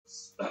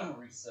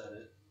reset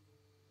it.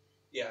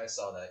 Yeah, I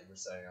saw that you were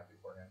setting up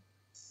beforehand.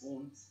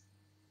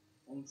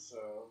 Und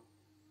so.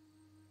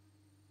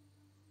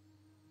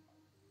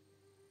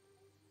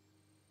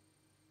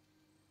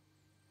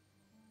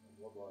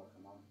 Blah,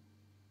 come on.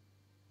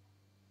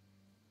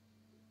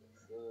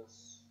 This.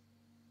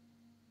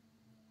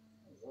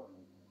 What does that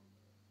mean?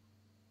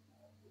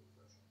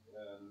 Refresh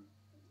again.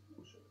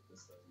 Make sure that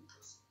this doesn't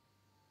just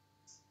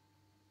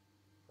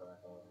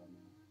crack out on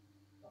me.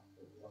 Oh,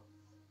 there we go.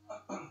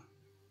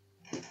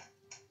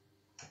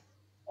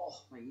 Oh,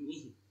 my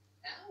knee.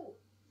 Ow!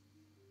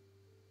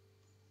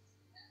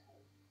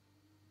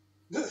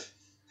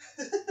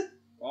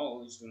 Well,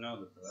 at least we know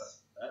that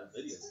that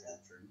video's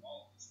captured.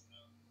 Well, at least we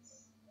know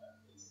that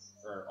video,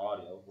 or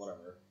audio,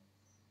 whatever.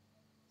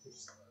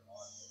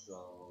 So.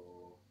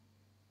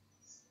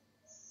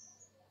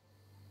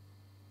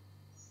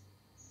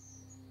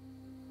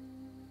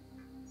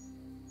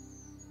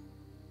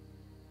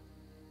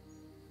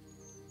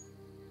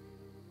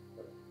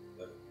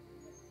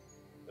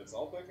 It's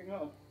all picking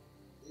up.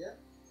 Yeah.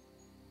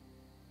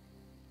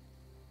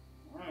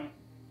 Alright.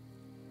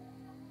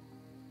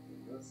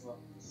 This off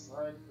to the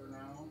side for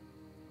now.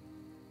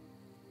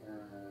 And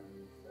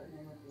did I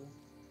name it this?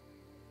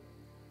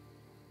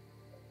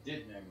 I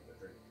did name it the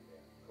drinking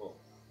game. Cool.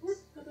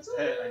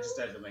 I just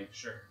had to make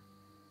sure.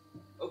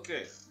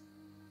 Okay.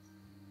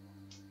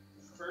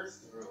 The first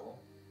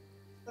rule.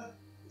 The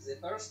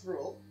first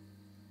rule.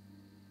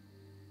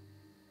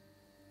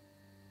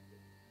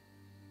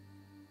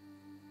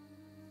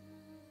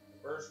 The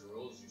first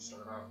rule is you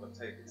start off with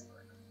Taker's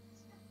Break.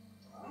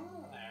 Ah.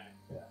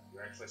 Yeah, you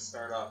actually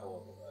start off a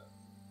little bit.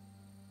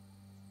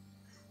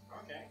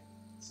 Okay.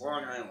 It's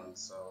Long Island,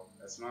 so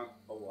it's not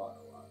a lot,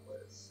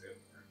 but it's in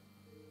there.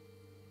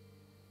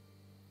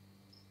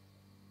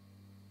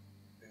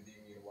 And do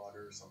you need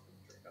water or something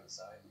to drink on the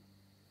side?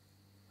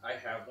 I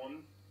have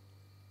one.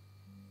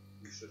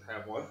 You should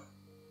have one.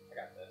 I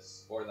got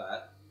this. Or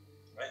that.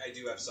 I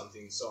do have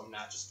something, so I'm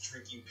not just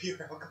drinking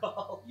pure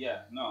alcohol.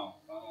 Yeah, no.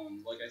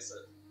 Like I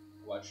said,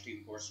 watched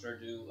Team 4-Star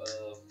do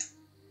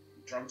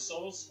Drunk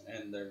Souls,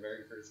 and their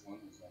very first one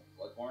was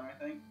Bloodborne, I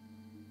think.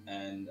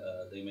 And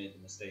they made the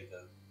mistake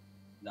of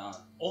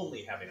not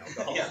Only having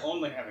alcohol. yeah,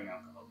 only having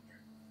alcohol.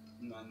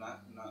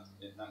 Not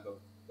go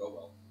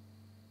well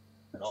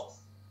at all.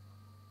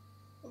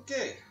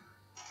 Okay.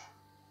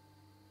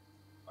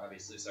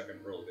 Obviously,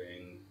 second rule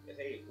being,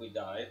 hey, if we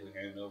die, we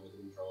hand over the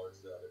controller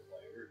to the other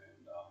player, and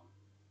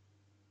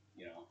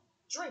you know,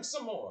 Drink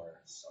some more.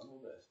 son of a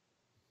bitch.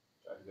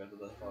 Try to go to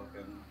the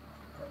fucking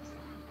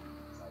cutscene.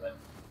 It's not that.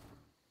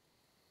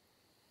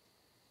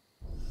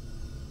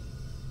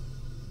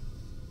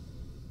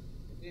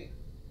 Okay.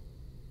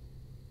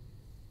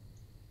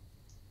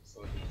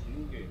 So it's a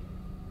new game.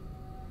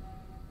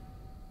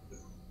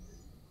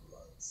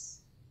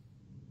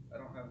 I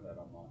don't have that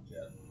unlocked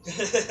yet.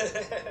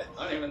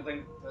 I don't even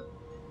think that.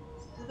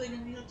 Is it a thing in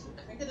Nioh 2? I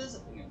think it is a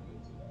thing in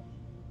Nioh 2,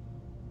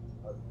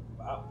 actually.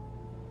 Wow.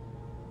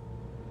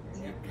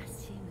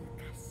 昔々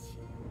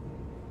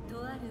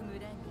とある村に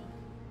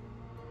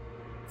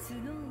角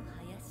を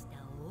生やした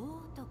大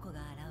男が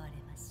現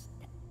れまし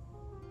た。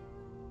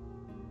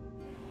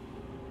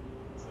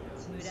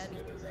村人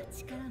は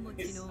力持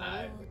ちの大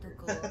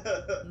男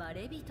をま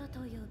れびとと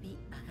呼び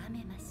崇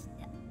めまし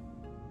た。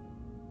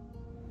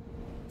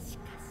し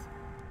か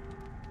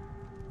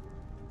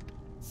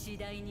し次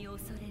第に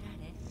恐れら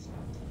れ、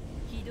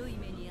ひどい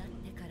目に遭っ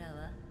てから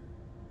は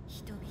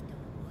人々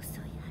を襲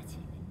い始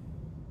め、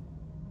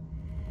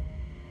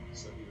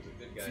 So he was a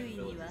good guy つ in い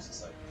the に village は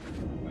society.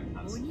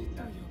 鬼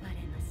と呼ばれ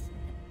まし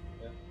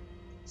た。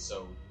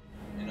 So,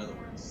 in other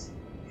words,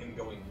 him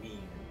going mean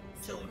and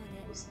そこ killing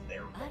で people was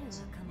their ある fault.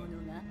 若者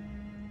が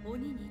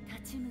鬼に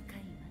立ち向か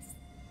います。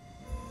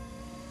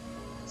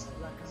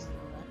若者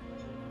は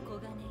黄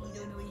金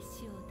色の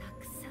石をた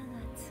くさん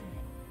集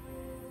め、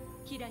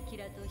キラキ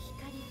ラと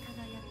光り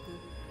輝く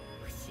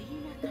不思議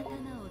な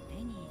刀を手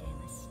に入れ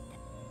ました。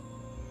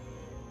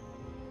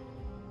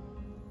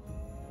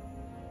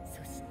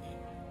そして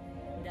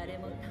誰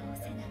も倒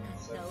せなか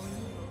った鬼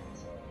を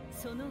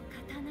その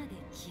刀で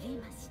切り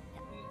ました。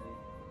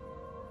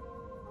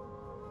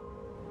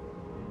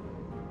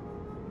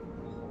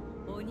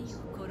鬼を殺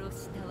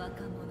した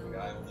若者 The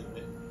は guy only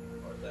went,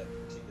 or that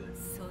particular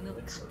その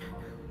刀を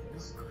残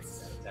し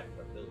that attacked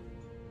the village.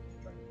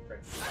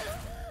 Trying to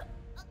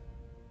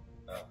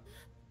oh.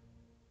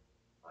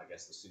 I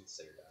guess the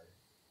soothsayer died.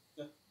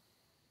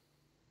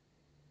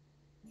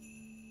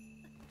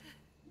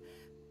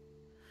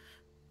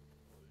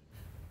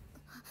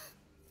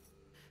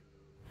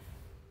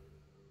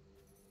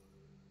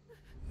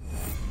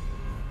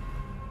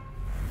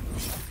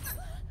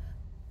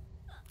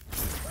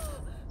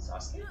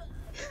 Sasuke?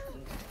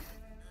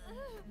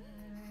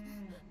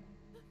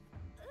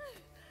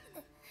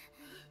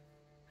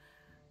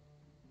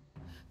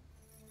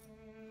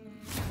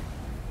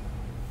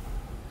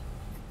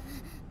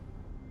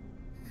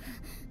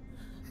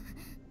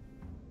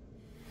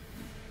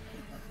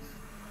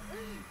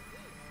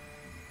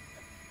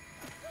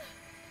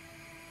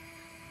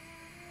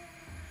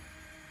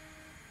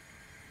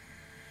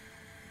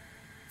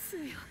 強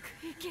く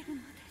生きる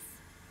ので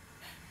す。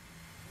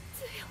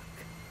強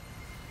く。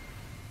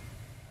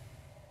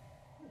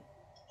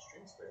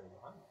 Stream's barely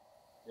behind me.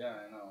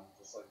 Yeah, I know.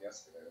 Just like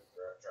yesterday with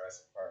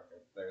Jurassic Park,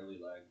 I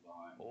barely lagged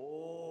behind. お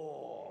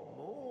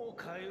お、もう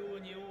かよう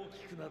に大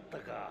きくなった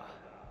か。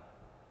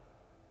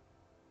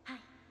はい。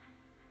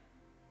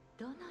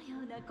どのよ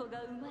うな子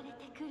が生まれ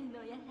てくる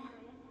のやら。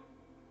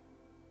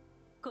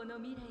この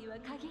未来は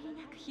限り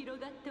なく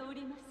広がってお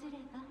りますれ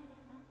ば。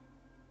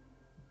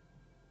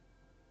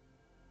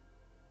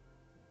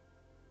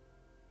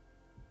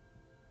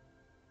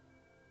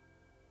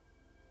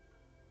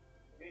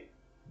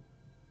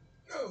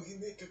 Oh, you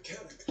make a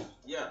character.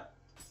 Yeah,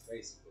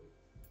 basically.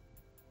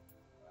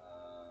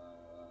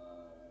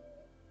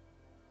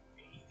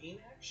 Avian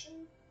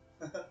action?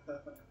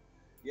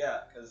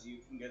 Yeah, because you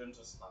can get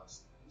into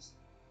slots.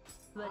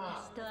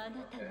 私とあ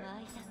なたの間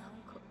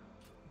の子、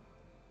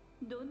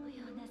どの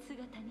ような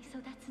姿に育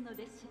つの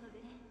でしょう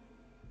ね。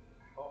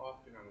 How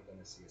often are we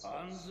gonna see his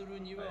案 face? ずる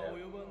には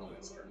及ばぬ。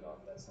 Almost turned off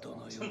that ど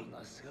の sound. よう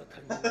な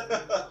姿になるの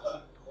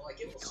か。 Well, I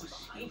get 愛 to see し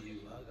behind い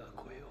you. 我が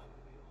子よ。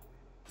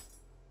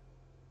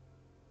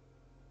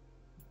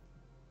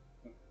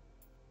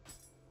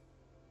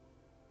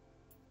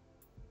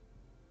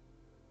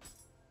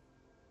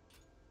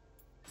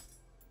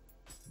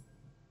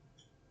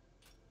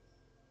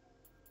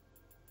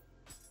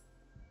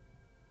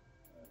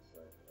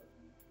 That's right.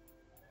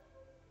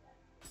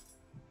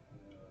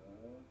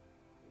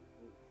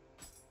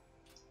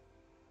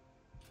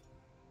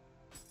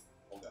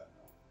 Oh god,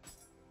 no.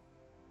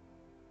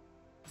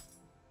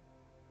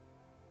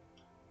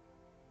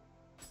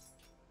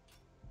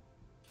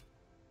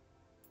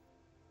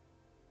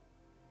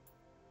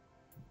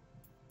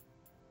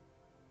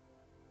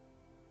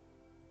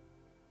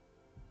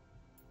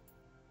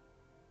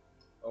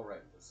 Oh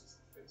right, this is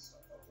the face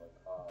stuff. I was like,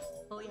 oh.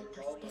 親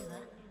としては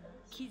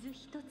傷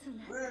一つ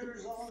なく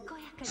健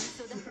やかに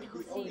育って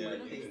ほしいも Yeah,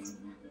 の you で can. すが。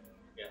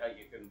 Yeah,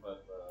 you can put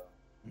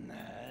the な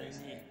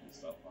face に paint and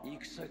stuff on.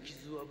 戦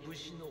傷は武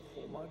士の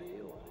誉れ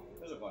よ。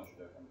 There's a bunch of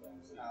different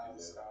things that you can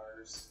do.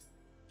 Scars.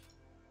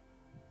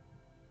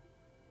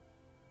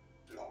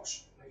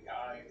 Lost my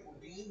eye,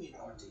 Odin,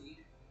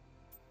 indeed.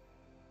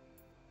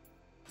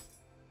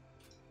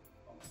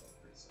 Oh my god,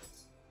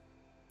 presets.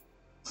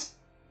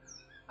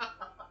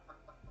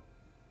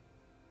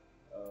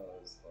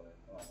 Oh, it's funny.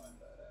 I don't mind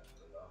that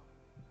after though.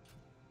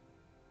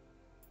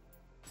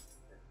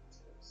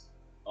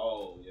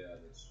 Oh yeah,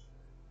 this.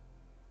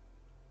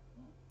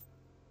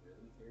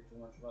 Really care too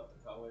much about the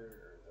color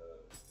or the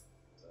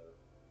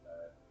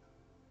that?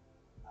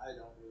 I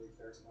don't really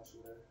care too much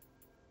either.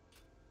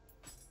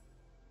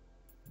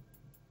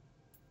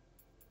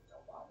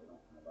 Oh wow, we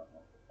don't care about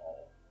much at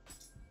all.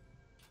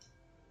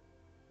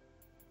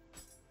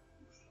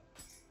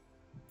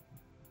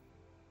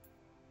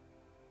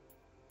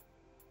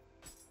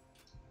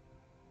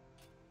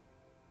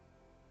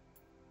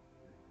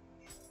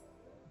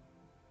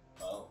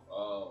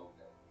 Oh,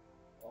 okay.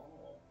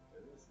 Oh,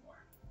 there is more.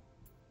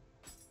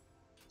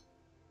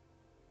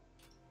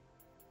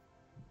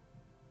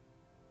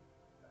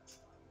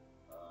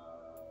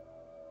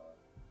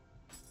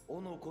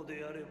 おの子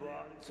であれ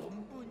ば存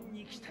分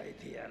に鍛え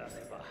てやらね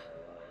ば。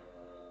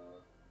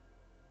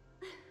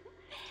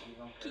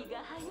気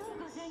が早う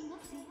ござい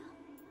ますよ。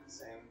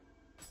 Same.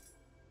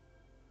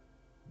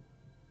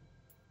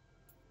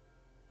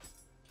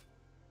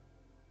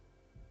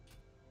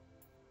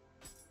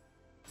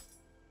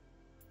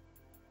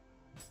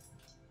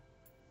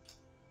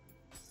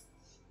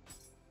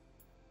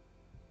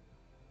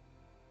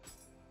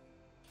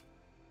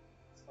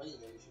 It's funny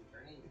that you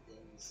turn into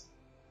things.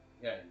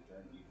 Yeah,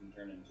 you can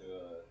turn into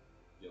a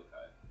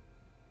yokai.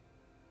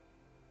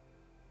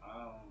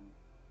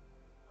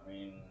 I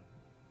mean,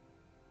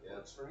 yeah.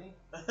 Works for me.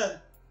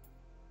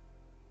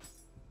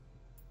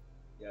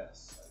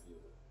 Yes, I do.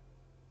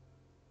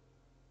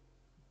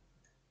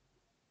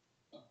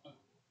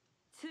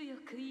 強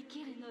く生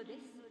きるのです。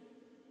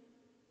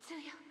強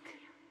く。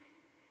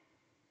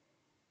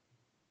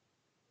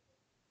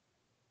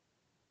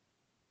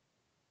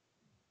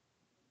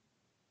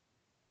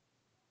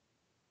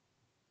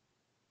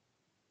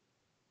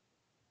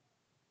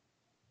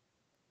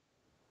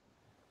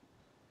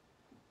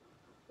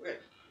 Okay,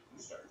 you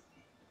start.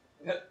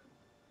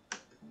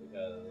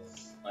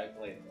 Because I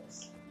played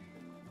this. You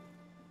can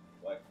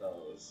collect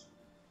those.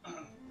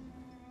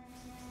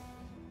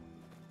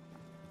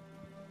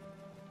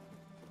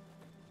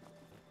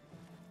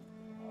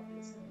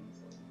 Obvious things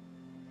like,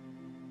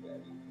 yeah,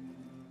 you can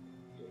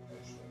get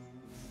that stuff.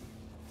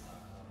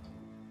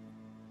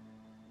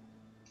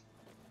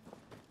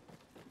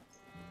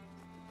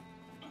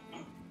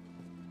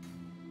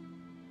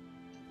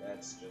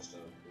 That's just a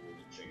tool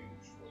to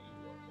change what you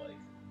look like.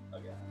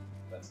 Again,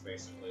 that's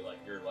basically like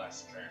your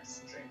last chance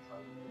to change how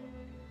you look.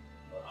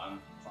 But I'm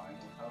fine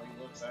with how he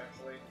looks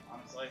actually,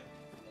 honestly.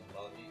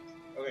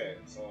 Okay,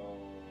 so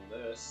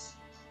this,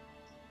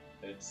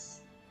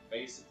 it's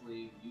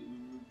basically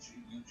you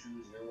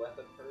choose your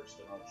weapon first,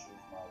 and I'll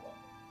choose my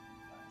weapon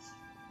next.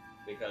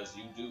 because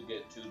you do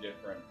get 2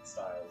 different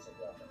styles of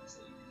weapons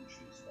that you can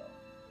choose from.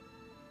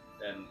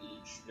 And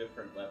each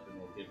different weapon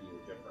will give you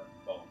a different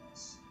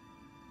bonus.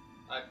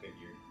 I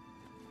figured.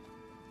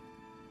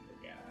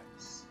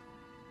 Pickaxe.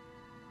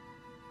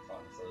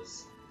 Tonfas.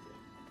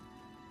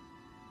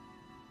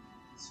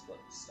 Split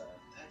staff.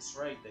 That's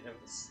right, they have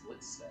the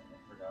split staff. I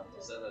forgot about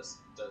Is that.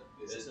 that a...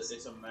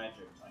 It's a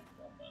magic type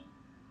weapon.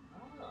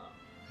 Oh,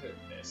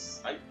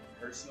 goodness. I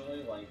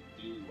personally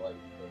do like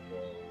the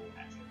low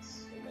hatchets,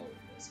 the low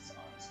fists,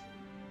 honestly.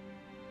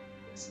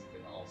 Yes, you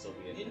can also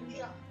be a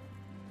ninja.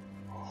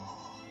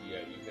 Oh,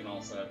 Yeah, you can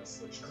also have a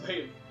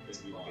switchblade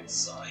if you want.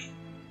 inside.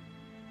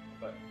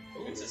 But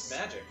Ooh, it's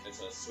magic. It's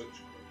a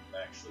switchblade. It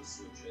actually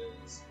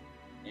switches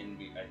I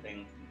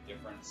think in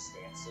different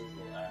stances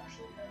will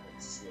actually have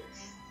it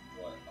switch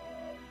what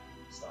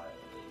style it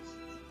is.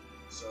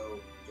 So,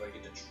 do I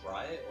get to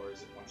try it, or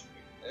is it once you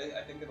pick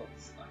I think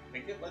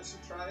it lets you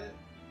try it.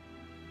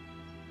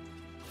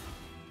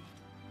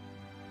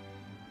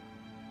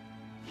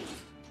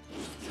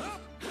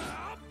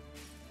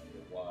 And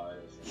your Y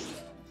is your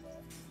down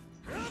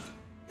attack.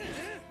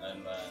 And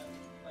then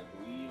I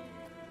believe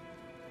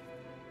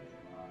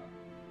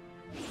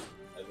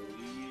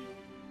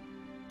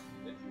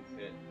if you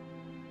hit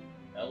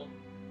L,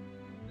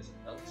 is it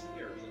LT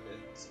or is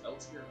it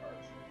LT or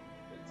RT?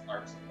 It's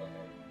RT.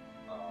 Okay.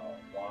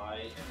 Y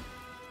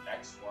and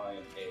X, Y,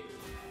 and A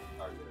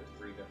are your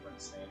 3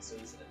 different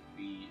stances, and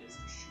B is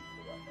to shoot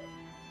the weapon.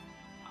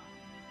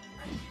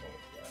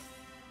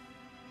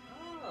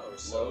 Oh,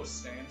 Low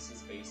stance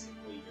is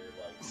basically your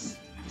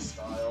speed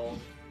style.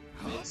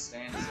 Mid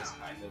stance is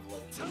kind of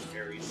like your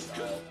parry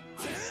style, and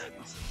high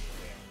stance is your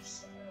damage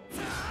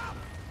style.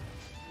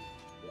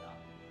 Yeah.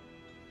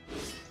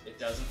 It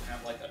doesn't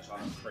have a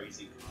ton of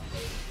crazy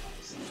combos in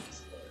high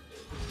stance, but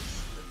it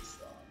is pretty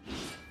strong.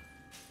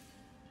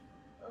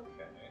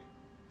 Okay.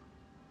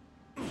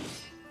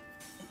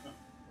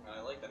 I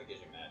like that it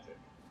gives you magic.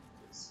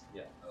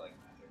 Yeah. I like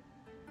magic.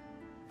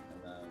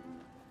 And then,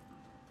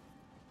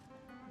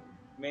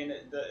 I mean,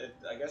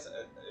 I guess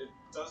it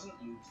doesn't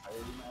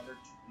entirely matter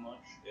too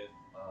much if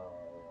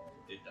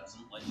it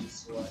doesn't let you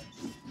select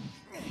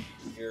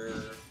your,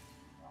 or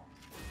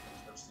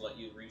just let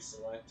you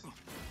reselect.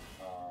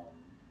 I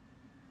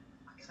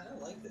kind of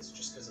like this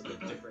just because of the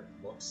different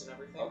looks and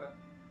everything. Okay.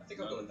 I think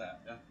I'll go with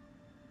that. Yeah.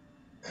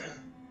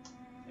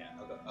 Yeah,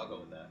 I'll go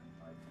with that.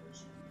 I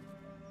personally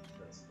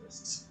press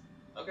fists.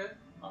 Okay.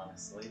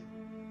 Honestly,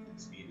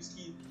 Speed is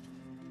key.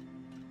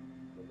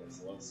 with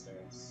its low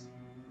stance.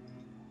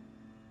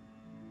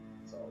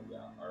 So yeah,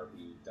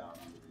 RB down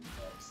on the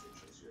X,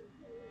 which is your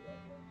melee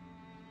weapon.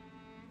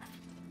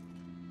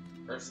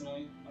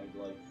 Personally, I'd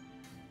like.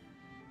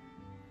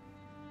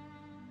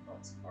 Oh,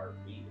 it's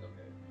RB.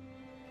 Okay.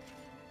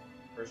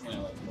 Personally, I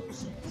like low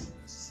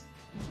stance.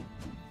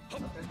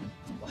 Okay.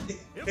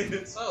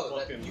 It's Oh,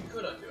 fucking. you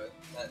could undo it.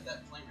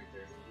 That flame right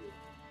there is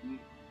undo.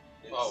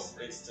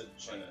 It's to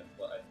change it,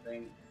 but I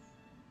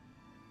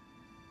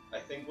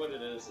think what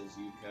it is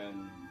you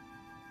can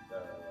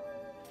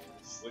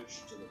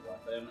switch to the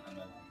weapon, and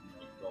then I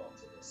can go up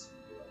to this and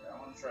be like, I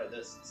want to try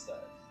this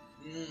instead.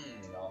 You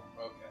know?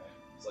 Okay.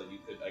 So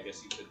I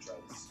guess you could try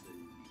this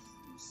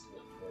these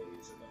split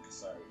blades and then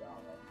decide down on.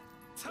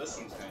 This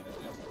one's kind of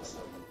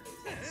interesting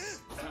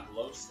because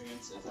low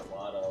stance is a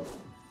lot of.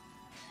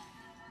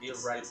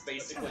 It's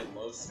basically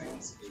low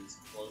stance is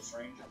close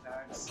range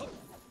attacks.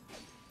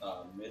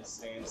 Mid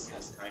stance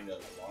is kind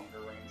of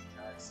longer range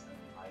attacks, and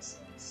high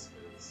stance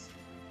is.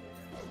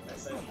 I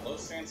said low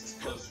stance is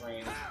close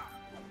range.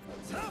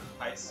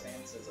 High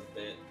stance is a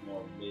bit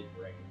more mid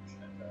range,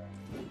 and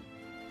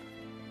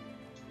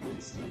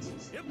mid stance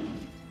is long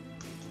range.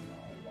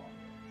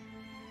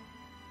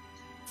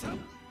 I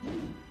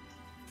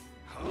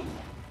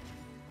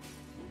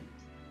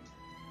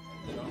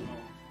don't know.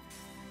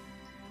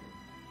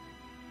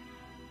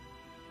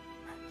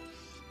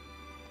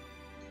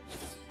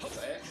 I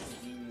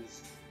actually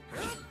used, I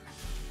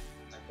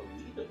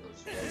believe it was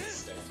low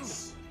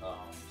stance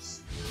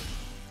spear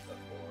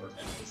before,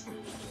 and it was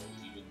really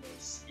good, even though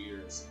spear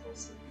is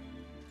supposed to be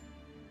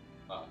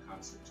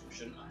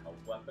Constitution, a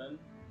health weapon.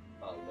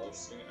 Low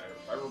stance,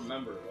 I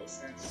remember low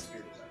stance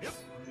spear was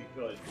actually pretty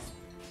good.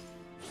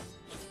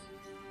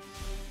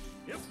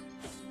 Yep.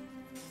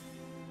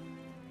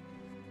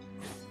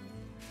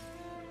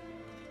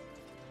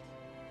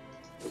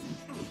 You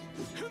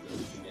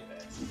can get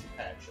that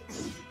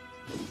patches.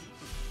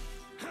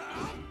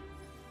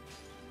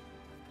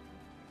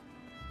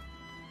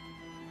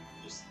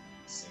 Just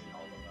seeing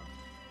all of them,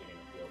 getting a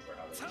feel for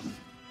how they.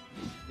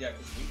 Yeah,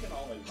 because we can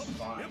always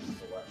find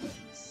the weapons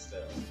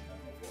still in the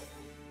world.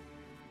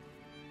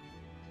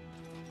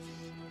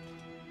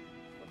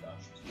 Oh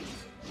gosh.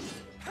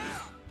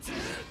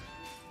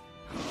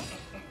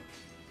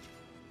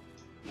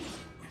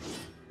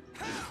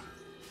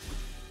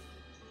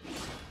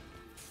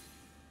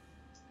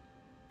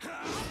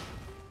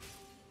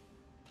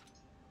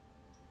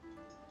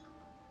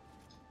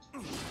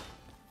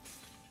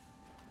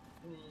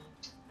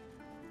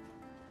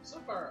 So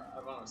far,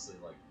 I've honestly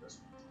liked this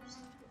one.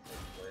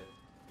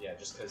 Yeah,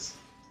 just because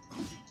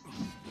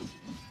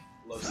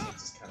low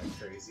stance is kind of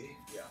crazy.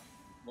 Yeah.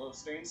 Low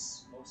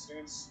stance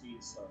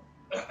speed stuff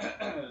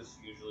is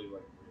usually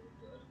like really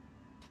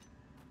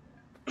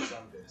good. So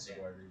I'm good. So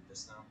do I read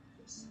this now?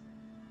 Yes.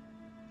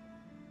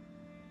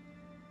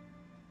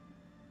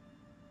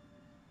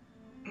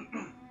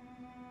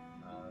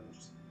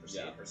 Just proceed.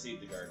 Yeah, proceed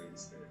to Guardian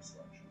Spirit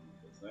selection,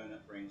 because then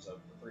it brings up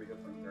the 3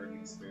 different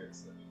Guardian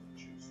Spirits that you can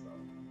choose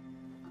from.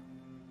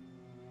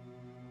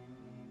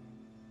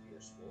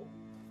 Fierce Wolf.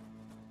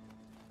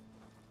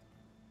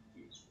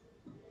 He's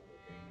really cool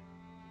looking.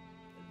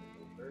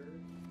 Indigo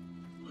Bird.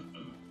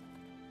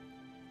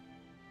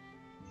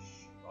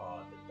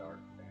 The Dark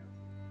Phantom.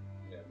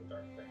 Yeah, the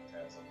Dark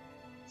Phantasm.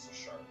 It's a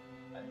shark.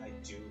 I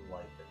do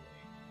like the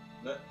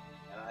name.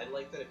 And I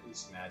like that it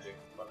boosts magic,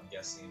 but I'm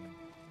guessing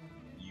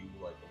you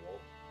like the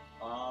wolf.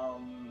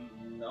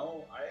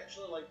 No, I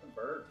actually like the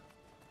bird.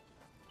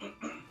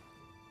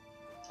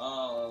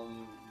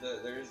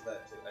 There's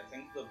that too. I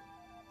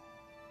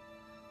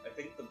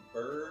think the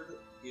bird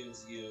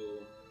gives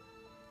you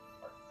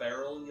a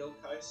feral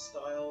yokai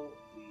style.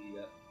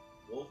 The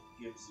wolf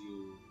gives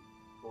you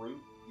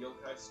brute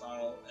yokai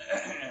style,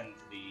 and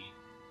the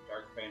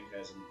Dark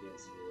Phantasm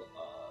gives you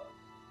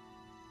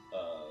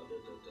the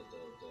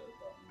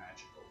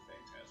magical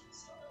phantasm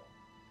style.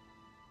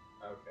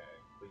 Okay,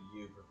 but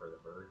you prefer the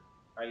bird.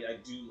 I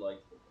do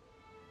like the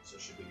bird. So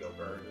should we go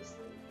bird? Is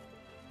really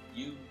cool.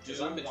 You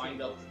do I'm between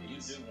wind up. both of You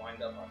these. do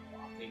wind up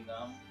unlocking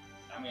them.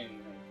 I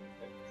mean,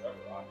 whatever.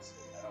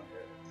 Honestly, I don't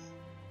care.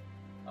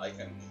 I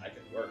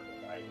can work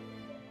with either.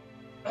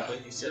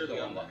 But you said you're the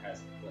the one that unlock- has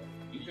to play.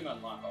 You can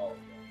unlock all of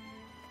them.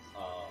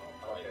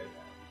 Okay.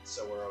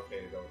 So we're okay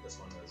to go with this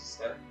one as a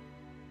start.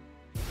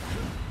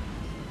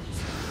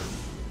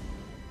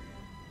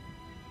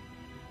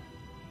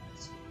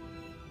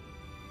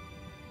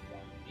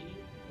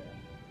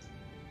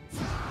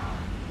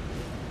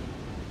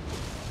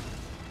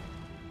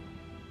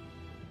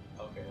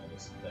 Okay, that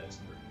is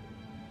pretty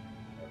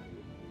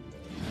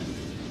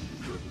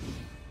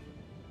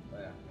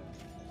Yeah.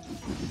 cool.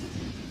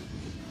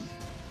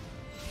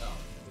 Oh,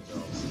 these are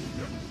all the same.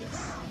 Yes.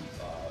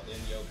 In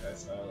yokai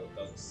style, it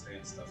doesn't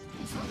stand stuff.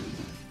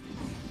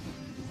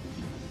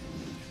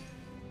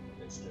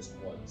 It's just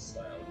what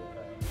style you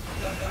have.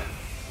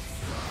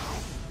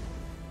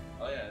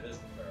 Oh yeah, it is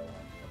the feral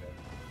one. Okay.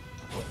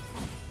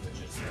 Which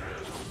is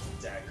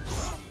dagger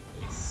speed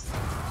base.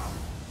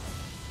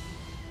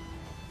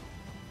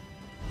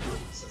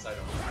 Since I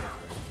don't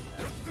remember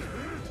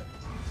it.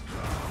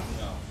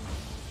 No.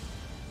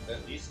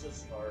 At least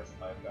as far as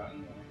I've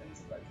gotten, the only things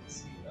that I can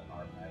see that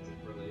are magic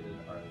related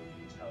are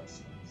the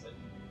talismans that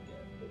you can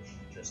get, which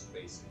just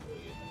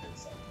basically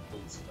it's like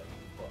boost that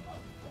you put on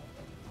the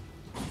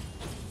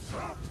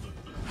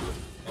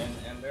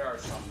And there are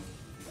some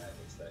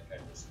magics that can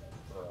just like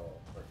throw a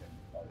freaking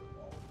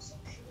fireball or some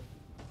shit.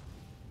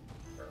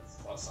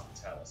 Or some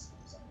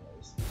talismans,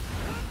 anyways.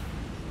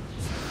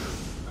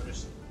 I'm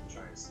just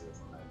trying to see which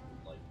one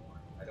I like more.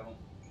 I don't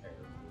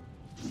care.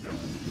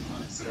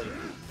 Honestly.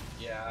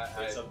 Yeah,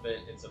 It's a bit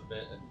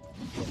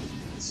annoying.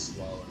 it's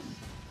slow and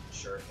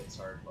sure it hits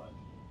hard, but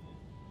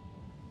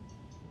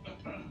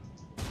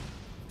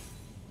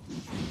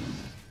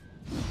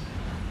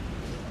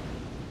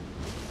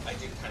I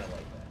do kind of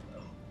like that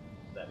though.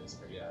 That is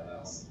pretty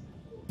badass.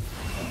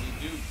 And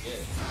you do get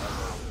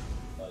other,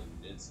 like,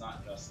 it's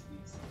not just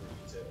these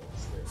 3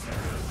 spirit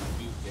cards.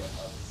 You do get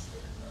other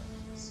spirit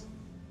cards.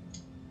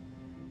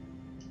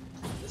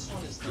 This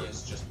one is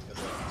nice just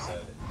because, like you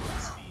said,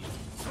 it's speed.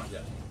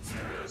 Yeah.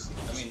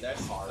 I mean, that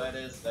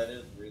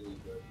is really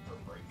good for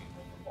breaking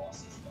over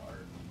bosses'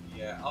 guard.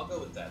 Yeah, I'll go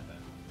with that then.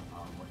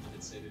 What did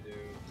it say to do?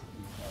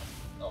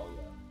 Oh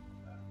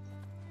yeah.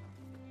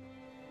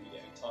 Yeah,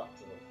 talk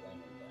to the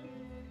flaming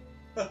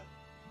thing.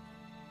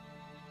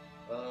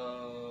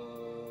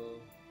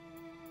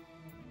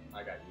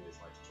 I got you as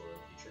my tutorial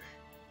teacher.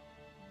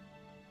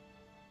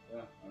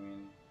 Yeah, I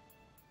mean,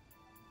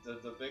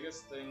 the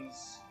biggest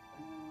things.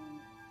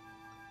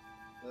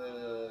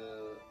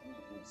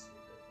 Let's see.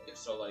 Okay,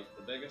 so like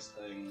the biggest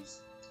things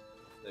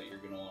that you're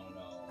gonna want to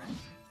know.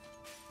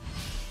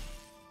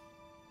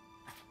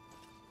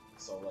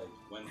 So like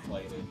when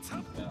fighting,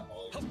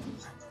 all your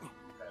moves, you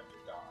have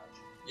your dodge.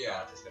 Yeah.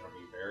 Dodge is gonna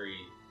be very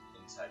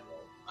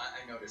integral.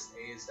 I noticed A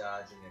is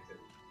dodge, and if it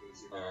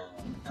was either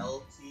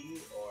LT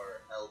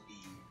or LB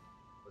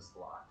was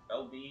block.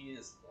 LB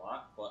is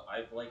block, but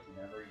I've like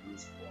never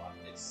used block.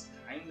 It's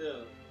kind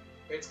of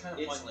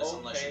Pointless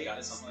unless you okay, got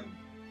it's something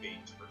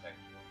big to protect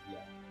you.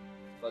 yeah.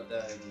 But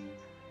then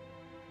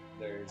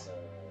there's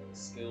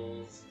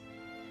skills.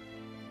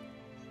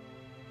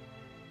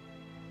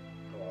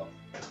 Well,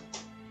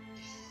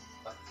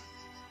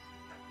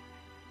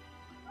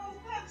 Oh,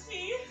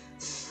 Pepsi!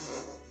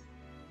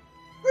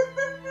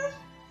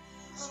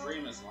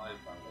 stream is live,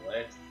 by the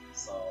way,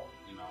 so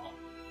you know.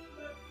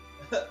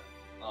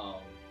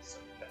 So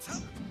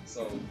that's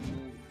So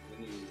when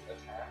you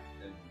attack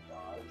and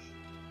dodge,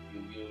 you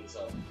use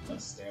a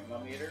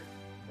stamina meter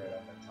right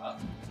up at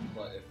top.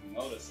 But if you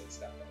notice, it's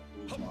got that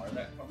blue bar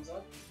that comes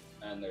up,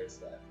 and there's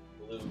that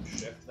blue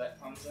shift that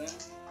comes in.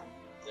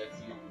 If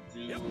you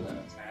do an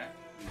attack,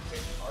 you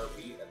hit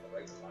RB at the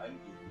right time,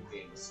 you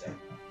regain the stamina.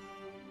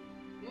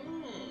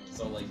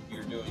 So like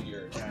you're doing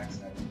your attacks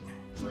and everything,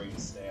 drain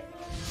stamina,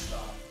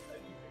 stop,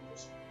 and you can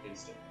just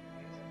instantly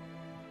use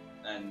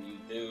it. And you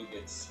do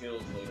get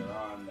skills later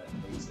on that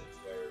makes it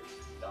where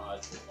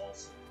dodge will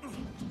also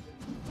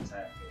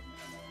attack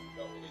and then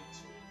go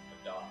into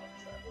a dodge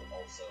that will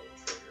also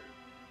trigger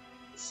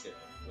the skill,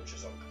 which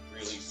is a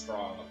really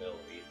strong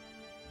ability.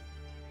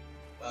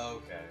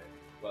 Okay.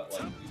 But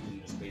like you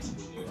can just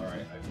basically do,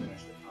 alright, I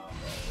finished the combo,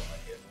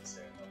 I get my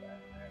stamina back,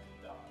 and I have to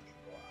dodge and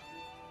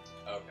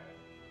go on. Okay.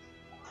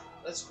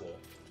 That's cool.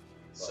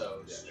 But, So,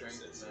 yeah,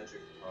 strength it's-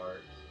 magic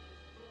part.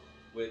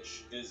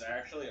 which is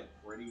actually a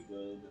pretty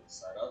good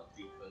setup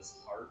because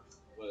Heart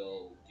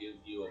will give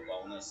you a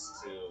bonus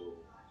to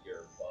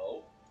your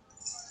bow,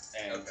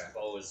 and Okay.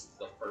 bow is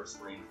the first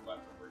ranged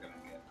weapon we're gonna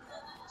get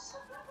regardless.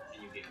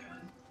 Can you get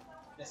gun?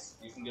 Yes,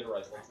 you can get a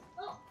rifle.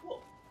 Oh,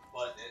 cool.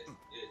 But it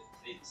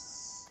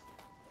takes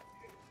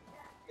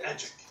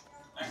Magic.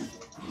 actually.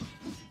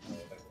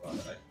 Think about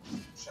it.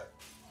 I check.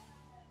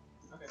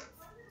 Okay.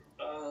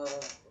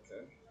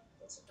 Okay.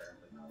 That's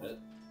apparently not it.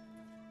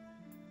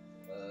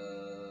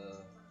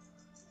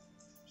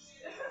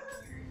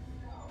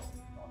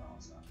 Oh no,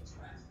 it's not this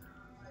one.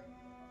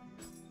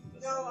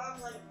 This No, one.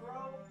 I'm like,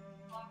 bro,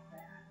 fuck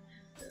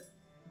that.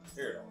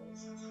 Here it all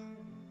is.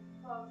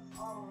 Fuck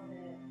all of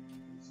it.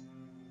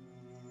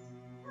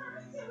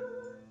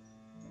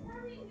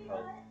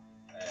 Help.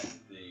 And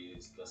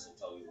this will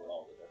tell you what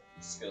all the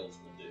different skills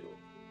will do.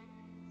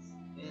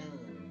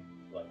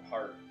 Like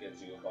Heart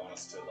gives you a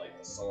bonus to like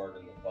the sword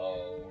and the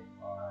bow.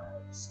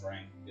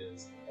 Strength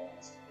gives a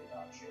bonus to the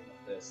dodge and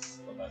the fists,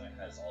 but then it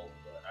has all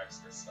the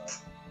extra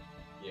stuff.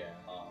 Yeah.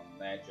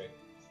 Magic.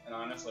 And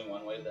honestly,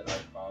 one way that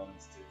I've found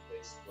is to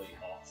basically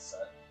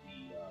offset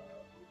the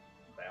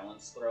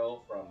balance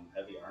throw from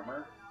heavy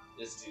armor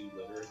is to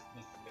literally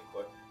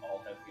equip all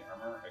heavy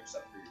armor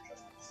except for your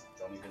chest piece.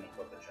 Don't even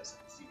equip the chest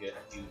piece. You get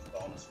a huge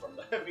bonus from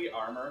the heavy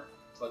armor,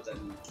 but then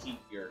you keep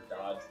your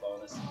dodge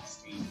bonus and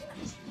speed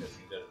bonus because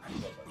you didn't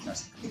equip a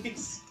chest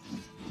piece.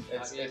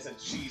 It's a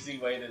cheesy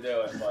way to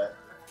do it, but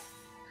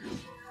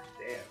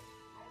Damn.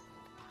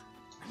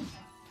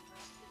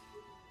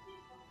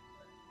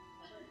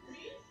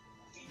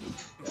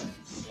 yeah,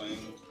 swing,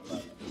 and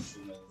then as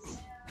soon as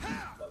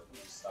like you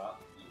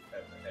stop, you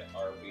have to hit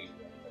RB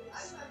when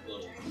those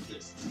little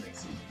discs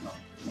basically come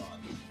to your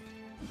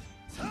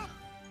body.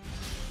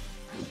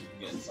 And you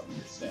get some of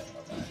your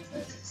stamina back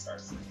as it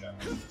starts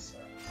regenerating. So.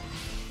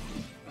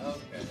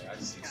 Okay, I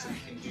see. So you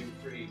can do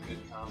pretty good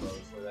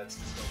combos where that's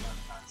still not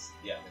constant.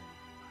 Yeah.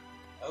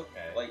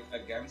 Okay. Like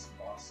against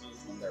bosses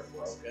when they're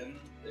broken,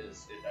 that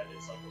is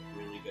like a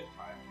really good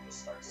time to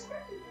just start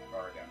spamming.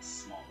 Or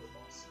against smaller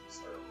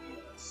bosses or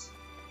units.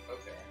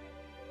 Okay.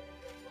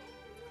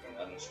 And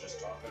then it's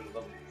just talking to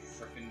the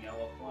freaking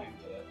yellow flame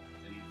to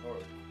continue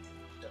forward.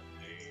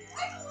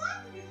 I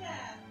love you,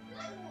 that.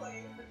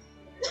 Boy.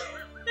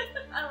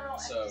 I don't know.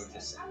 So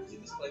just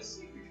leave this place.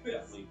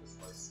 Yeah, leave this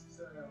place.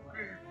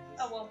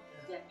 Oh well,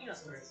 yeah, you know.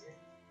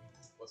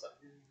 What's up?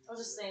 I was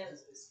just saying.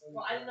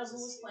 Well, I didn't know who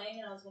was playing,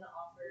 and I was gonna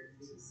offer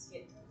to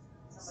get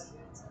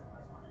somebody pizza if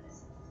I wanted it.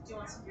 Do you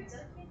want some pizza?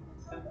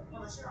 How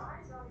much do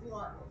you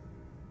want?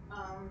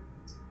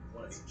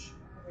 One of each.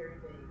 Very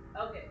big.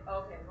 Okay,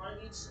 okay. One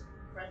of each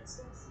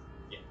breadsticks?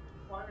 Yeah.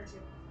 One or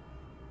two?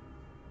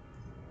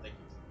 Thank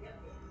you. Yep.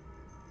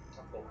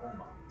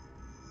 Oklahoma.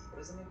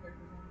 What is the main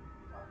character's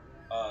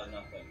name?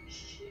 Nothing.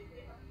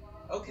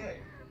 Okay.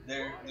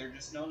 They're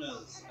just known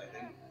as, I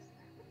think,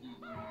 you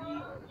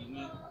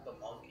meet the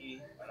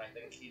monkey, and I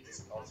think he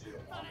just calls you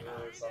a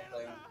wanderer or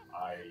something.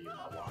 I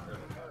wander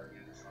the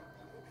guardian or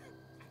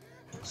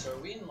something. So are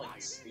we in like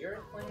the spirit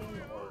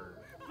plane or?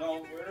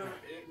 No, we're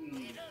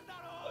in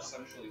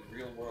essentially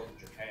real world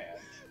Japan.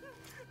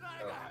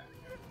 Okay.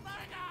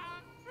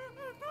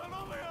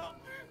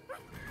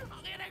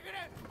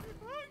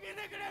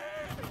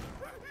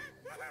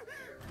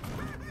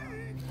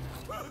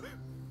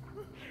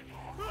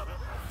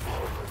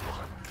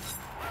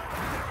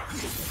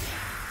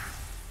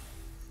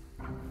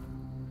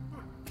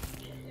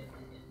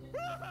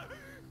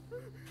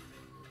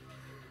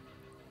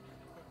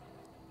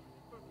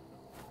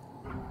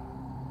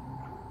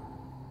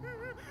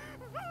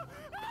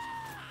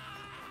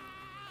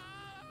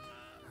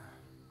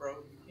 Bro,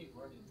 you keep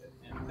running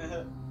to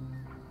him.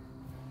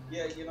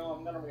 Yeah, you know,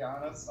 I'm gonna be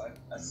honest,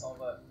 I saw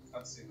that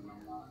cutscene and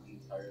I'm not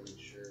entirely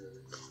sure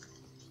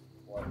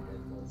what it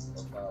was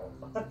about.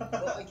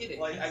 Well, I get it.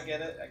 Like, I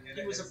get it.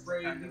 He was It's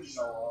afraid kind he of was-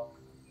 show off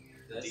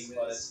the This demon,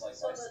 but it's like,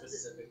 So why the-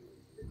 specifically?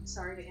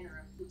 Sorry to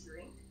interrupt. The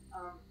drink,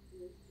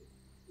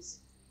 is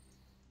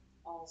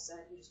all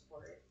set. You just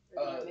pour it.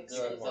 Or do you mix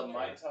it? The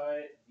Mai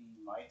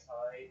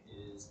Tai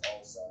is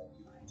all set.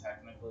 You can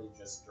technically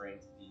just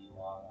drink the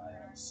Long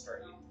Island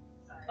straight,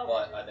 Oh,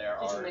 but there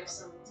did are you mix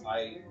them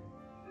together?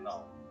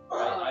 no. Oh.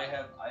 I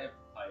have papaya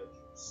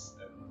juice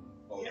in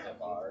both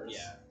of ours.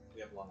 Yeah, we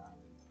have Long Island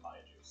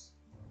papaya juice.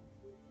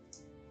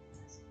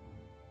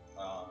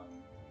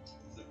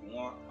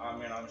 Well, I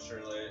mean, I'm sure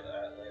later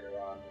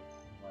on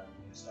when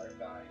you start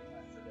dying,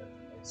 I forget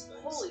the next things.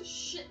 Holy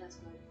shit, that's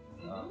good.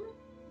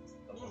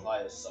 The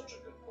pie is such a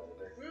good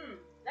flavor.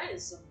 That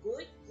is some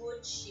good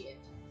shit.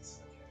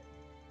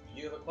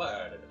 You have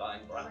acquired a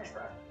divine branch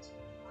fragment.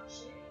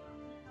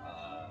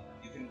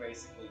 You can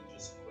basically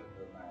just quit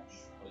the match,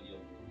 but you'll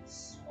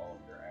lose all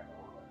of your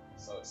ammo.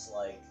 So it's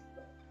like,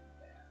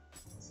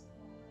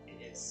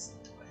 It's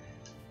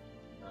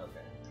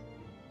okay.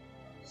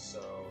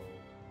 So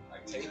I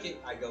take it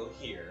I go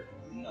here.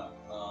 no,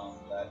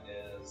 that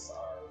is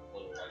our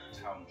little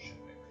like township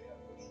area,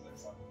 which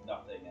there's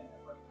nothing in it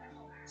right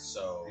now.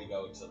 So We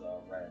go to the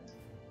red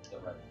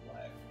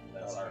flag.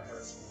 That's our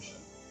first mission.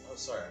 oh,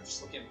 sorry, I'm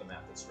just looking at the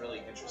map. It's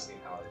really interesting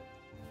how it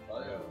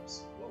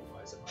goes. Whoa,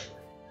 why is it vibrating?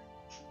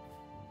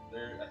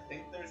 I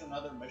think there's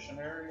another mission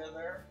area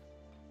there.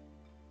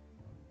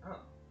 Oh,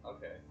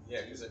 okay.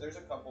 Yeah, because There's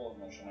a couple of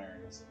mission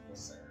areas in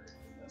this area.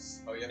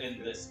 oh yeah,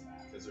 In this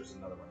map. because there's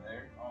another one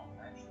there. Oh,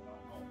 I actually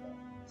don't know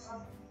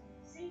that.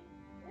 See,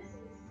 this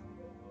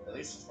is. At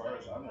least as far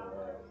as I'm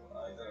aware,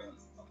 I've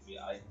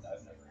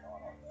never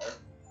gone up there.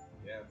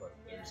 Yeah, but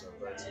there's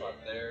a red spot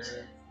there.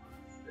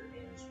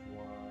 There's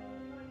one.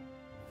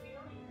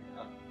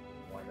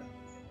 One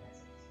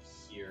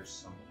here.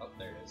 Some up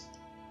there it is.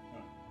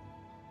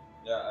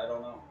 Yeah, I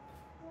don't know.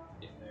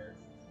 In there.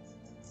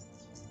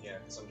 Yeah,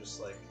 because I'm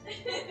just like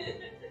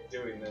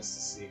doing this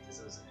to see because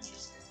it was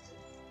interesting.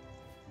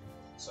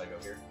 So I go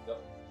here.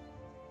 Yep.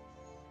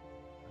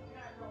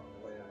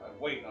 I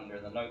wait under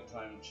the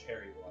nighttime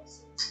cherry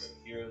blossoms to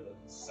hear that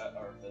set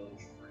our village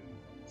free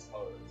from these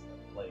horrors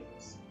that plague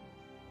us.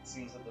 It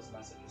seems that this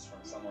message is from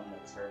someone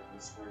that's heard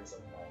whispers of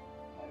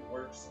my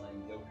work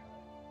slaying yokai.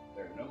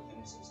 There are no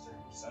hymns as to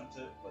who sent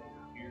it, but it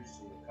appears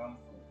to have come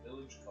from a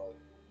village called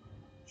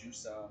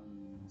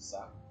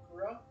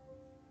Jusanzakura.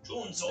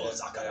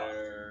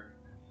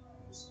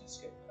 Just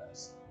skip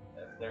past.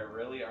 If there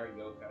really are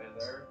yokai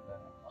there, then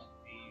it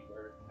might be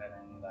worth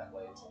heading that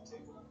way to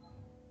take a look.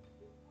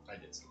 I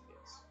did skip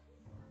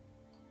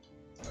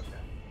yes.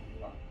 Okay.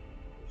 Huh? What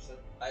you said?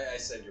 I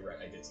said you're right.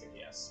 I did skip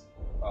yes.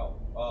 Oh,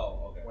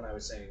 okay. When I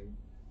was saying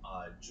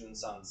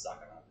Junsan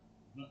Zakara.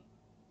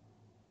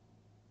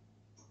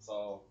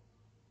 So,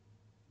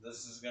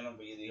 this is gonna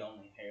be the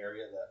only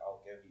area that I'll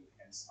give you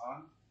hints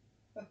on.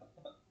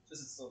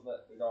 Just so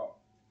that we don't.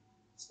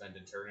 Spend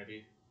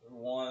eternity.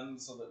 One,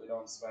 so that we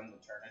don't spend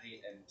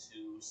eternity, and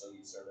two, so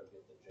you sort of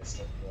get the gist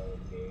of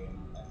the game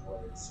and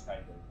what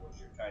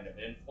you're kind of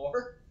in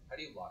for. How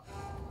do you lock it?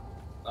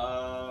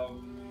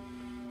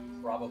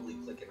 Probably Probably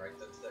click it right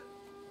then to the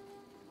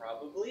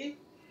Probably.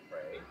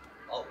 pray.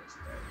 Always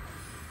pray.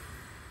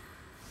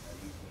 And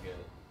you can get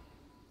it.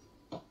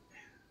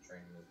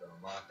 Training has been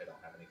unlocked. I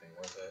don't have anything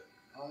worth it.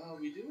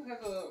 We do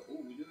have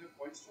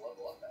points to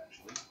level up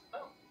actually.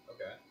 Oh,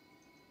 okay.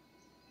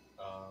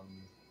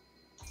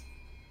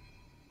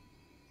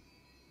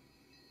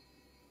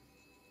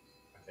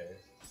 Okay,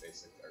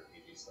 basic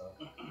RPG stuff.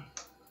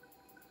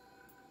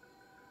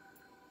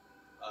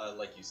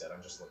 Like you said,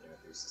 I'm just looking at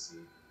these to see.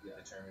 Yeah.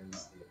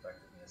 Determines the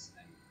effectiveness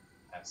and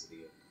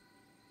capacity of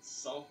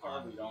So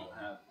far, we don't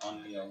have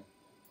Nioh.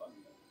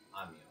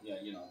 Amio. Yeah,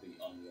 you know, the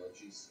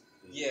Onmyochis.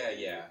 Yeah.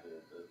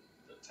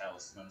 The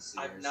talisman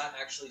seers. I've not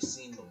actually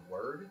seen the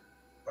word,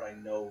 but I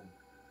know.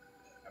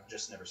 I've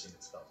just never seen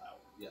it spelled out.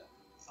 Yeah.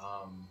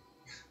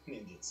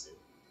 Ninjutsu.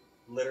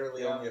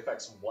 Literally Yeah. only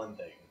affects one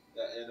thing.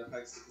 Yeah, it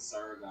affects the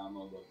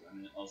Saragama, but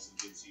then it also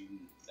gives you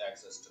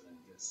access to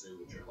ninjutsu,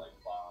 which are like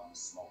bombs,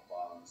 smoke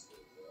bombs,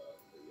 with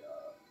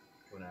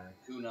Kunai.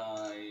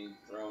 kunai,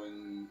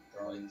 throwing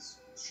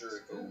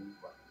shuriken,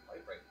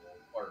 Light rifle.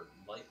 Or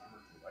light armor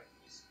through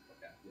rifles.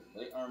 Okay. yeah,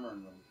 light armor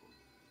and rifle.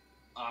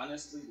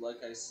 Honestly,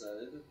 like I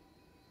said,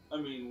 I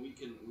mean we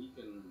can.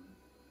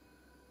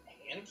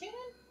 Hand cannon?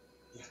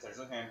 Yeah, there's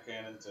a hand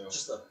cannon too.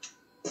 Just a.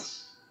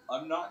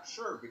 I'm not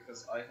sure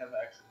because I have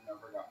actually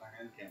never gotten a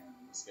hand cannon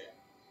in this game.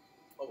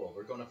 Oh well,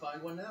 we're gonna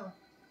find one now.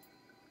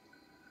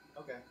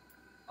 Okay.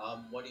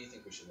 What do you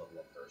think we should level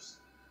up first?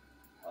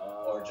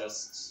 Or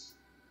just...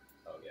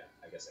 Oh yeah,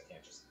 I guess I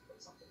can't just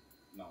put something.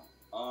 No.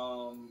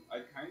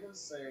 I'd kind of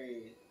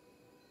say,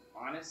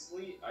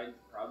 honestly, I'd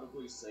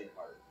probably say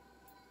heart.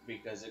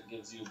 Because it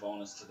gives you a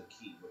bonus to the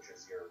key, which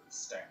is your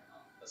stamina,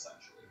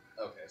 essentially.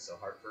 Okay, so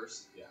heart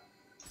first? Yeah.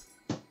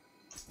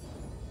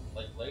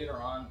 Like, later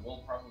on,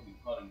 we'll probably be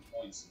putting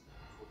points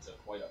to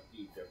quite a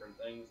few different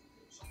things.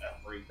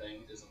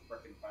 Everything is a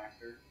frickin'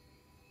 factor.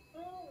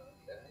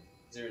 Okay.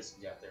 There's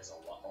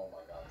a lot. Oh my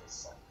god, there's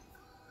so many.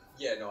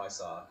 Yeah, no, I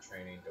saw.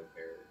 Training, don't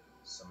care.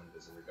 Summon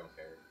Visitor, don't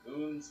care.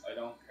 Boons, I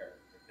don't care,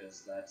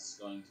 because that's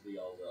going to be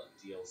all the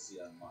DLC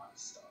unlocked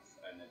stuff,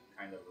 and it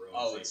kind of ruins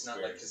Oh, the it's not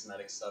like experience.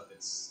 cosmetic stuff,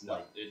 it's No,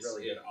 like it's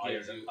really it good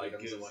gives items, you, it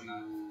gives and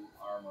whatnot. you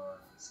armor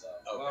and stuff.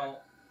 Okay.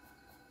 Well,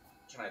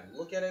 Can I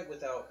look at it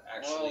without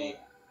actually...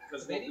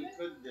 because what we Maybe?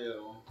 could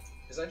do,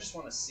 Because I just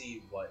want to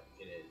see what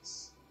it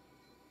is.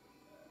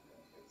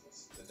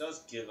 it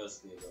does give us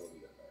the ability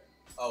to play.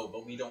 Oh,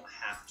 but we don't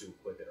have to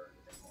equip it or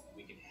anything.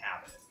 We can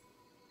have it.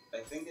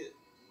 I think it.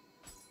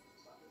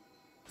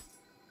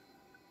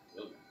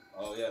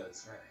 Oh yeah,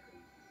 that's right. I can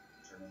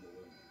turn into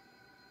Lumen.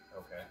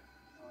 Okay.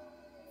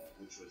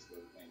 Which was the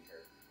main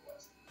character for the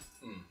last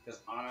Hmm. Because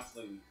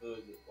honestly, we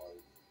could,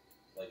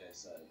 like I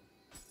said,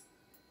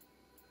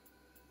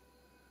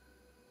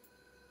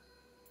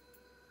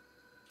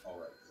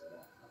 alright, because I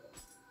don't have it.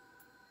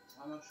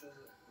 How much is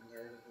it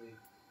comparatively?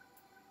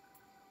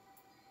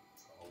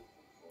 Oh,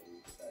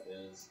 hopefully that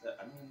is.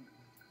 I mean,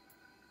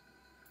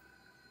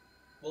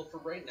 Well, for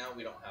right now,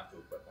 we don't have to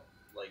equip them,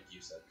 like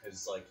you said,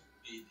 because like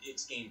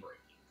it's game breaking.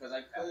 because I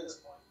At could this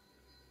point.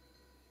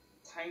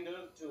 kind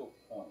of to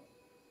a point.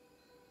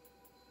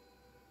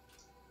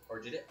 Or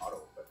did it auto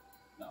equip?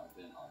 No, it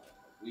didn't all that.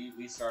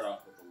 We start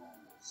off with the lone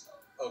wolf stuff.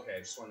 Okay, I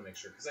just want to make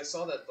sure because I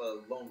saw that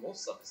the lone wolf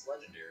stuff is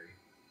legendary.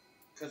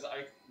 Because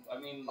I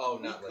mean, Oh,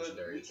 not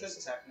legendary. We could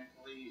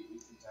technically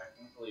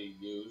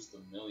use the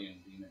million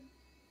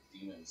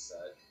demon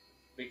set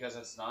because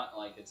it's not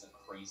like it's a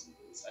crazy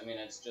boost. I mean,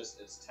 it's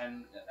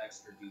 10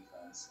 extra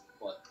defense,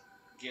 but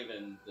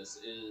given this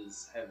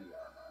is heavy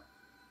armor,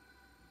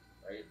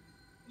 right?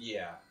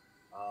 Yeah.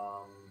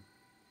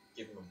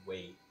 Give him a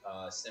weight.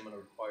 Stamina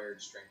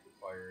required. Strength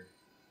required.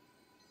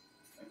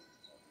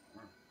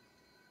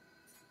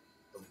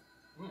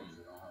 We don't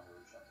have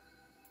a shot.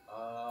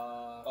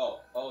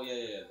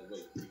 Yeah, the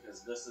weight,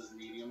 because this is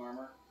medium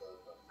armor, the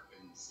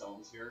freaking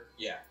stones here,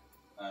 Yeah.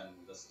 and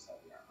this is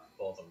heavy armor.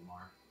 Both of them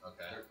are.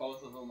 Okay.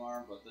 Both of them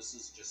are, but this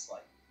is just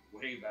like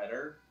way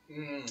better.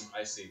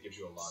 I see. It gives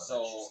you a lot of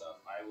So extra stuff.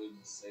 I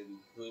would say we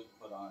could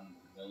put on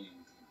the million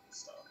demon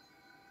stuff.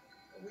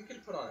 We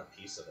could put on a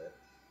piece of it.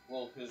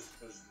 Well, because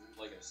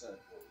like I said,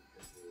 what we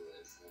could do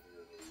is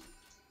literally,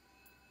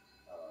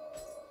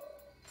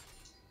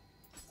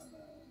 and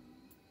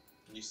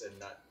then You said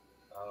not.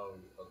 Oh,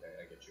 okay.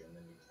 I get you. And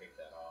then you take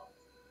that off.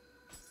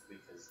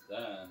 because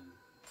then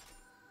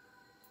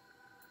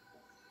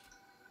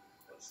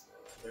what's the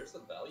There's the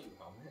value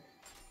helmet.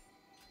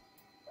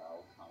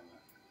 valve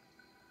helmet?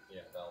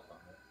 Yeah, valve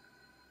helmet.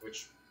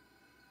 Which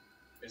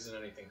isn't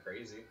anything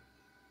crazy.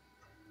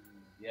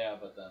 Yeah,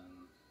 but then,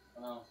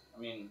 well, I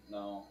mean,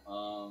 no.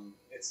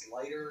 It's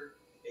lighter.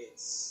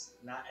 It's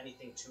not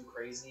anything too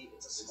crazy.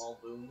 It's a small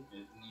boom.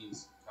 It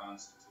needs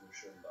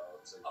Constitution though.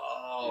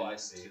 Oh, I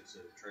see. To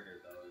trigger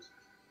those.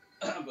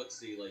 But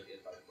see, like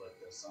if I put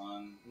this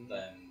on,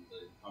 then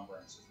the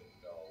encumbrance is going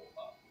to go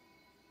up.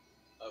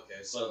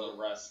 Okay, So the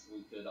rest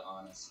we could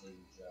honestly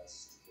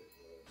just get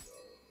rid of.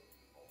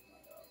 Oh my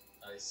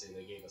god. I see.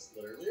 They gave us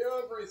literally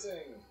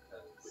everything,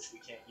 which we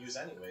can't use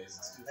anyways.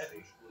 It's too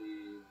heavy.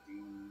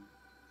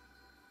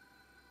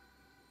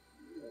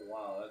 Oh,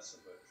 wow, that's a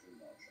bit too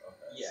much.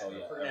 Okay. Yeah, So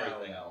yeah, for now,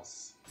 everything no.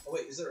 else. Oh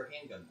wait, is there a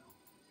handgun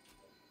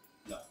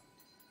now? No.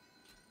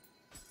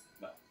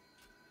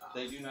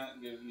 They do not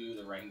give you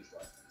the ranged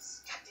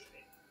weapons. God damn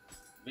it.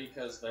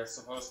 Because they're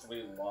supposed to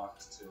be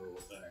locked to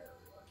an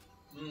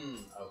area.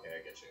 Okay,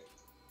 I get you.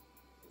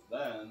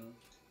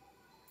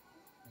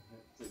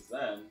 Because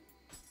then,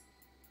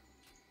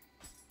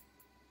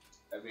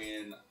 I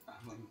mean,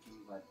 I'm going to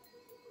like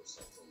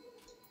ourselves a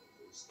little bit of a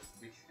boost at the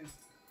beginning.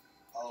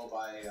 Oh,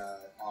 by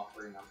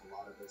offering up a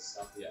lot of this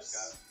stuff that Yes. you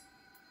got?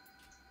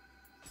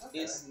 Okay.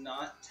 It's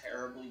not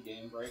terribly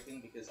game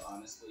breaking because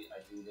honestly, I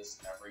do this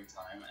every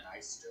time and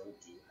I still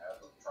do have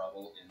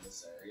trouble in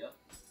this area.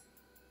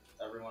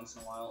 Every once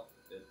in a while,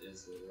 it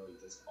is literally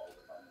just all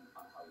dependent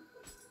on how you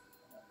build it.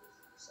 And that is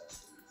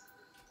accessories.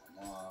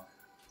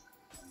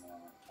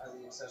 Are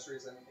the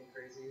accessories anything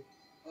crazy?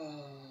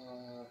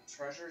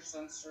 Treasure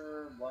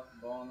sensor, luck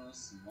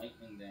bonus,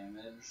 lightning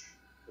damage,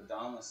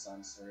 Kodama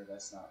sensor,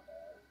 that's not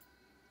bad.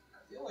 I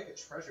feel like a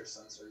treasure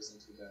sensor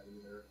isn't too bad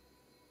either.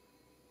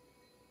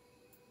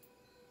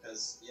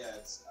 Because, yeah,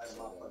 I don't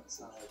know, but it's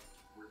not like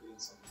we're getting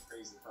something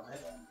crazy from it.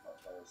 And then put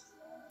those to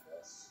one, I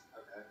guess.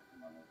 Okay. And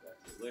then we've got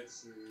the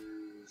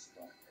elixirs,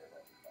 don't care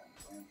about the Divine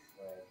Branch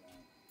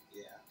Fragment,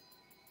 Yeah.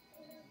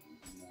 and we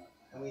do not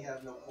And we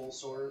have no full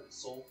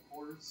soul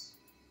cores?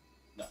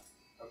 No.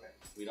 Okay.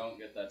 We don't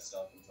get that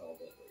stuff until a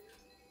bit later.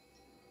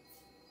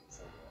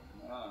 So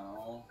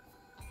now,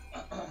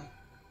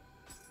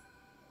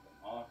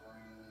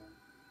 offering.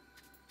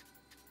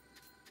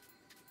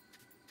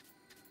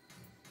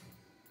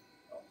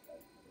 Oh,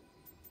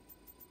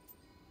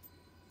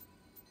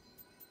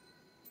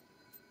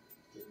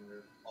 Getting rid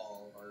of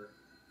all of our...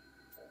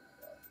 oh my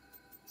god.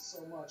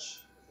 So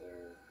much.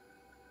 There.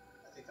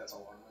 I think that's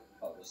all on it.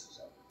 Oh, this is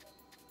everything.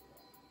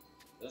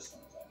 This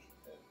one is actually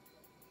big.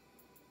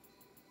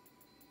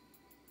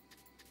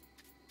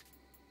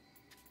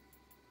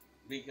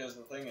 Because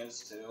the thing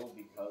is, too,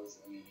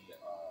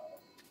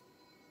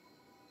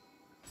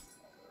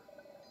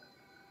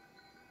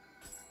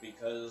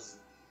 because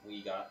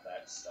we got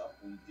that stuff,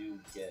 we do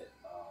get,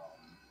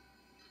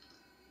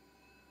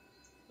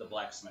 the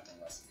blacksmithing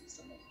recipes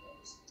to make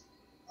those.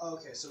 Oh,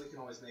 okay, so we can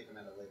always make them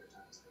at a later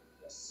time.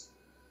 Yes.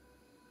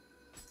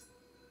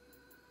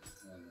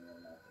 And we'll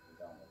not put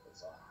down what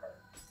those are.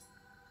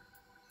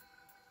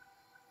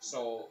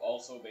 So,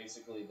 also,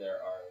 basically, there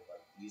are,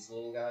 like, these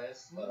little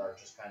guys that are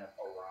just kind of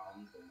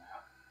around the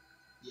map.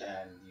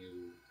 Yeah. And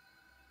you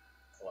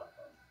collect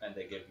them. And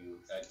they give you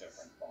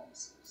different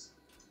bonuses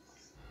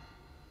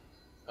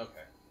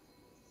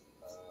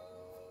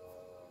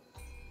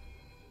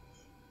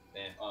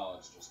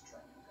was just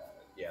training. Got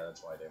it. Yeah,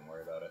 that's why I didn't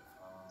worry about it.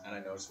 And I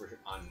noticed we're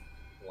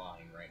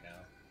online right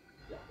now.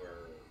 Yeah,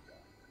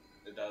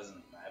 it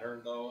doesn't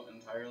matter though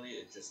entirely.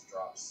 It just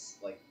drops.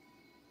 Like,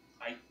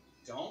 I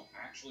don't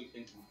actually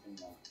think you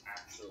can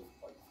actually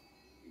fight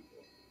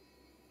people.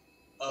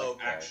 Oh,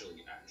 like,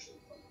 actually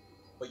fight.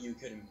 But you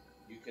can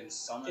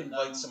summon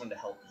invite them. someone to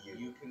help you.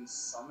 You can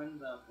summon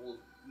them. Well,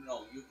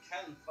 no, you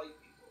can fight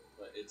people,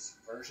 but it's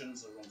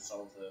versions of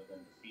themselves that have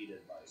been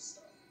defeated by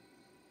stuff.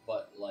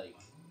 But like,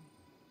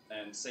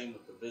 and same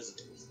with the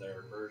visitors. There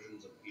are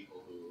versions of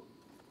people who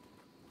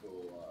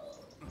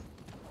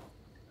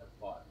have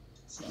fought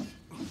stuff.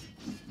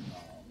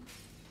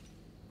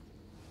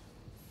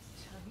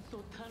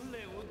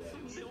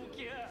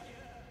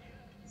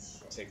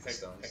 Take the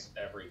stones.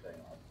 Pick everything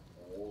up.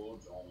 Oh,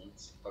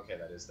 don't. Okay,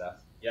 that is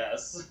death.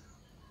 Yes.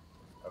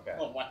 Okay.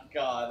 Oh my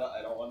god,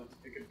 I don't want to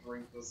take a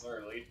drink this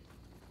early.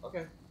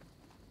 Okay.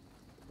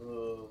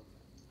 Oh,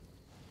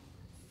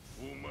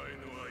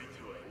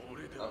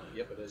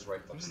 yep, it is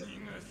right click stick.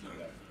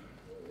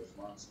 Where's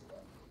monster?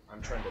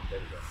 I'm trying to. There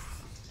we go.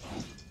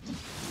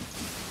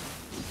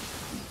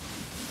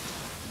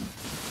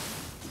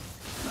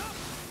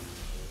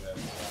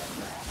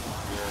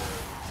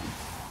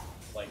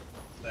 Like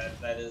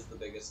that is the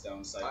biggest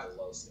downside of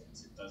low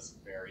stance. It does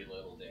very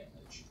little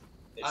damage.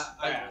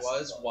 I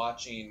was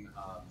watching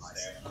my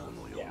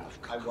stamina. Yeah,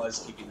 I was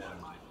keeping that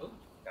in mind. Oh,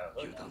 got a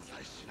hood.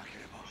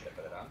 Should I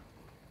put it on?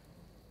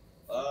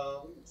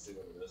 We can see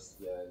what it is.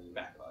 Yeah,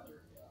 back on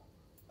here. Yeah.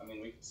 I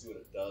mean, we can see what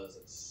it does.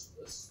 It's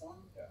this one.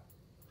 Yeah.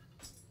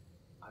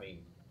 I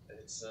mean,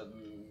 it's a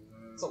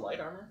light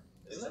armor.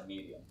 It's a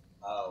medium.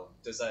 Oh,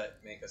 does that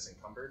make us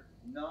encumbered?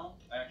 No,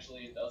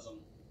 actually, it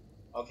doesn't.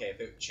 Okay, if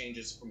it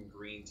changes from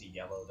green to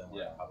yellow, then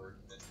we're covered.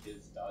 It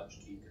gives dodge,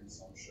 key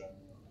consumption,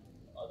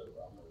 other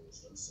realm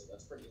resistance, so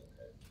that's pretty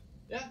okay.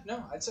 Yeah,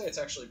 no, I'd say it's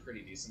actually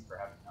pretty decent for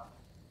having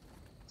nothing.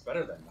 It's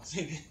better than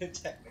nothing,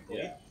 technically.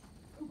 Yeah.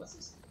 Ooh, what's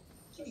this?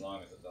 As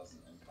long as it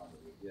doesn't encumber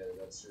you. Yeah,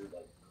 that's your,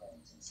 like,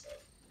 coins and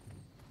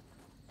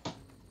stuff.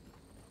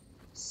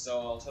 So,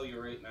 I'll tell you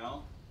right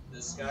now,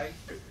 this guy,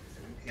 you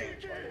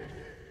can't fight him.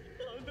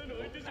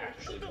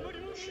 Actually,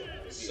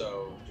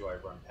 so, do I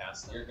run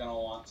past him? You're gonna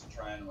want to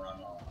try and run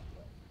around.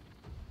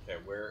 Okay,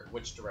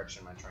 which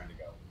direction am I trying to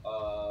go?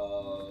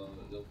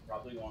 You'll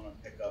probably want to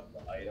pick up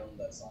the item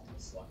that's on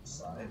this left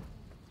side,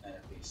 and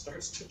if he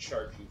starts to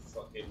charge you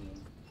fucking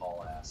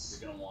haul ass,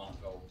 you're gonna want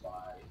to go by,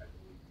 I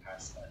believe,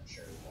 past that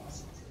cherry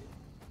blossom tree.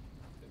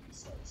 If he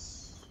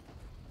starts...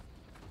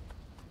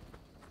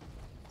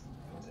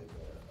 Take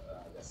a, I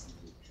guess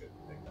you should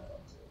pick that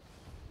up too.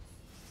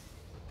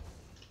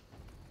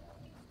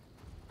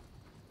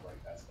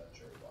 Right past that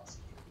cherry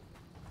blossom tree.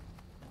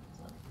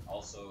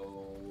 Also,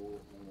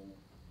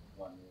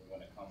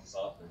 when it comes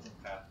up, there's a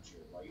path to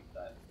your right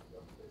that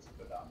there's a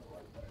go down the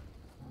right there.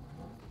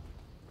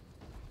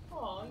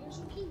 Aw, you're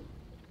so cute.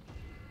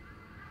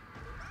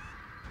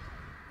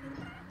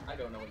 I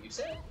don't know what you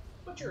said,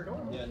 but you're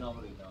adorable. Yeah,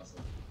 nobody knows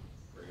what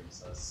friggin'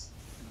 says.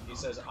 He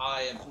says,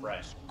 I am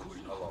friend.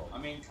 Hello. I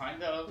mean,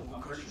 kind of.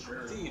 I'm pretty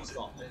sure. Thieves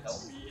gone to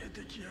help.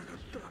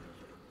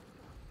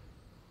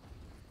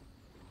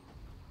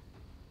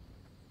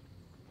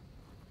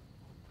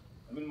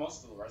 I mean,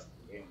 most of the rest of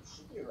the game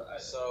should be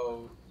right.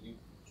 So, you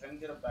can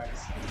get a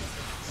backstab.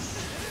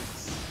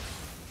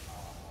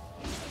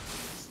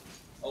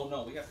 Oh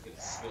no, we have to get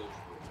a skill to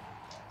do a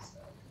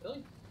backstab.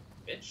 Really?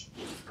 Bitch?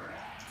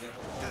 Yeah.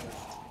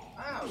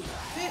 Ow,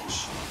 bitch!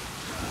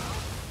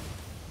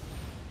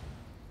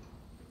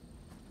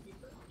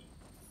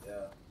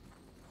 Yeah.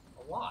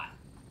 A lot.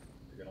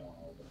 You're gonna want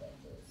to open that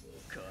door too.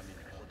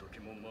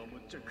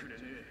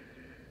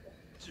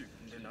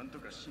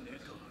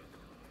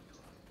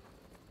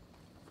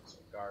 So,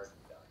 guard,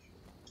 dodge.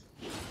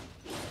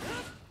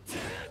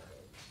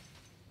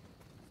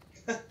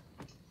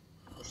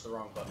 Push the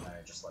wrong button,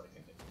 I just let it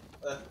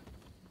continue.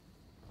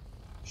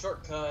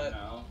 Shortcut!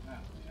 Now,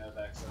 we have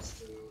access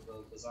to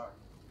the bazaar.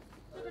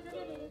 Or the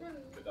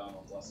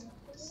Kadama Blessing.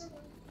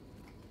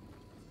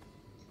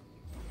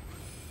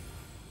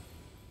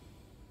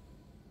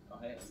 Oh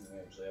hey, and we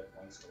actually have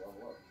points to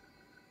level up.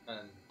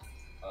 And,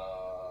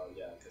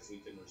 yeah, because we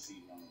can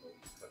receive one of the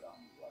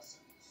Kadama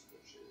Blessings,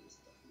 which is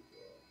the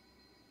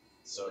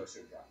so,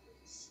 elixir drop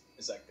rates.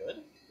 is that good?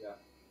 Yeah.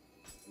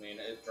 I mean,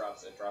 it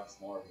drops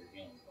more of your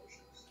healing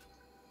potions.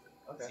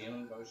 Okay.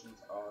 Healing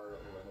potions are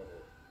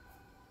limited.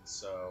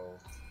 So,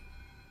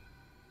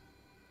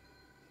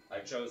 I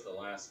chose the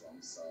last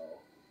one, so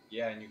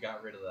yeah, and you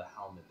got rid of the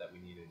helmet that we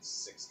needed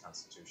 6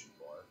 constitution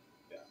for.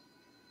 yeah.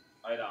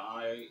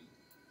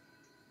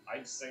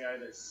 I'd say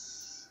either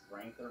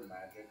strength or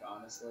magic,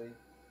 honestly,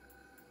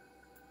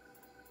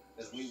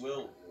 because we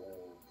will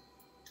roll.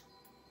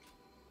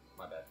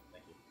 My bad.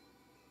 Thank you.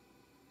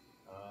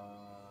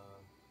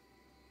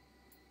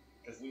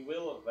 Because we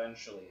will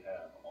eventually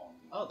have on.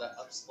 Oh, that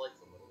ups life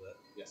a little bit.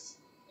 Yes.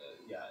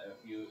 Yeah.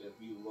 If you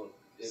look,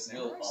 it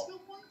Samurai will up. skill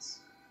points?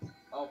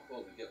 Oh,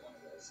 cool. We get one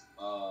of those.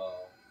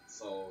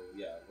 So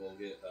yeah, we'll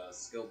get a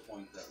skill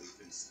point that we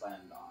can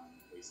spend on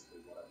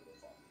basically whatever the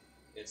fuck.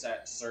 It's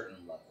at certain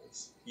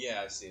levels.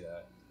 Yeah, I see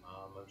that.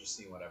 I'm just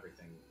seeing what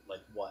everything,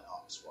 like what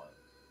ups what.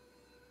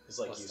 Because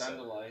like Plus you 10 said,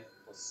 to life,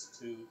 plus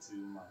 2 to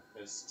my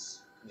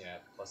fists, yeah,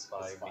 plus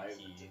plus 5 5 to to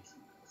key. key.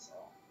 That's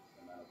all.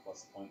 And then a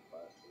plus 0.5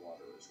 to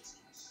water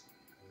resistance.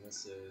 And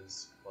this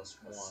is plus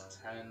Plus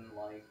 1. 10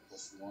 life,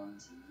 plus 1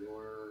 to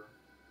your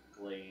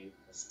glaive,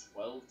 plus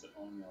 12 to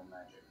Onyo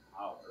magic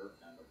power,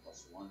 and a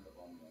plus 1 to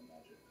Onyo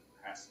magic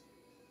capacity.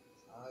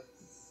 I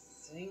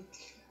think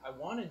I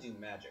want to do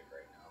magic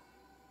right now.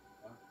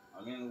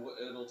 I mean,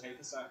 it'll take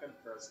a second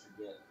for us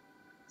to get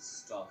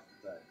stuff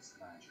that's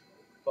magical.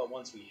 But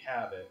once we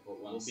have it,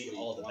 But we'll be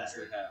all the once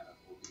better. we have it,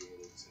 we'll be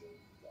able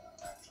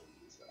to actually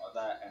use it.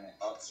 That, and it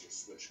ups your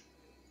switch.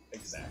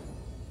 Exactly.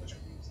 Which I'm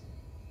using.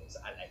 Because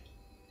I like it.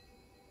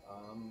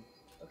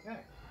 Okay.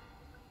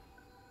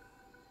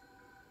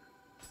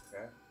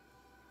 Okay.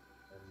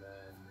 And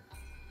then...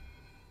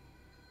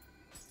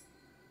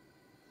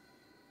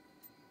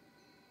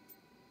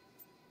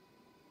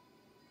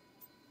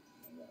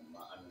 And then,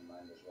 I mean,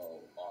 might as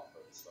well offer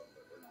the stuff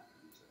that we're not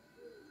using,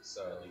 really,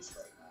 So, at least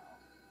right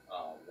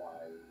now. Why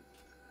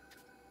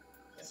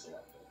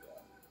select it,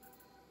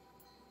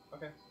 yeah.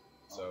 okay.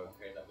 So,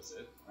 okay, that was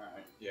it.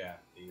 Alright. yeah,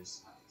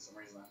 these. For some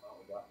reason I thought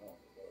we got more,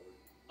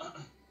 but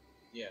whatever.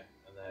 Yeah,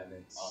 and then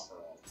it's Offer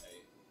all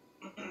pay.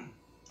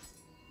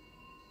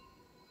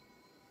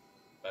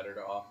 better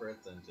to offer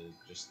it than to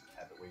just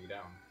have it weigh you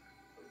down.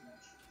 Pretty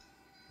much.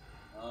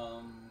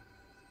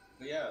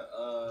 But yeah,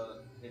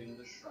 hitting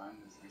the shrine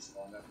is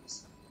respawn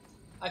enemies.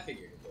 I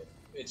figured it did.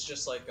 It's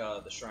just like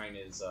the shrine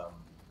is,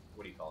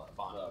 what do you call it? A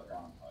bonfire.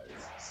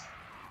 Bonfires.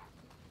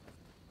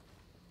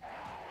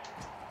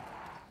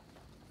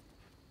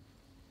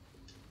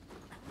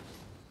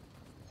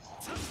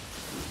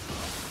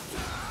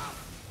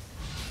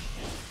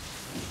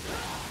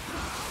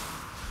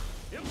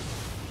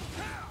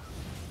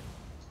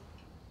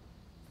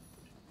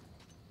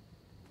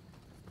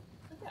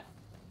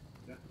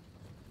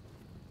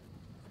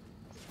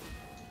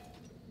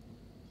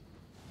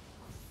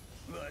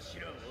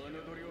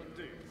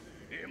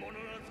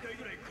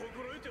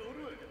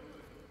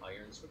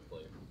 Iron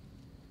switchblade.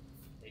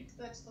 I think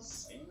that's the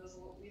same as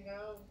what we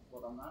have,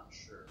 but I'm not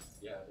sure.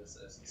 Yeah, it's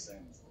the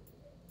same as what we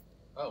have.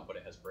 Oh, but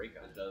it has break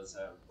on It it, does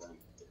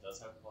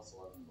have plus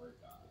 11 break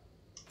on it.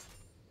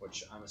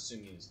 which I'm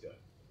assuming is good.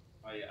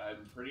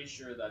 I'm pretty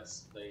sure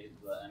that's the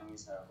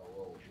enemies have a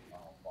little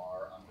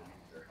bar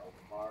underneath their health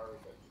bar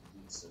that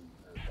keeps in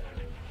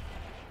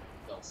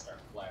they'll start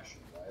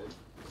flashing red.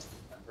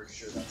 I'm pretty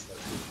sure that's what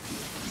it is.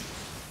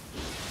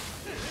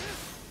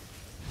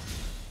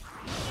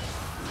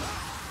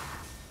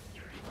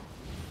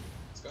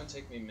 It's going to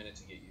take me a minute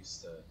to get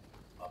used to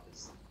up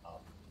is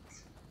up.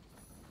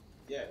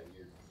 Yeah,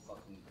 your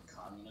fucking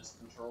communist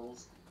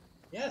controls.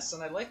 Yes,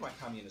 and I like my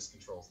communist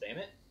controls, damn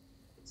it.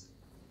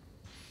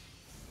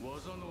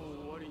 技の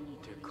終わりに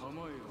て構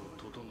えを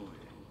整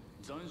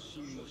え斬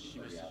新を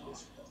示す Yeah, わ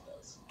this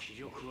does. 気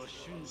力は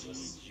瞬時に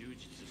充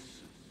実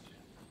する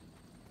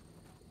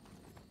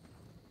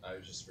I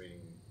was just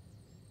reading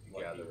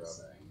What gather he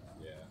was up. saying,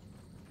 Yeah.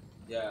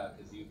 Yeah,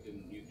 because you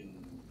can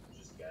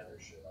just gather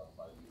shit up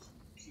by using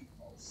Q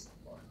pulse.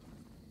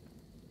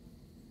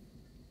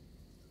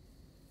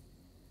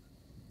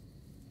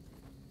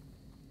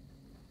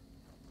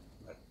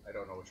 I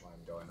don't know which one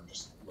I'm going, I'm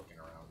just looking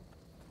around.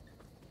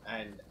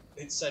 And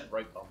it said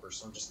right bumper,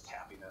 so I'm just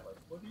tapping that like,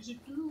 what does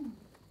it do?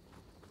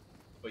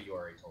 But you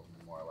already told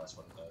me more or less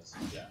what it does.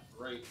 Yeah,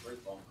 right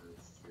bumper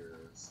is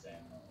your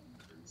stamina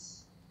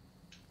increase.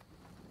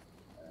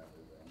 And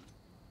everything.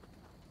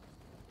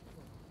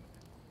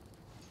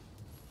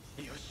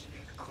 よし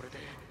これで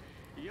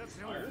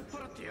奴らを追っ Iron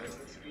払ってやる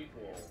speed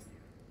will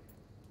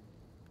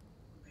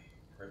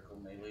critical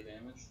melee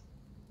damage.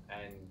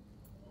 And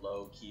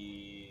low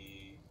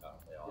key. Oh,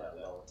 they all have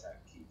that. Low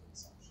attack key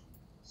consumption.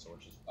 So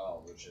which is.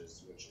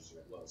 Which is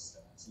your low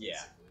stats.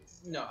 Yeah.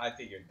 Basically. No, I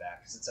figured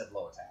that because it said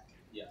low attack.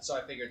 Yeah. So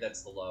I figured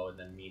that's the low, and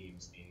then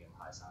medium's medium,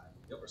 high's high,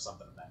 or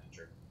something of that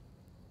nature.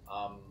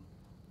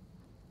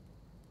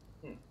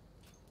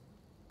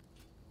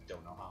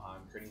 Don't know how high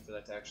I'm critting for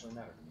that to actually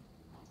matter to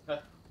me.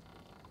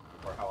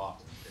 Or how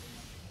often I'm critting.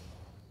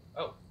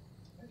 Oh.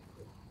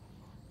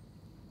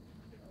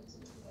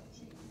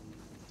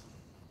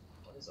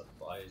 What is a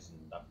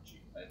Blaizendachi?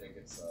 I think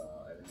it's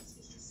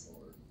just a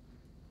sword.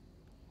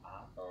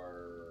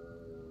 Or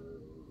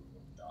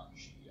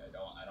Dachi.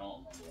 I don't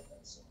remember what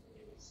that sword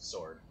is.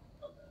 Sword.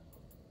 Okay.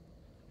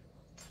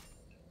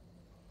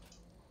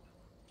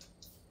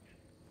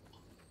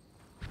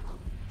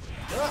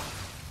 Ah!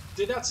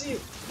 Did not see you!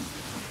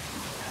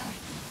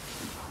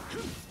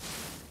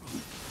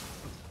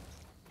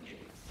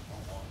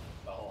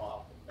 Fell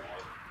off and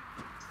died.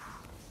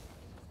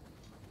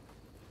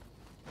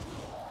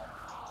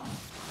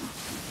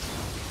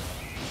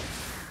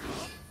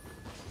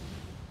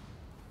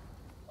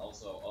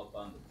 Also, up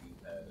on the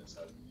D-pad is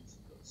how you use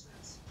the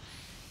lasers.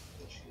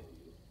 Which heal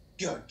you.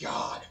 Good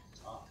God!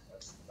 Ah,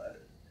 that's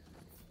better.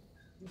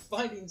 I'm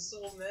finding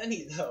so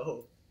many,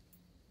 though.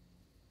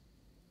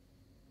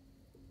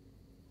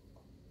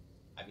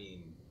 I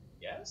mean,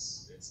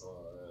 Yes? It's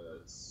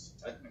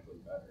technically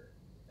better.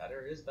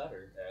 Better is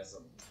better. It has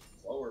a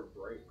slower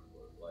break,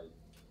 but like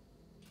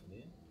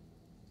Yeah.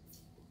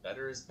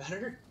 Better is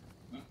better?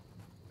 Hmm.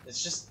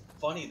 It's just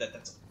funny that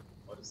that's...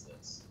 What is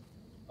this?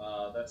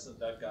 that's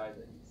that guy that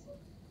you fight.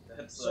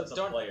 That's So a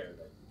don't- player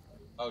that you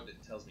fight. Oh,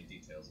 it tells me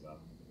details about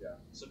him. Yeah.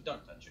 So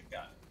don't touch it.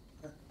 Got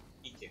it.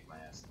 He kicked my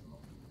ass in the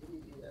moment.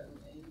 Yeah,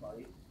 he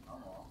might.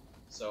 I'm wrong.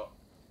 So,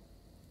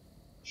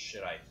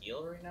 should I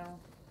heal right now?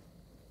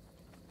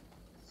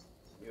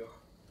 You.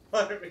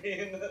 I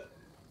mean,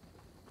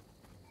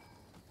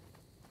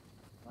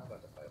 I'm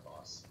about to fight a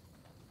boss.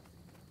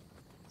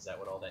 Is that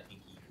what all that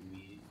inky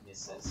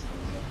ooey-ness is?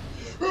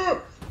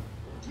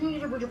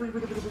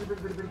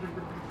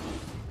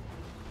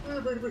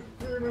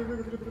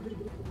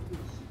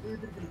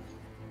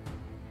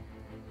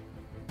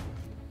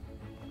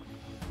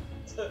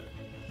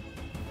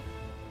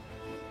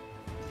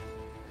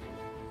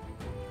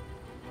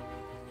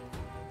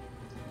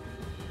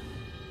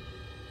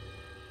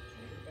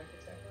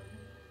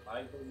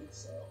 I believe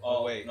so.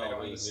 Oh, wait, no, I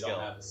don't we have the don't skill.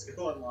 have the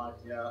skill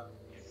unlocked. Yeah.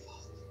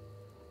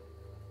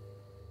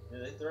 Yeah,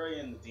 they throw you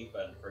in the deep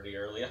end pretty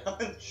early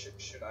on.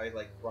 Should I,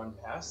 like, run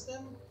past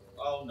them?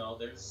 Oh no,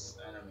 there's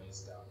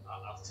enemies down.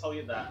 I'll tell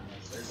you that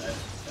much. There's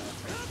enemies down.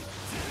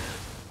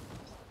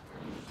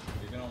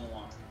 You're gonna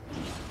want to.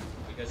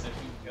 Because if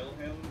you kill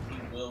him, he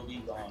will be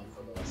gone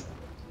for the rest of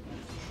the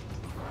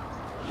match.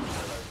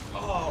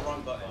 Oh,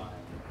 wrong button.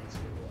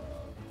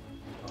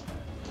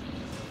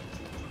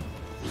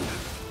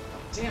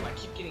 Damn, I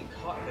keep getting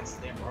caught against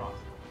the damn rock.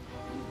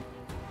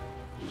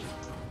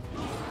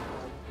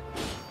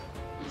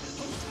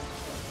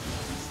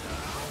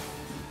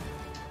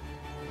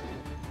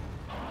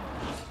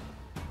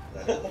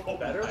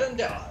 Better than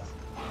death.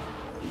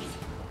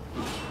 I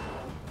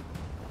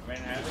mean,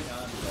 having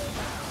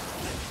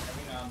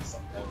on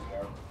some heavy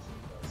armor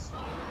does.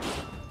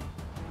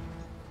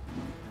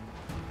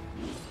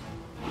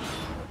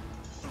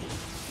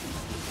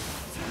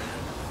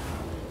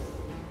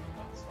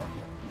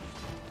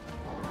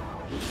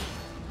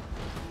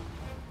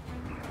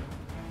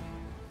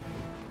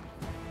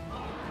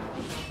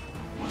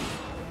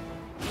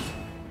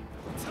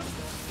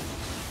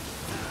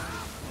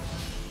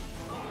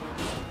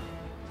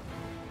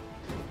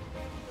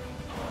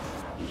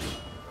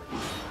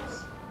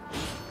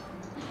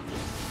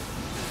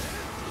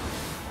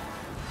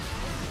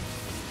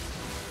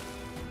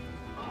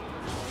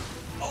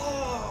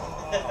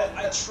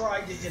 I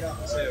tried to hit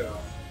up too.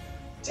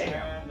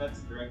 Damn. And that's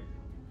a drink.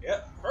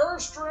 Yep.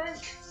 First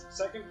drink.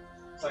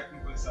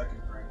 Technically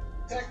second drink.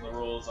 The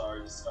rules are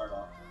you start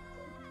off.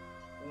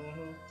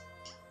 Mm-hmm.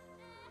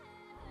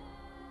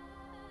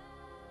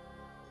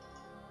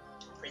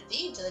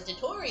 Proceed to the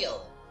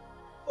tutorial.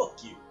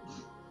 Fuck you.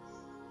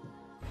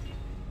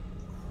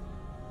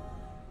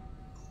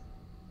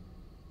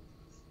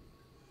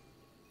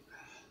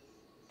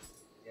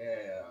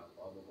 Yeah,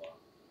 blah blah blah.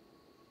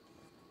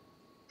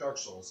 Dark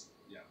Souls.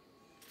 Yeah.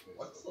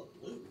 What's the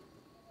blue?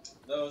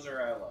 Those are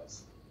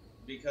allies.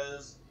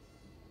 Because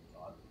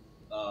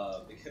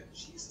because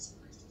Jesus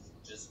Christ,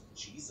 just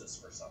Jesus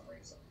for some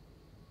reason.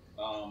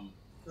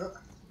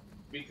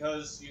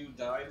 Because you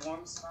died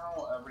once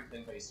now,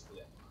 everything basically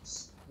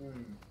unlocks.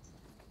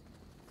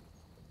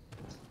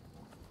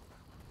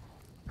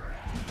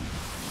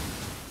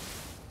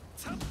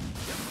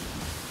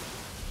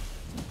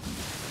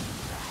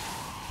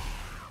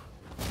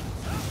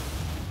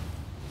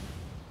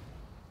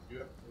 You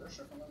have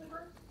worship when they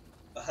break?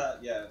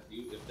 Yeah,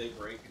 if they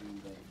break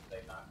and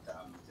they knock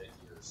down, you take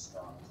your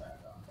strong attack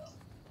on them.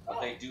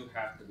 But they do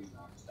have to be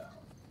knocked down.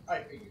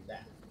 I figured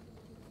that.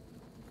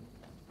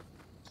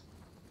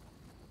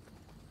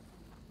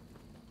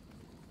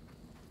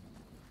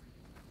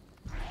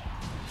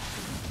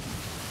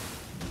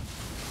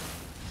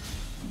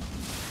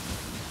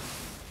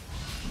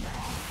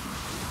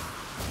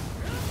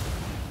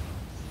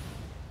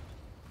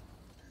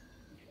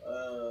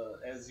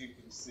 As you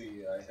can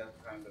see, I have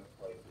kind of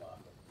played a lot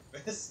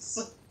of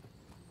fists.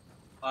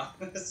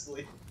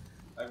 Honestly,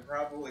 I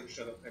probably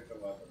should have picked a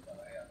weapon that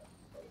I haven't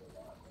played a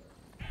lot with.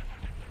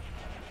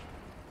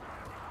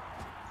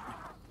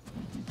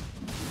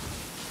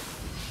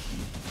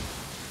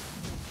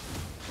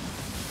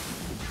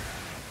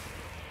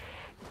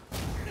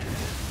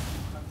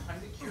 I'm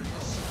kind of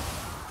curious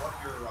what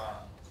your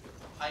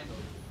high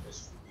mode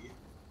fist would be.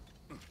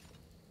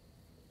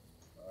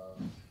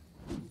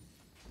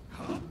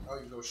 Oh,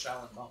 you go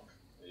Shaolin Monk.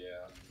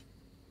 Yeah.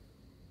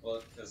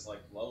 Well, because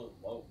like low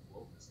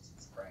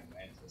resistance praying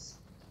mantis.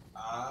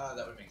 Ah,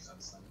 that would make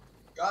sense then.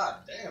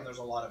 God damn, there's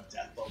a lot of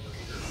death over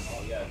here.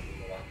 Oh yeah,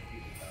 there's a lot of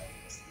people now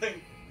in this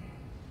thing.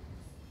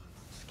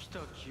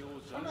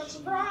 I'm not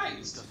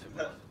surprised.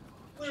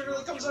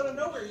 Literally comes out of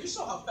nowhere. You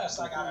saw how fast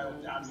I got out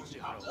of dodge when he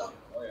popped up.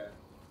 Oh yeah.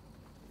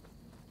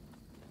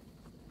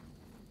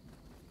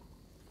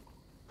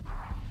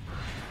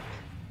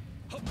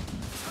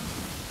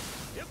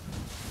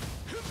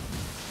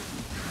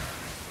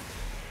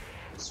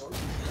 Sword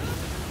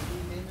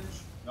damage?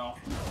 No.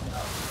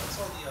 That's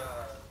all the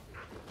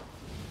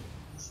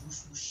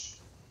whoosh whoosh.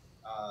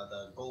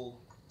 The gold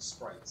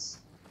sprites.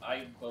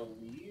 I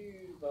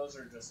believe those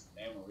are just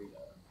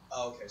Amarita.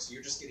 Oh, okay, so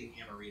you're just getting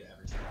Amarita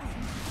every time.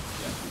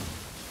 Yeah.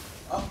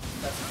 Oh,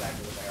 that's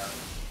exactly what they are.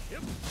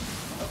 Yep.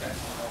 Okay.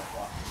 Oh,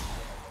 wow.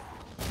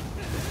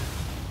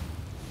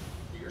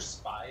 Are your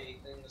spy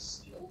things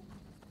sealed?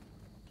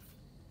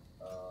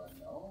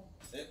 No.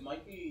 It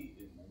might be.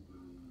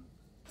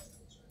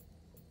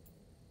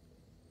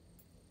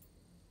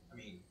 I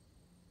mean,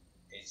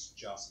 it's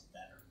just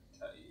better.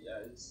 Yeah,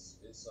 it's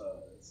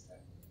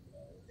technically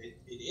better.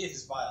 It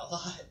is by a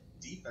lot,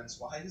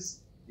 defense-wise.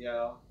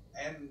 Yeah.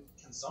 And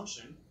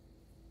consumption.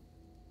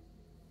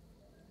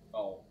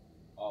 Oh,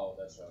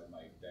 that's right.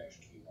 My dash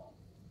key won't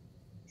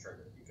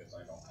trigger because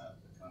I don't have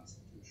the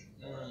constitution.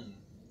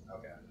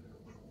 Okay.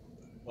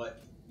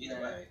 But either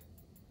Yeah. way,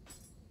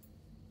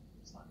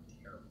 it's not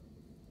terrible.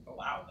 Oh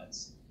wow,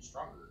 that's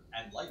stronger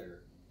and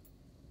lighter.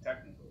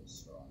 Technically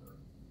stronger.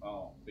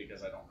 Oh,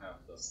 because I don't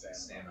have the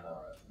stamina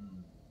for it.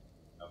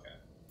 Okay.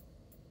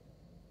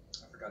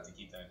 I forgot to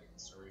keep that into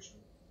consideration.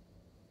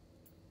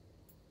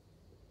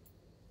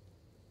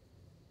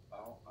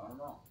 Oh, I don't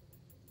know.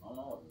 I don't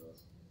know what it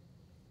is.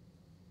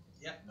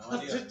 Yeah, no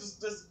idea.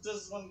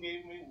 This one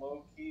gave me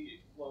low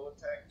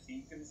attack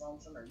key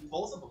consumption, or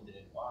Both of them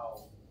did.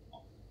 Wow.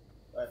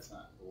 That's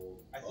not cool.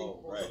 I think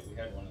both right, of we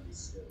had one of these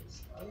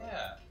skills. Oh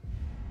yeah.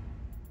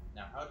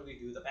 Now how do we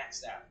do the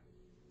backstab?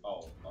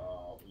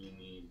 We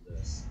need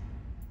this.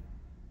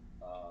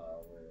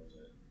 Where is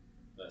it?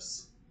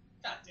 This.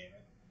 God damn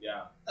it.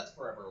 Yeah. That's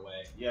forever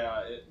away.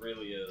 Yeah, it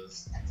really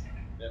is.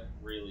 It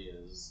really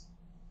is.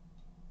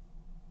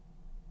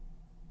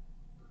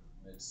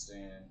 Mid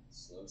stand,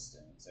 slow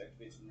stance.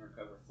 Activates when you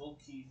recover full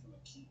key from a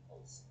key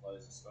pulse.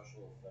 Applies a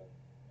special effect.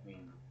 I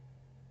mean,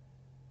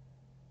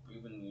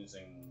 you've been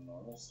using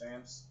normal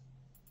stance?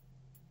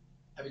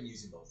 I've been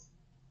using both.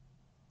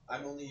 The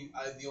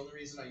only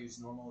reason I use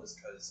normal is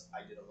because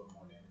I did a little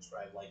more damage, but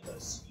I like the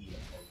speed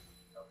of both,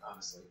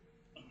 honestly.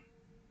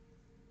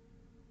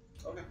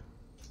 Okay.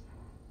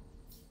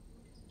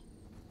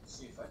 Let's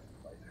see if I can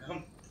fight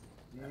him.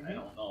 I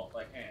don't know if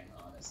I can,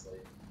 honestly.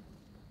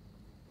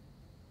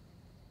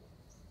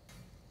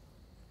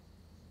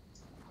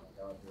 Oh my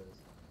god, dude.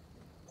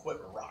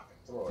 Quick rocket,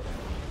 throw it.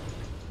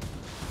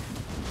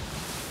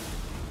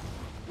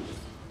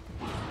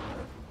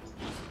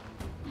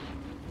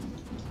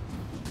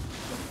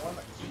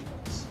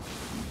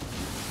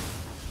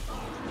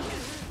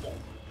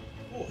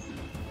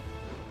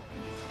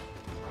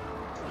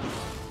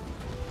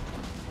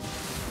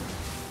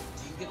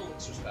 Do you get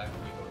elixirs back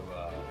when you go to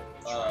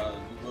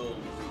You will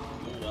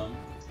refuel them.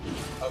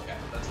 Okay,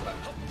 that's what I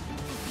meant.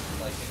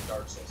 Like in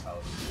Dark Souls, how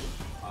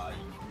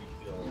you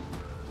refill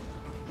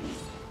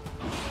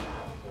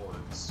your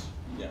boards.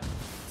 Yeah.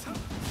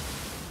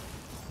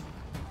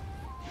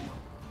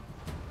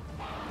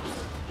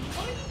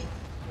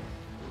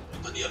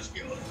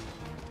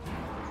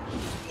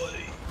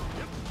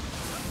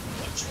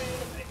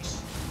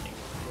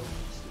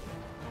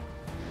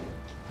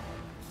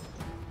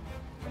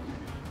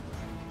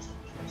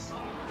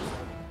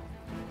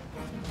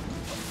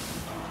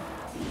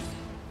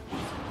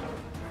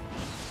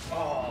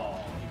 Oh,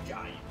 you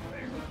got it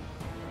there.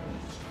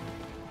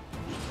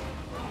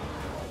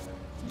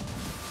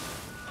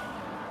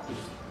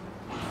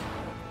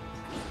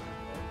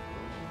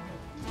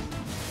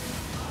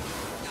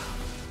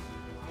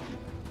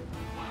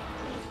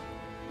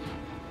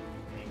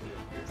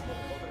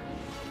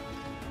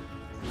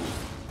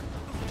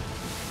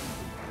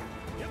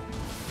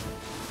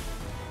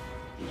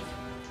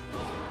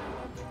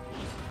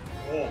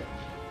 Whoa.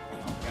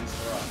 Against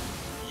the rock.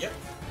 Yep.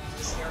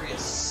 This area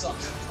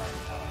sucks right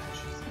now,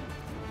 actually.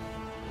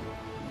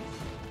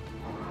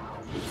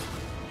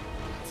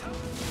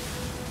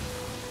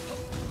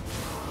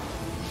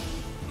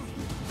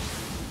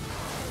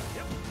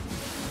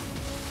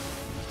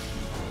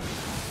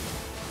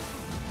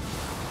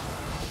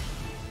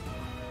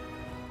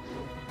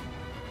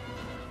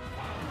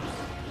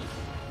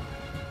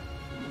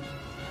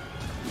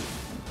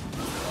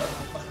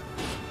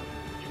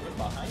 You were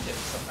behind him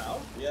somehow.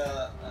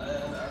 Yeah, I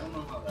don't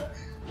know how that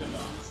happened,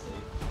 honestly.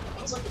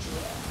 Looks like it's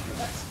your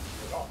next.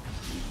 Good job.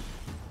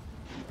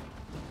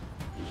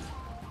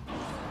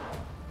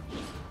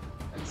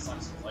 It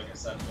sucks, 'cause like I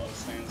said, low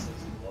stance is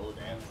low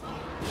damage.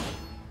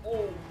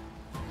 Oh!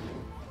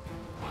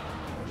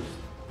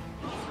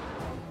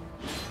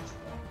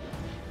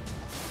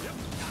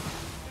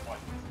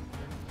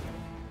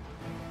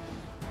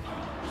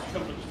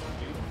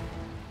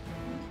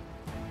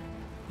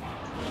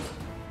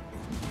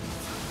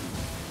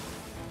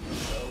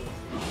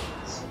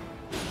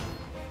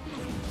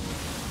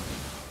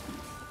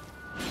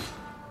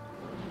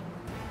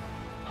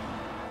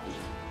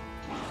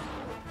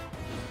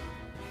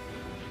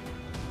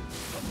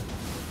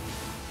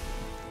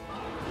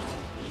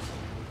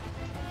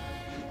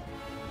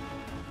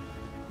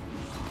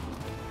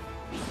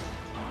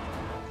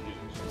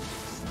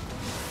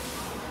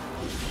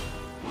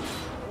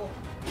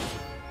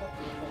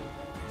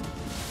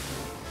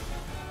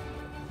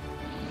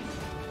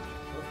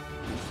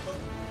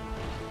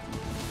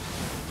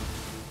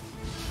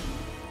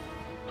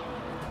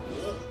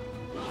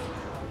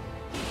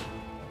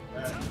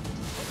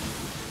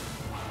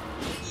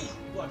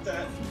 Stop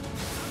that!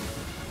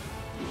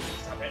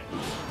 Stop it.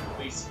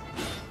 Please.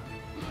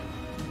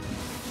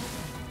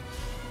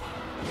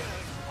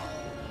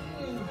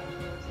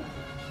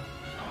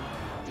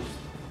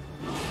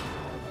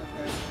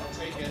 Okay, I'll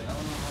take it. I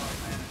don't know how I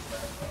managed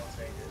that, but I'll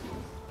take it.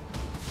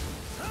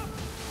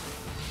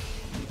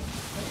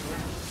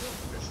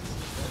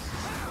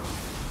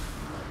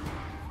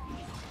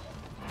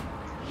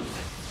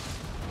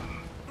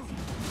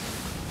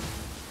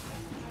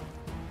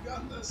 You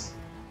got this.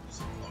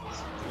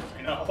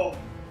 I know.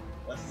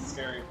 That's the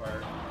scary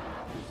part.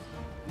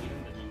 Need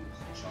him to do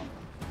jump.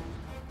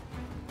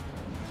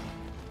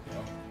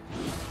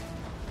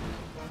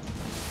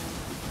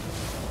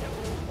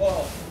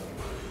 Whoa.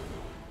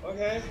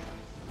 Okay.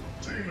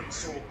 Demon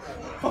soul.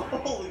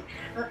 Holy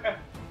crap.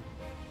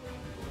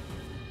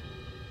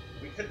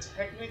 We could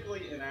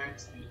technically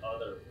enact the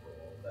other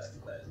rule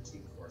that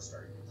Team 4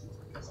 Star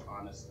used. Because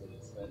honestly,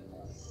 it's been,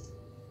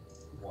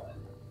 what?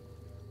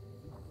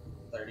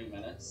 30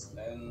 minutes,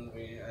 and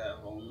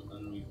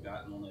we've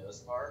gotten only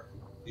this far.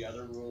 The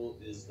other rule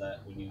is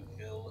that when you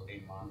kill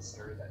a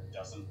monster that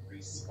doesn't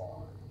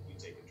respawn, you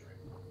take a drink.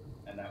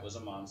 And that was a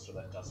monster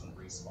that doesn't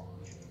respawn.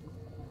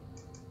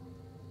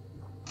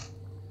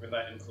 And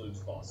that includes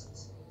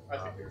bosses. I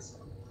think there's.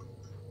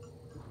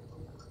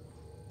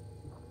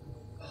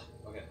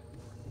 Okay.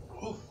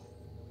 Oof.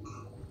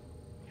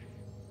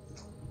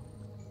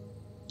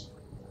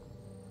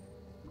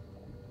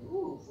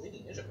 Ooh,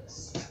 Fleeting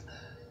Incubus.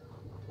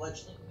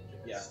 Fledgling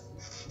Incubus. Yeah.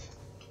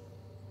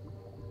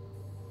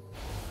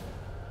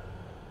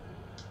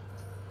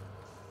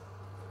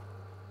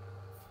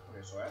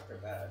 Okay, so after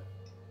that,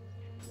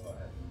 go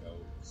ahead and go.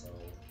 So,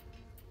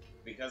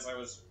 because I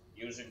was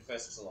using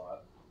fists a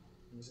lot,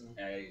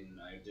 and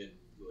I did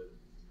good,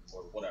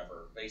 or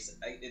whatever. It's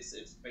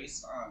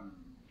based on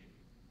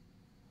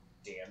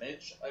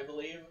damage, I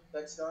believe,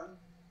 that's done.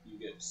 You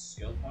get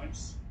skill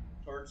points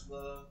towards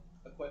the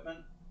equipment.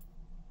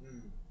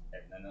 Hmm.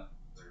 And then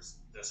there's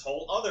this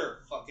whole other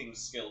fucking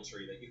skill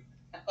tree that you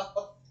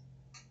have.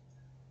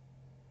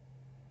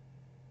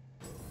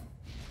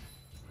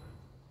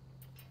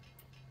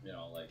 You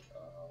know, like,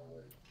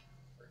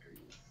 where do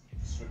you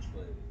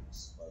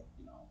switchblades, like,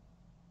 you know,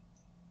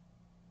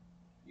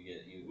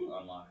 you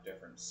unlock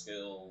different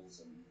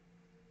skills and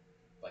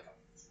like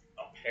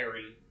a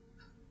parry,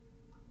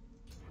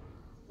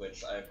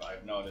 which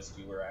I've noticed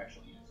you were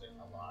actually using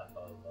a lot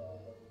of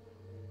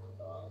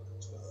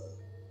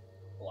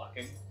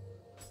blocking.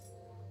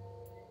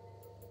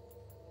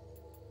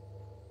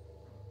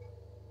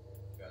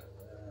 Got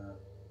that.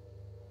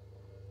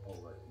 Oh,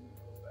 right, we need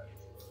to go back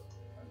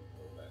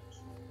to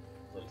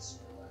place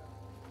for that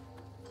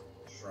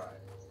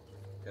shrine,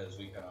 because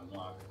we can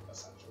unlock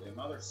essentially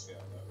another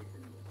skill that we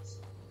can use.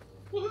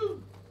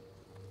 Woohoo!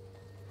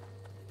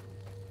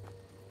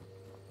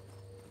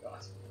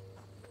 Awesome.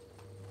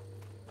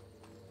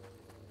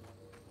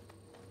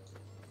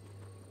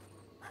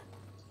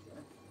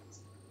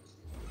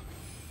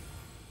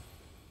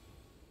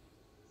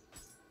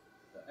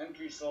 The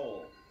entry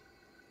soul,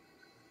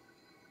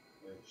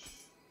 which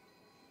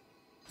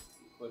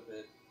equip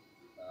it.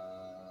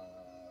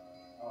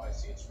 Oh, I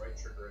see. It's right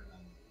trigger and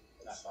then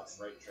That's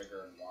right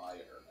trigger and Y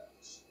or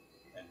X.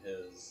 And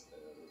his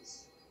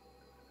is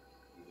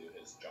you do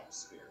his jump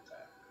spear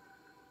attack.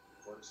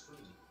 works for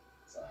me.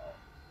 So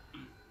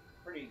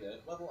pretty good.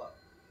 Level up.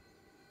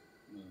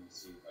 Let me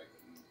see if I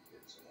can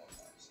get some more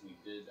points.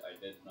 I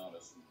did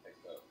notice we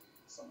picked up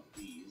some of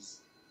these,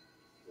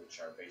 which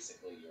are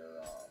basically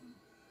your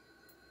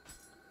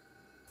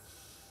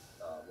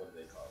what do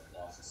they call it?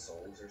 Lost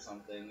souls or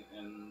something,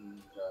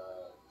 and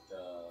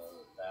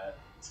that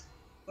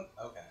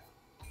Okay.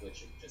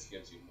 which it just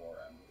gives you more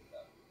ammo.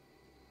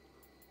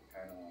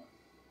 Kind of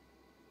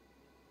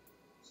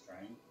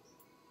strength.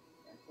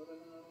 Can I put it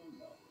in another one?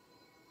 No.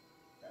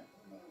 Can I put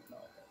it in another one? No.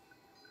 Okay.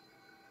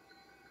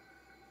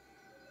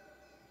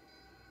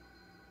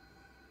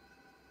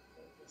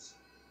 So just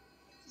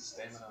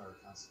Stamina or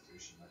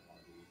Constitution might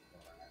want to be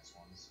one of our next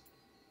ones.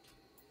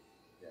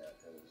 yeah,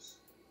 because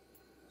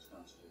this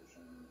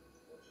Constitution,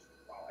 which is,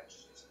 wow, I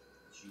just get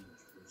a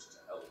huge boost to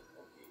health.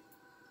 Okay.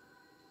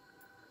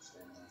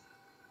 Stamina.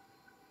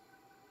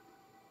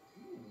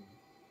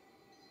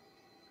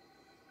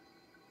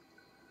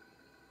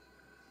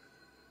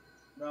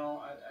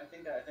 No, I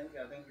think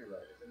you're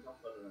right. I think I'll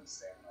put it in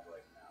stamina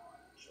right now,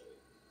 actually.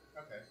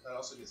 Okay. That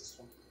also gives us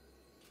 5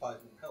 more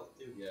health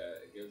too.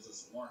 Yeah, it gives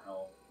us more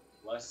health.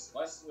 Less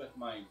with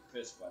my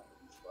fist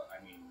weapons, but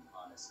I mean,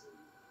 honestly,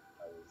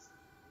 I was.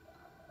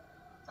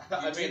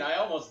 I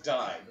almost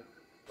died,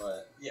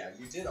 but Yeah,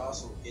 you did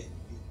also get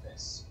new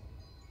fists.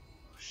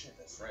 oh shit,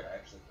 that's right. I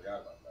actually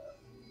forgot about that.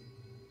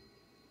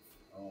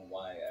 I don't know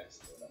why I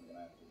exited. I'm gonna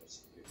have to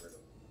just get rid of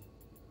it.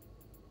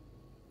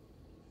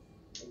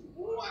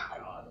 Wow!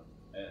 God.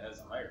 It has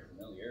a higher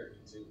familiarity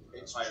too.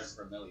 It's higher just-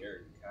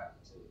 familiarity cap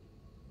too.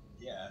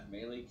 Yeah.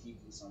 Melee key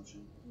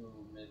consumption,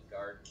 mid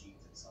guard key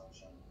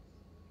consumption.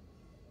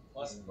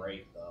 Plus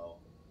break though.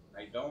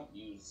 I don't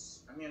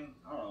use. I mean,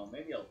 I don't know.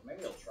 Maybe I'll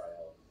try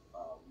out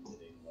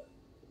hitting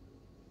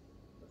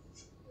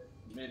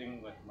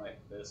Meeting with my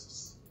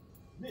fists.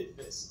 Mid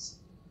fists.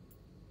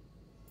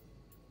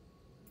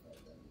 And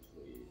then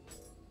tweet.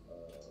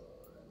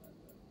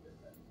 And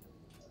then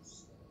let's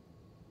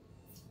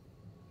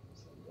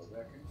so go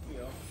back and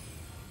heal.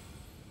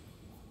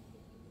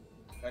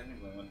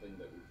 Technically, one thing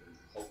that we can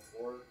hope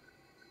for,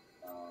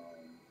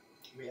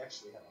 We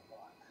actually have a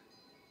lot.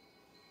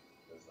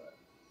 is that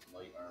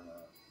light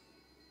armor.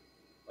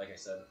 Like I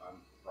said, I'm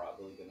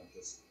probably gonna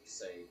just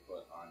say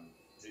put on,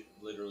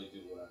 literally do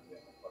what I'm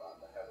gonna put on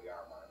the heavy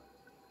armor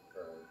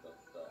for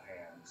the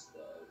hands,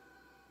 the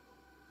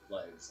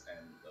legs,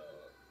 and the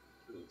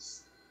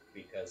boots,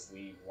 because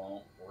we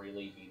won't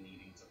really be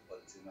needing to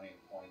put too many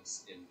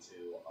points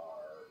into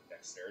our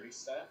dexterity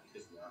stat,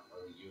 because we aren't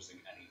really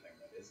using anything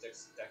that is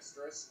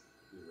dexterous.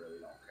 We really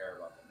don't care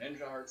about the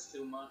ninja hearts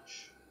too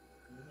much,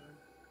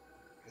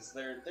 because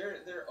they're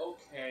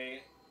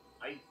okay.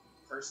 I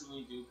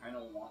personally do kind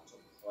of want to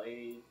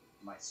play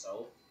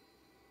myself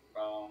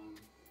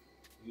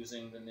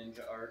using the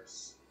ninja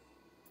arts.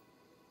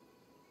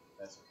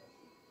 That's okay.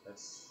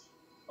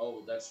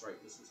 Oh, that's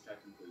right. This was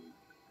technically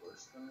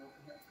worse than what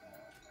we had.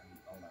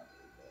 I'm not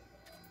really good.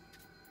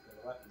 For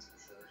the weapons, for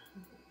sure.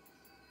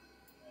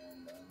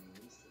 And I'm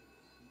used to it.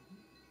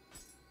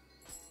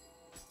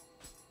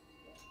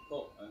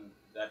 Cool. And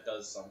that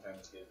does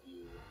sometimes give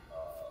you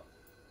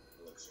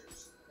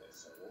elixirs. Okay,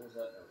 so what was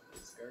that? That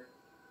was Blitzguard?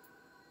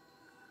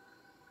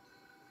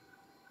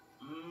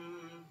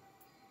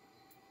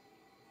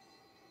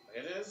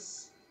 It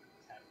is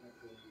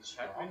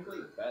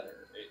technically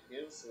better. It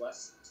gives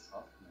less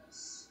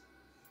toughness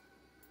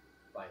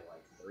by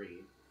like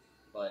 3,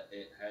 but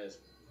it has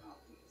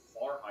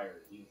far higher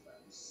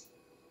defense.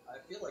 I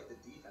feel like the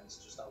defense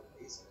just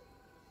outweighs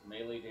it.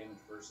 Melee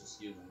damage versus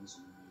humans,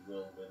 and we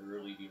will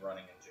literally be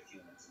running into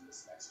humans in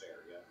this next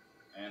area,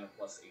 and a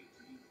 +8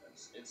 to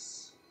defense.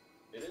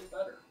 It is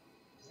better.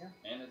 Yeah.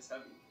 And it's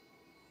heavy.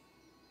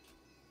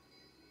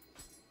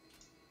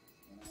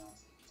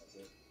 That's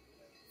it.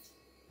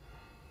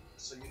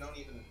 So you don't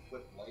even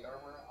equip light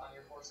armor on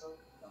your torso?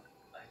 No.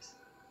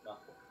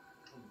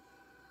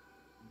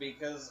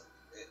 Because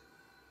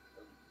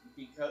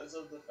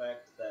of the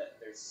fact that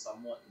there's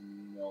somewhat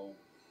no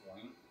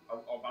point.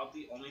 About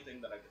the only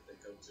thing that I could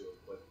think of to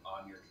equip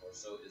on your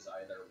torso is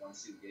either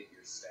once you get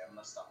your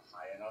stamina stuff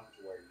high enough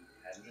to where you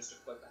can just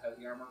equip a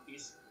heavy armor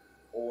piece,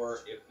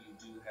 or if you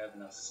do have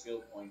enough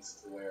skill points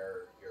to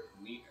where your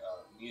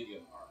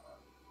medium armor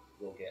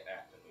will get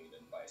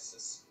activated by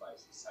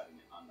setting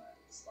it on that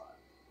spot.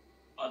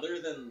 Other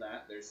than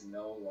that, there's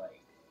no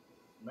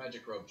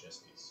Magic robe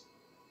chest piece.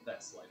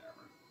 That's light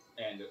armor,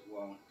 and it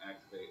won't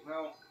activate.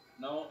 Well,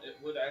 no, it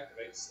would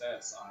activate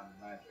stats on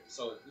magic.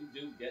 So if you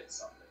do get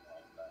something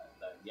like that,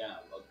 then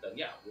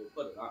yeah, we'll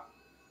put it on.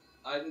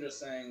 I'm just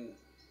saying,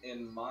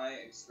 in my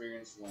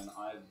experience when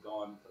I've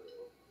gone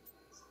through,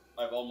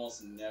 I've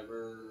almost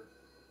never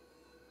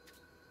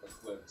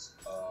equipped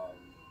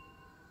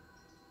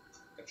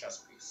a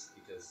chest piece,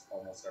 because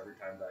almost every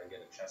time that I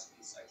get a chest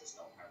piece, I just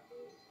don't have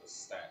the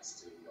stats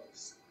to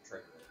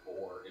trigger it,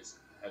 or it's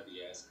a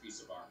heavy ass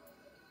piece of armor.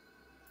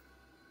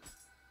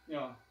 You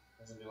know,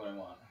 doesn't do what I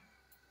want.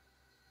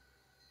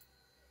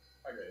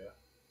 I agree, yeah.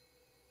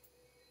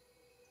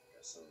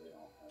 So they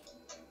don't have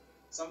anything.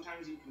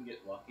 Sometimes you can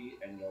get lucky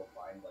and you'll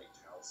find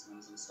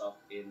talismans and stuff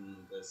in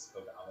this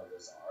Kodama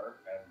Bazaar,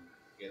 and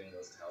getting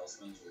those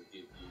talismans will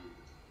give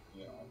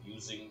you,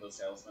 using those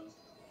talismans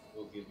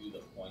will give you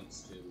the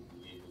points to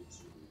be able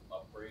to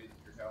upgrade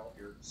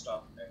your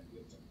stuff and be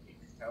able to make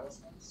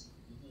talismans.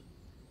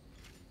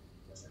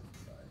 Yes, I can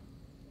try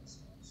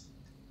talismans.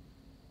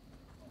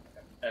 I don't think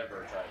I've ever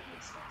tried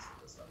talismans with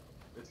this stuff.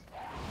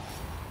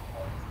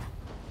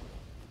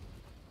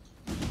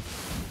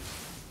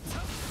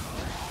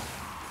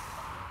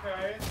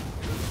 Okay.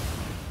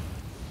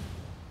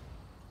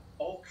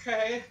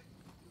 Okay.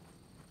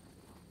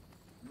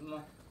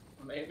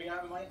 Maybe I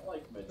might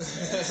like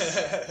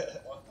mid-stance.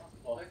 What the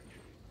fuck?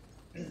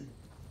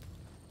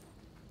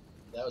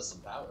 That was some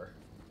power.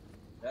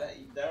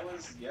 That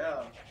was,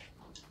 yeah.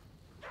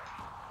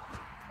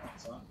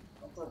 Son,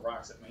 don't throw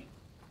rocks at me.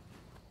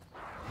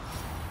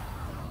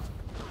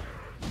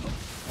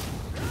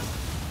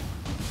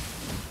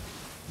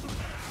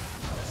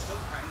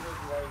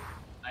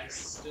 I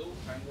still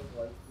kind of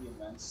like the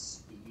immense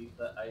speed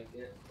that I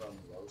get from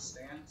low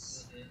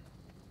stance.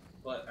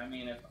 But I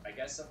mean, I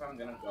guess if I'm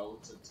gonna go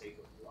to take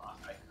a block,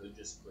 I could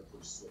just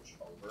quickly switch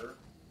over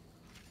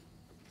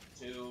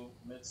to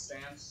mid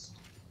stance.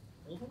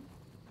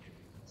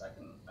 Cause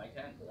I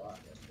can block.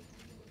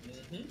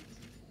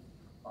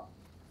 Huh.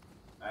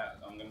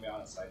 I'm gonna be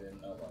honest, I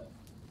didn't know that.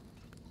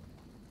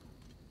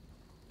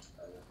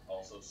 I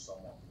also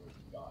somewhat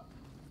forgot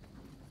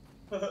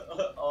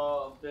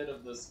a bit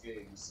of this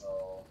game,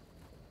 so.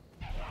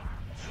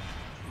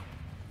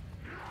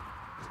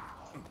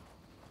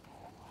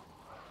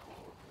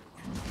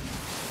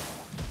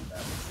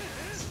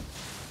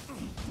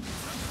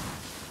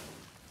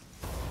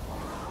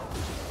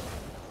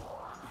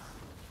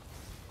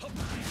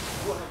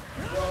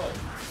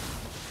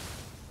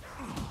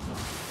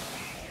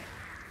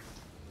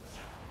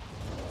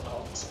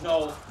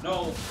 No,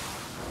 no.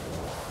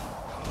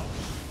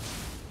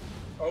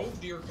 Oh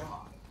dear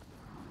God.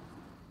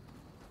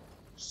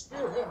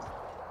 Spear him.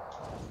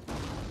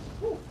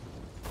 Woo.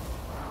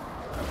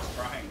 I was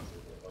trying to,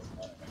 but it wasn't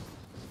letting me.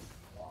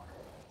 Why?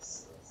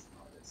 That's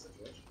not a good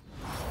situation.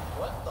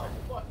 What the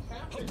fuck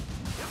happened?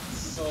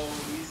 So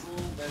these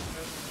little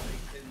vengeance,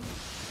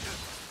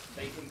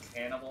 they can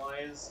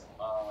cannibalize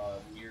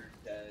near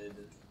dead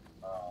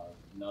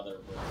another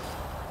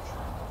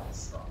creature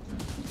stronger.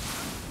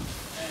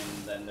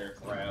 And then their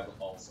grab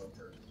also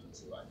turns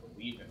into, I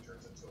believe it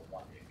turns into a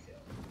one-hit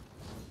kill.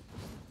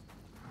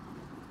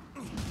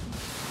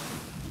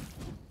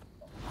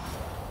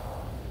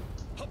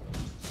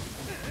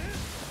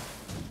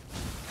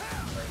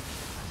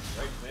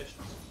 Right, bitch.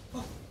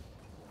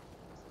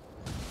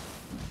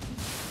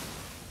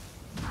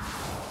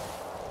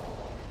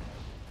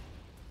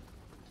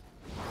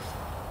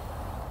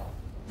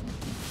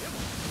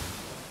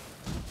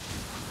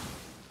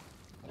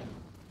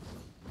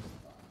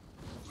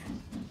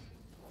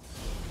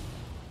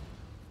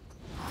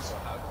 So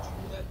how did you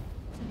do that?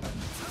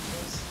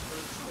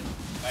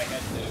 I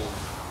had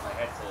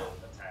to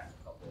attack a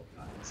couple of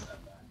times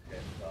and then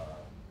hit.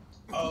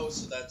 Oh,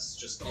 so that's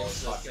just all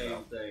It's the talking same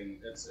about. thing.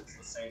 It's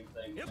the same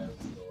thing as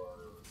your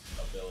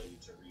ability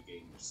to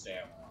regain your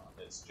stamina.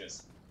 It's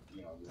just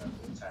you have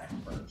to attack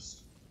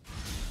first,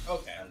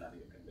 Okay. and then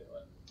you can do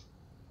it.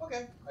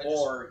 Okay.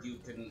 Or you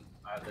can.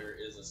 There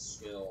is a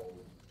skill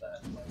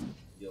that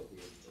you'll be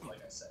able to,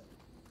 like I said,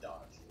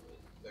 dodge it.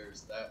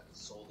 There's that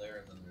soul there,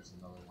 and then there's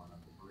another one on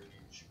the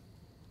bridge.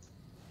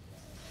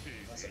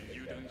 That's a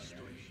big guy down there.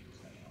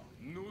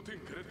 脳天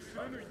から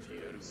貫いて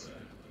やるわ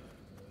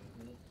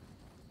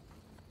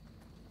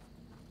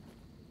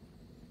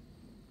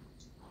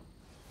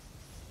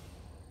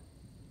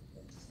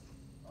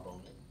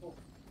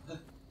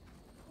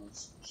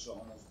She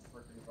almost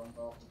freaking jumped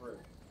off the bridge.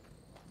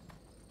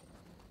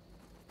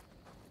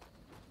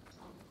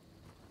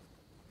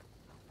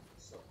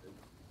 So good.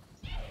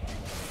 I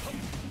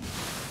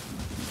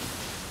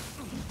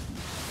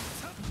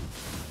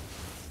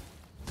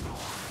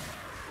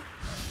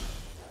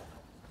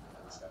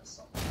just got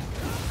something.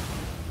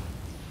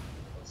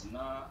 Was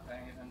not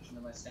paying attention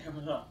to my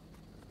stamina.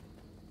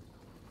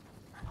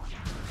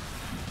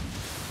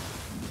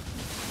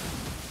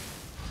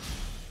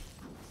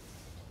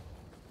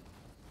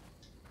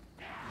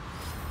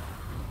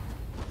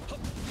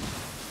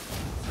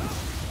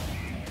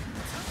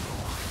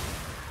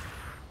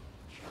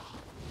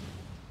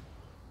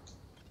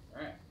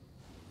 Alright.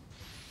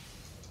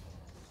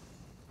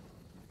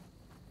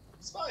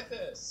 Spy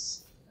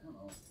Fist! I don't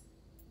know.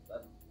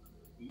 That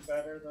be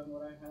better than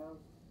what I have?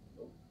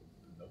 Nope.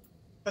 Nope.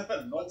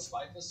 Nope. But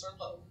Spy Fists are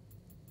low.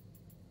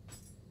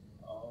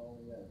 Oh,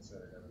 yeah, it's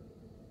right.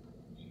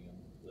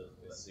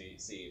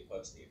 See, it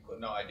puts the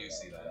equipment. No, I do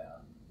see that.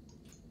 Yeah.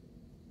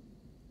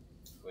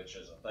 Which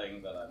is a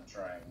thing that I'm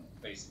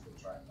basically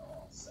trying to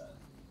offset.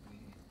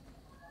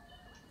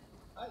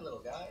 Hi, little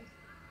guy.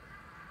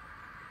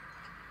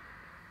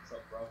 What's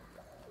up, bro?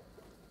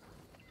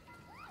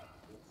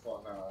 Get the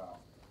fuck out.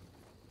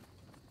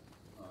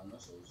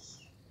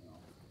 Missiles,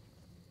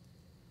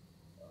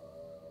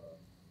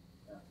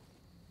 yeah.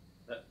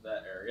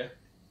 That area.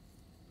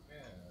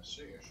 Yeah,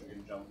 sure. You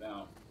can jump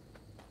down.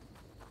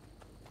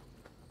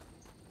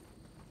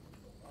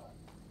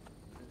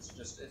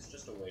 It's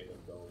just a way to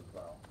go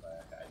around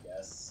back, I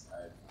guess.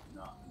 I'm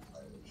not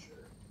entirely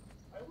sure.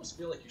 I almost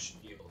feel like you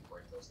should be able to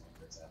break those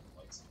lanterns after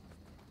lights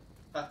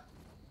on. Huh.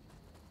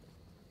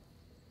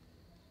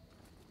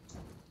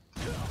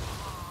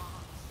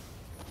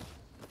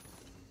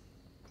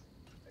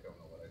 I don't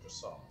know what I just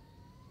saw,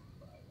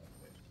 but I like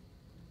it.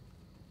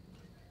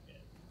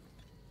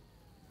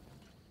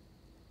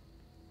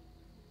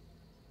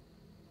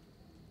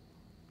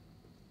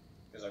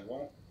 Because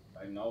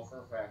I know for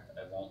a fact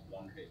I won't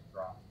one-hit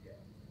drop yet.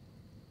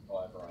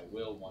 However, I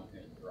will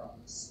one-hit drop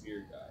the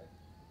spear guy.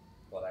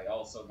 But I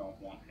also don't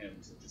want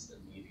him to just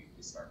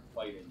immediately start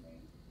fighting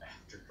me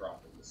after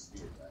dropping the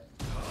spear guy.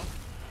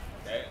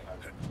 Okay?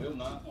 I will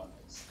not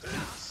one-hit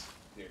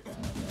spear guy,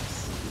 I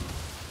guess.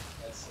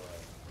 That's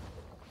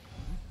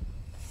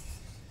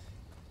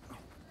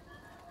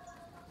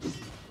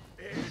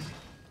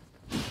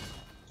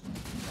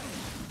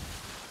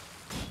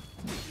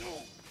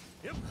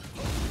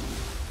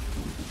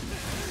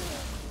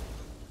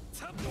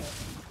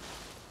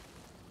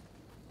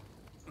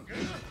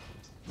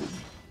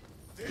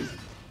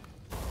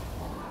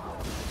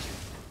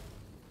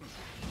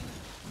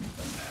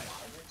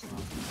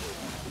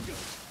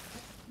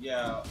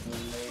yeah,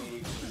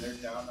 when they're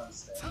down on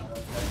stamina,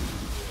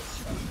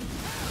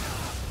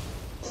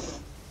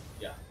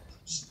 yeah.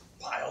 Just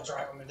pile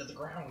drive them into the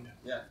ground.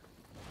 Yeah.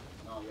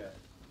 Oh, yeah.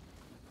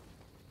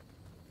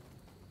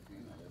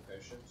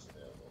 Okay, ships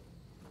available.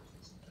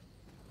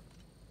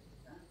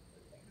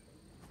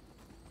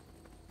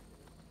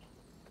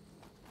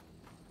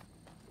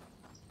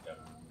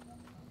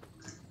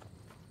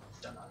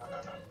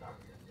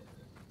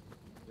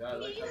 Yeah, I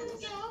like how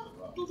those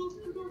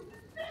ships are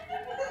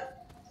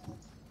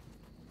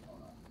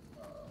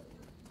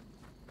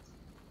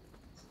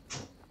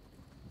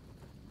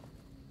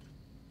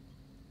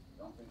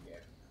think the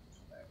action comes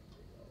back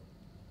pretty well.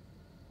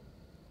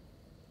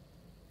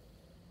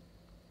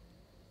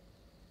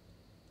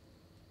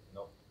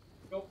 Nope.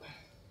 Nope.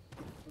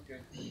 Okay.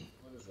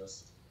 What is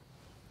this?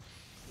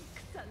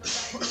 戦のない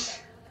のだ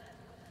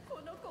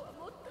この子は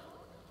もっと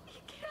生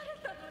きられ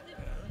たのに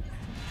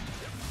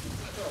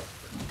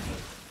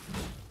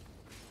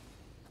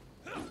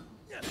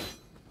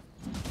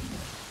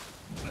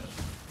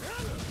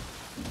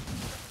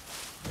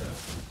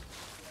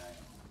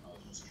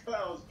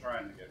I was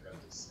trying to get rid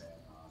of this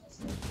stamina,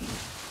 honestly.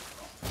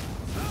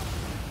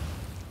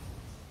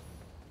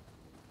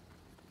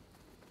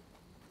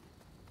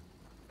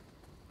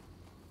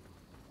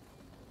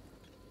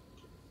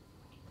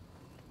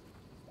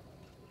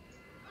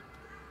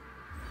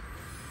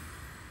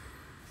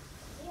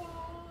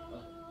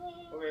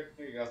 Okay,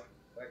 here you go.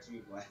 Back to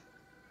you, Blaine.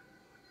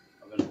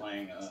 I've been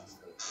playing a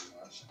bit too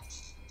much.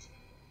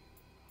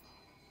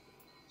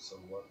 So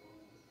what?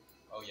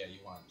 Oh yeah, you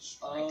want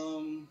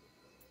strength.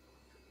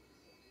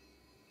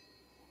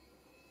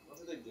 What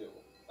do they do?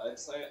 I'd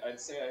say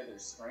either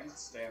strength,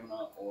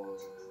 stamina, or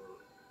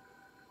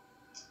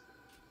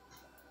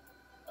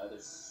either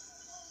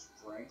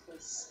strength or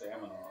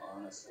stamina,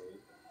 honestly.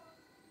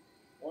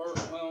 Or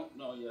well,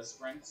 no, yeah,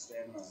 strength,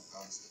 stamina, and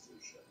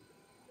constitution.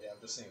 Yeah,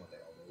 I'm just seeing what they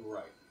all do.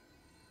 Right.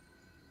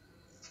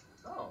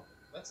 Oh,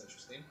 that's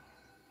interesting.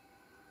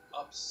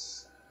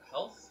 Ups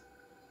health,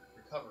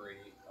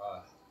 recovery,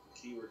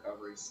 Key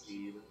recovery,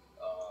 speed,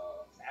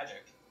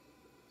 magic.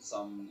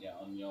 some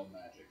Nioh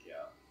magic,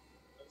 yeah.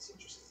 That's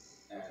interesting.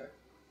 And Okay.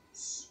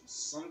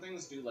 some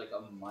things do like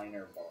a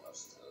minor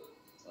bonus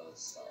to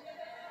stuff.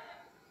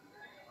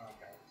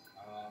 Okay.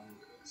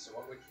 So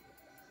what do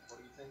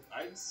you think?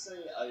 I'd say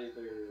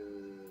either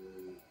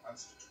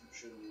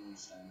constitution,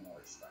 stamina,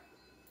 or strength,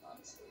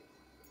 honestly.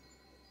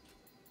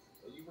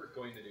 Well, you were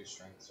going to do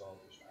strength, so I'll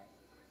do strength.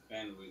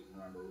 And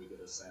remember we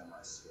get a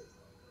samurai skill.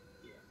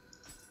 Yeah.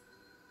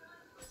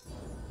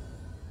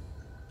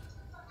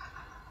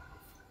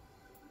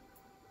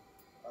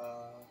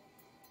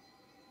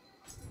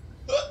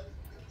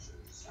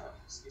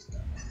 Excuse me.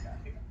 I got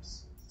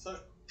hiccups. So,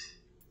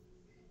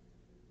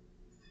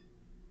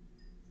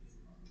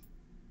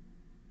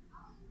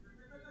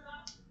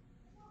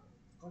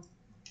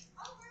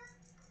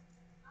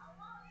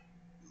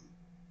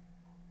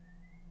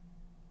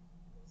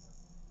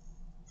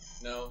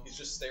 No, he's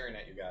just staring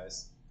at you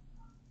guys.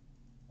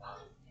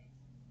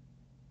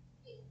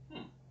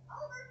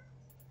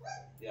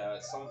 yeah,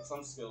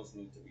 some skills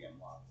need to be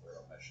unlocked for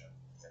a mission.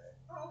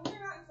 Oh, we're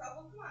not in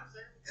trouble. Come on,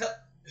 sir.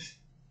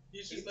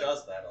 He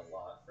does that a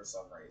lot for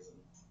some reason.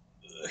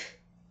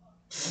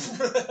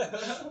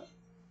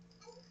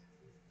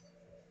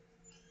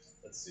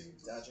 Let's see.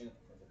 Dodging at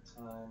the perfect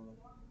time.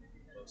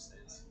 Low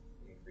stance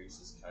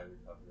increases Kai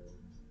recovery.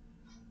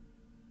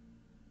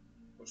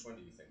 Which one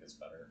do you think is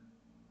better?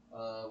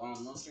 While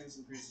no stance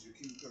increases your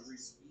key recovery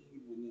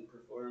speed when you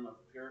perform a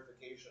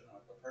purification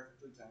with a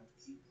perfectly timed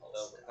key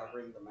pulse,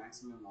 recovering the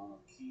maximum amount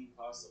of key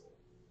possible.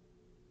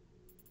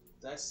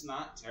 That's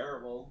not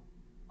terrible,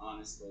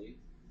 honestly.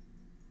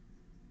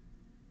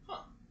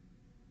 Huh.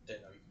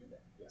 Didn't know you could do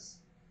that. Yes.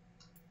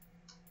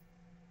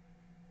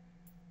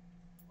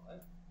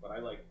 But I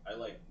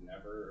like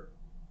never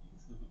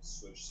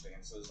switch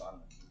stances on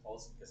the key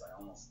pulse because I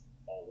almost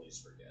always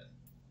forget.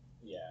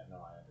 Yeah, no,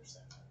 I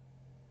understand that.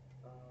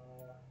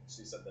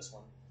 So you said this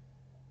one?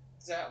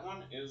 That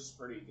one is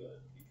pretty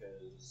good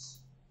because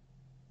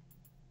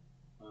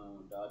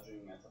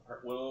dodging at the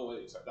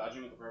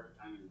dodging at the perfect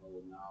timing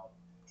will now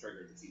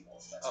trigger the key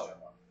pulse. That's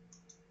that one.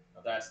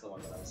 That's the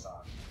one that I was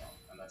talking about,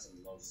 and that's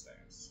in low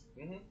stance.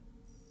 Mm-hmm.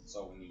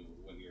 So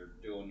when you're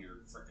doing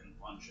your freaking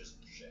punches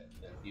and shit,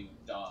 if you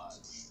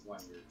dodge when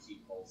your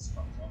key pulse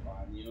comes up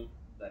on you,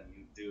 then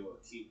you do a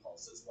key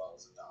pulse as well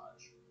as a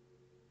dodge.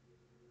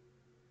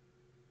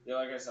 Yeah,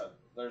 like I said,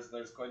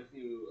 there's quite a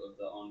few of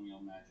the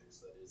Nioh magics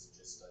that is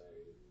just a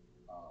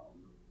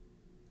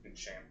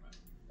enchantment,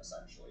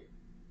 essentially.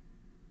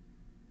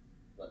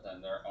 But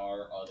then there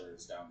are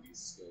others down these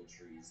skill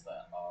trees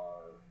that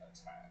are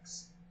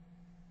attacks.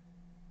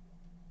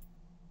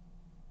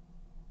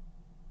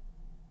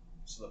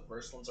 So the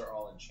first ones are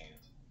all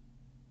enchant.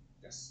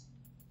 Yes.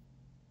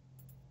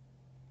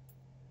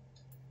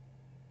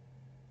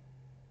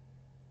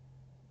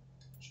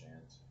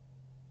 Enchant.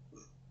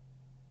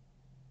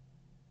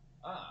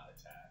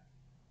 Attack.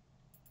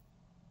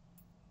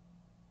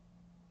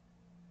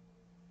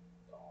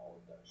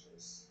 Oh,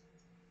 Duchess.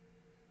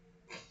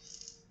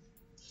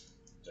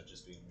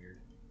 Duchess being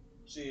weird.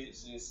 She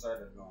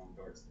started going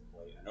towards the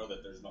plate. I know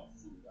that there's no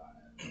food on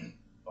it,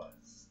 but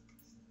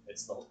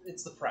it's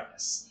the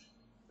premise.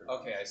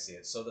 Okay, I see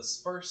it. So the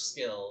first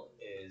skill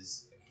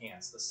is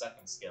enhance. The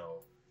second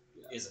skill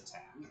is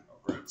attack.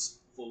 Great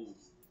food.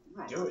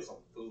 Do it. Some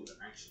food and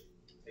actually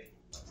take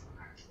an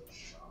actual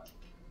shot.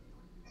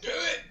 Do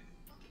it.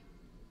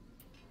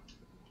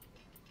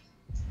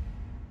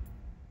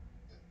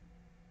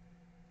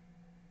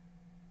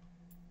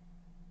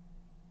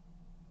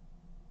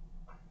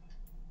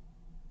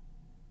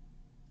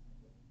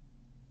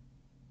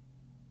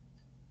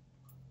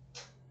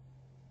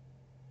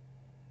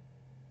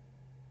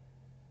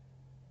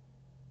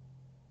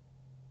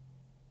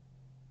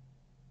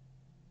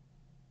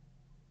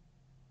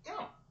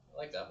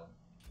 like that one.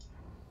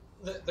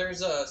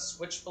 There's a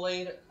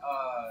switchblade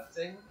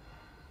thing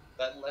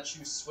that lets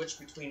you switch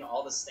between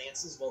all the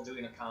stances while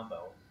doing a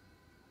combo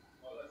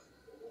Oh, that's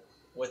cool.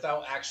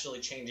 without actually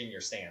changing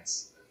your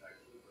stance. That's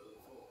actually really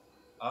cool.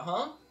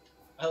 Uh-huh.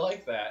 I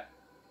like that.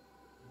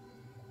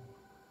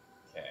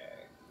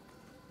 Okay.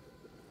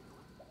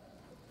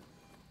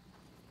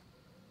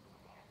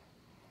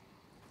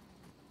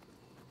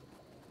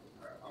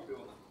 Alright,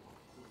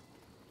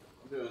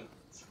 I'm doing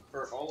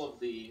for all of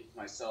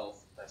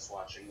myself that's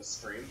watching the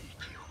stream.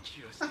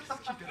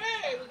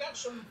 Hey, we got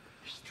some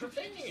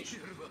finish.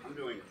 I'm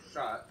doing a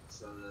shot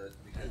so that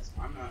because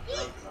I'm not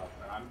drunk enough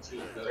and I'm too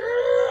good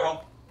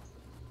right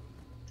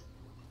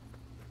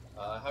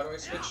now. How do I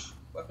switch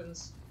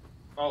weapons?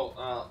 Oh,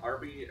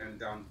 RB and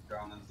down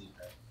and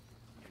Z-pad.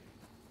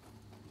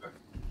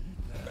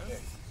 Okay.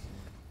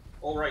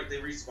 Oh right, they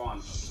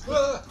respawn.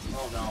 Ah!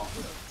 Oh no.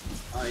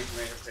 I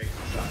may have taken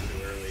a shot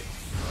too early.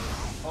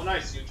 Oh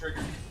nice, you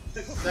triggered.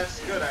 That's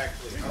good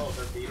actually. Oh,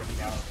 they're beating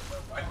me out.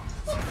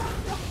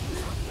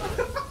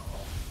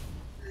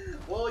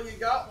 Well, you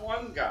got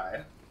one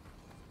guy.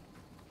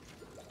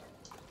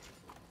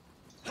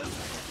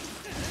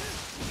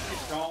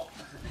 Don't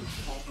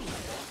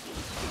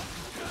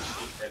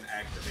and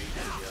activate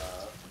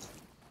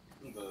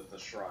the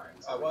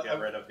shrines. Get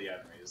rid of the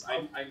enemies.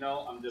 I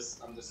know. I'm just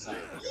saying.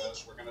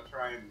 We're gonna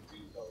try and do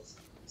those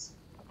things.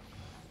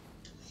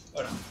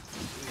 Oh no.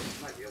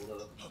 You might be able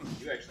to.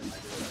 You actually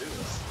might be able to do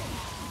this.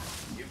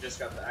 You've just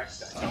got the axe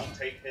guy. Don't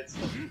take hits.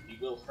 He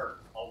will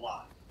hurt a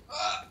lot.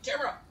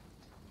 Camera!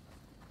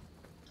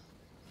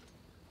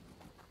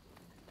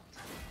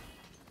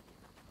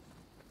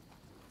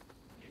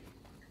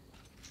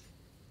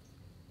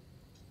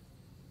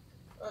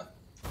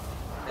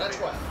 That's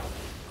what.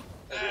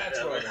 That's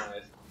what I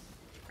wanted.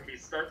 If he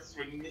starts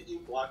swinging at you,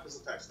 block his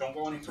attacks. Don't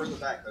go any further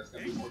back. There's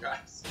gonna be more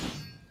guys.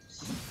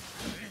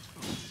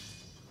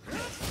 Yeah.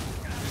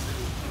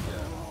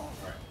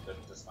 Alright,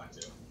 that's fine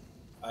too.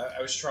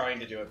 I was trying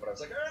to do it, but I was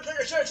like,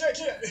 shit.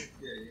 Yeah,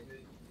 you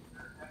made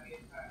heavy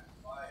impact.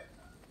 Why?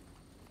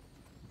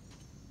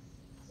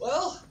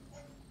 Well,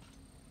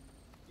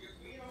 You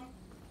beat him.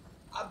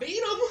 I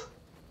beat him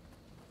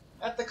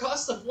at the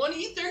cost of 1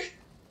 ether.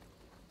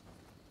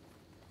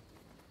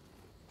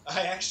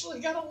 I actually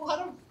got a lot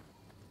of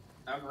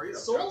Amarita.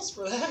 souls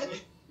for that.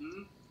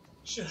 Mm-hmm.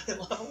 Should I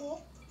level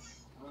up?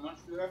 How much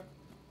do you have?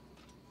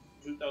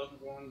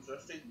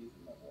 2,460? You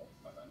can level up,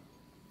 I think.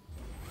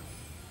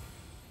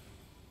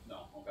 No,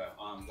 okay.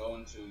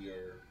 Going to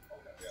your.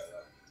 Okay, yeah,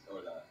 that.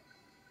 Or that.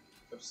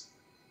 Oops.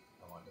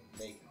 I wanted to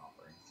make an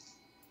offering.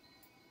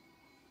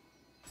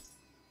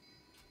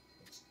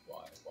 Oops.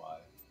 Why?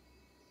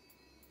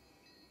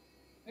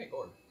 Hey,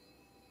 Gord.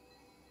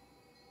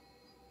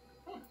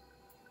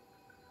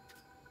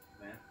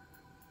 Man.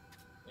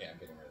 Yeah, I'm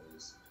getting rid of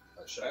these.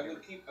 Should I I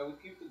would keep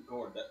the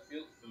gourd. That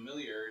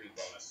familiarity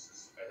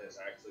bonus is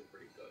actually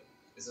pretty good.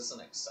 Is this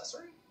an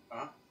accessory?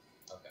 Huh?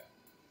 Okay.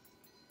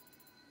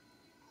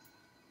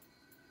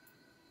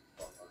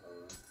 Okay.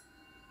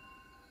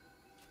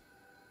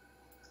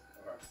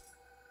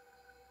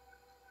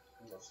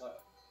 What's that?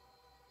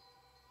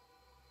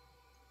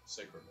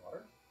 Sacred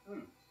water?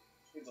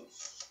 It's a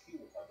ski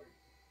recovery.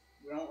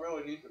 We don't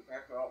really need to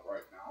pack it out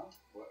right now,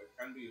 but it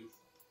can be used.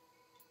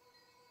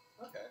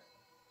 Okay.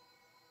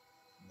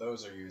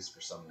 Those are used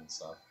for summoning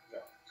stuff. Yeah,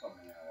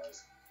 something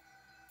anyways.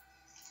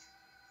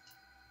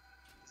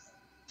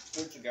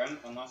 Which again,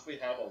 unless we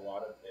have a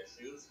lot of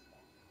issues,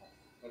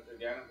 if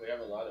we have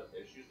a lot of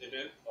issues, it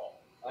did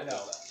fall. I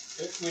know that.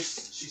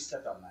 She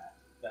stepped on that.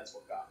 That's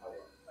what got my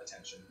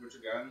attention. Which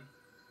again,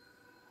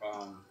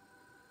 I'm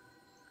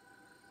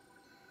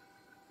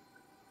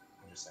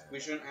just saying. we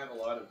shouldn't have a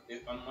lot of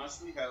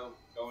unless we have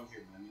go into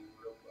your menu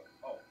real quick.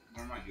 Oh,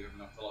 never mind. You have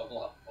enough to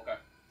level up. Okay.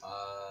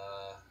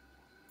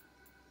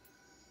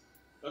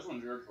 This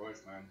one's your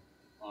choice, man.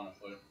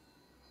 Honestly,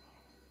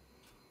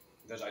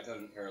 because I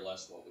couldn't care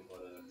less what we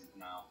put in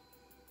now.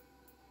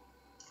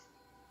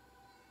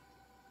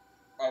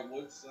 I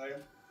would say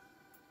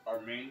our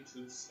main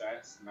two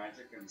stats,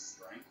 magic and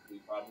strength, we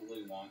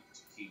probably want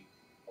to keep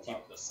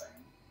about the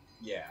same.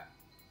 Yeah.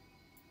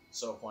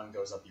 So if one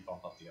goes up, you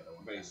bump up the other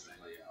one.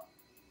 Basically,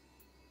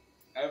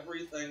 yeah.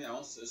 Everything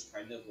else is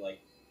kind of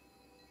like,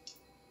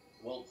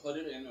 we'll put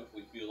it in if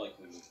we feel like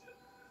we need it.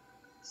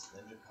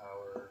 Ninja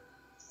power.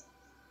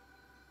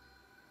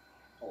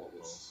 Oh, it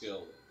was skill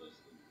that does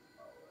the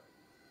power.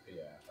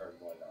 Yeah. Or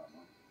light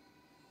armor.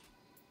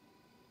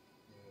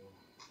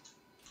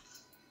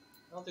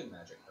 I'll do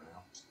magic for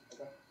now.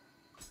 Okay.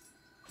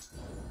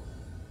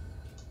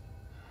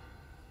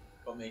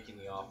 But making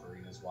the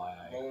offering is why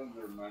I... Go into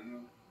your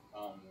menu,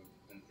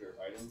 into your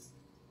items.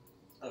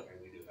 Okay,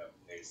 we do have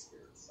a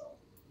spirit, so.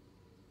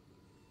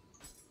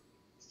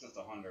 It's just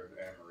 100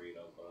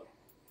 Amarito, but.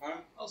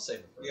 I'll save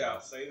it for Yeah, now.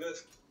 save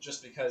it.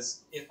 Just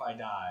because if I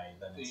die,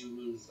 then it's... You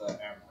lose the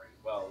Amarito.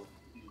 Well,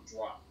 you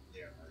drop the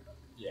Amarito.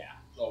 Yeah.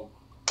 So.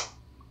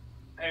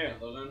 Hey,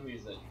 those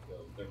enemies that you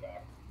killed, they're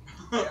back.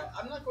 Yeah,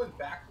 I'm not going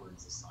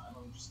backwards this time.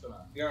 I'm just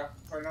gonna... Yeah,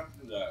 try not to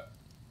do that.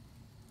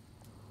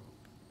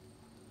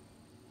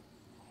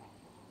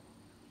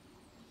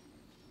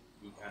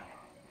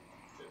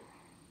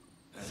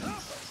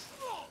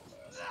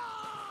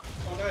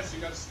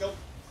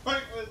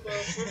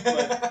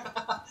 switchblade.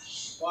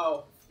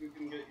 Wow, you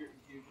can get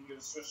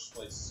a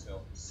switchblade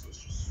skill.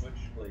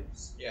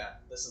 Switchblades. Yeah,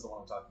 this is the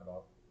one I'm talking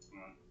about.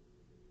 Mm.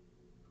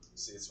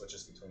 See, it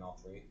switches between all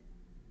three.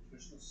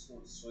 Switch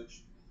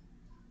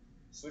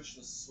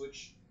the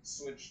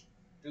switch.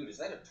 Dude, is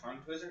that a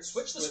tongue twister?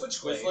 Switch the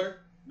switchblade. Twizzler?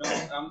 No,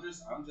 I'm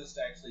just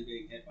actually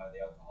being hit by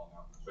the alcohol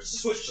now.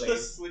 Switch the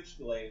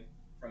switchblade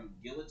from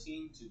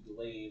guillotine to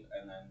glaive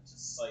and then to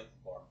scythe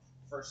form.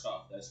 First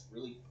off, that's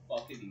really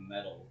fucking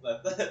metal.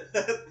 That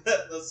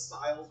the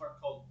styles are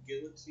called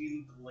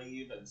guillotine,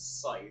 glaive, and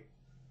scythe.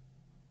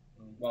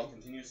 While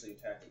continuously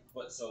attacking.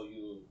 But so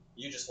you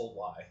just hold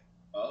Y.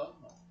 Oh,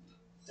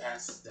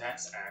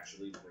 that's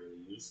actually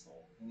really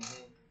useful.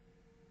 Mm-hmm.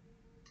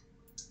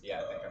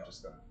 Yeah, I think I'm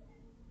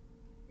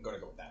gonna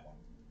go with that one.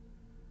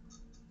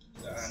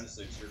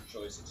 Honestly, it's your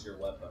choice. It's your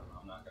weapon.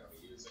 I'm not gonna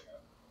be using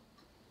it.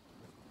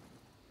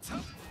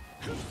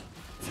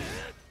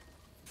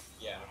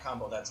 Yeah, in a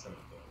combo, that's gonna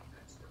be good.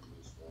 That's pretty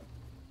useful.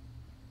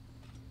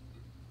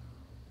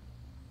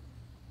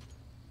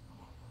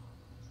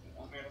 Do you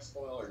want me to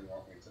spoil, or do you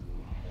want me to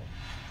move?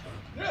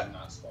 Yeah. I'm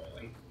not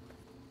spoiling.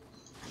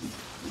 Be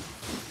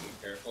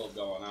careful of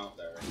going out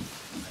there. I need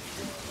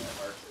to know that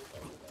archers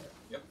over there.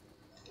 Yep.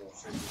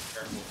 Also, be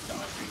careful of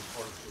dodging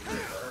towards the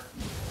river.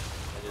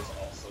 It is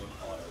also an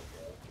auto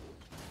kill.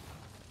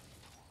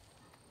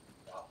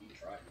 Wow, you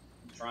tried.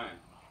 I'm trying.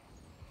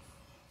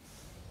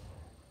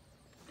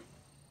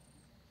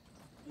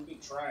 You be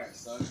trying,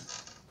 son.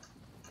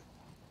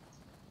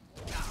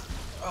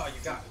 Oh,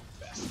 you got me,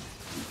 bastard.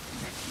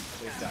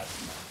 We've dodged.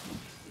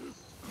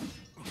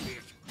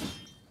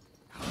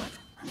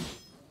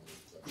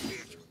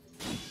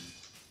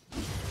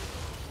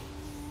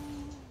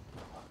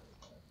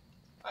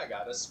 I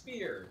got a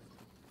spear.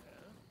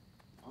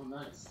 Oh,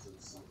 nice.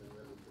 It's something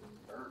that we can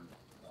burn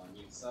on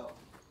yourself.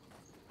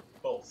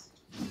 Both.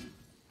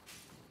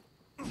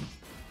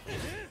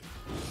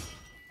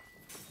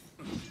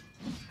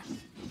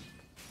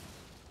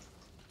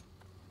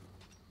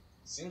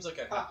 Seems like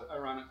I have to.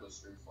 Ironically,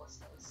 Street 4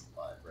 Stars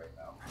live right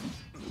now.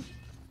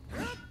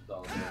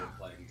 Though they're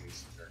playing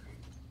Jason Turkey.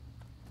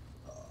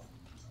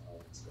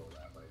 Let's go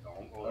that way.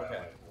 Don't go that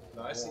way.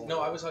 No, I see.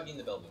 No, I was hugging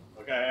the building.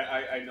 Okay,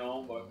 I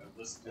know, but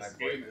this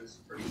game is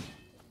pretty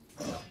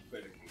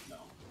finicky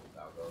now.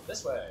 Now go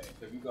this way.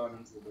 Have you gone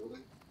into the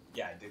building?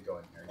 Yeah, I did go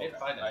in here. I Okay. didn't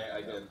find it.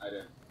 I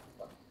did.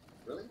 What?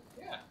 Really?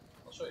 Yeah,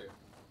 I'll show you.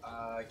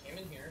 I came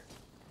in here.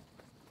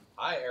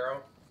 Hi,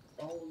 Arrow.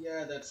 Oh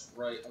yeah, that's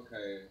right.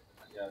 Okay.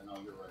 Yeah, no,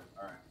 you're right.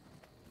 All right.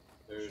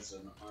 There's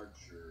an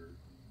archer.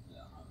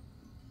 Yeah.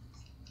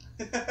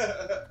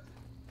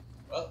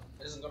 Well,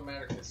 it isn't gonna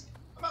matter because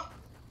I'm out.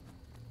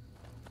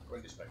 Go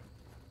and inspect.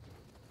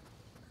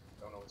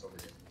 Don't know what's over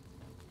here.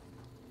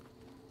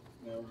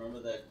 You know, remember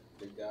that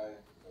big guy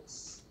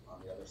that's on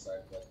the other side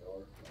of that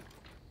door?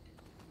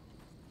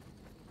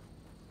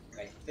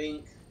 I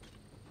think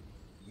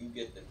you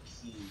get the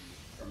key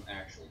from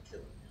actually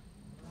killing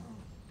him.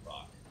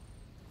 Fuck.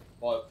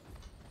 But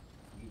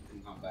you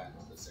can come back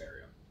to this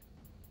area.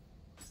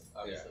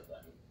 Okay. Is the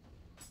thing.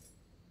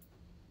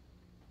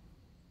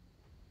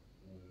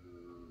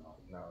 No,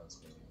 No, it's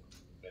me.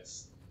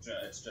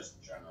 it's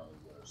just generally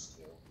worse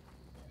too.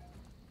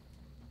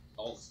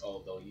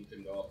 Also, though, you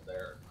can go up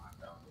there and knock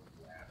down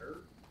the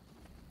ladder.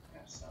 Yeah,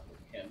 stop with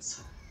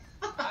hints.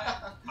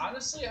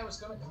 Honestly, I was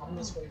gonna come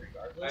this way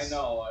regardless. I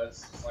know,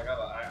 it's just like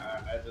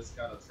I just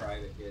gotta try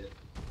to get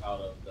out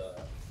of the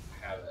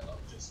habit of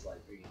just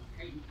like being like,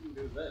 hey, you can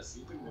do this,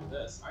 you can do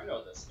this. I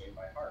know this game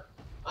by heart.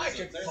 I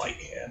can fight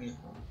him.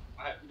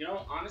 You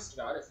know, honest to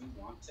God, if you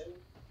want to,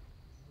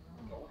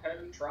 go ahead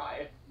and try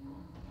it.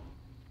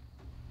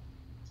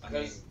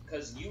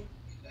 Because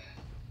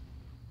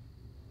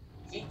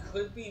he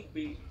could be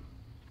beaten.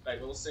 I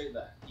will say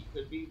that he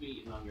could be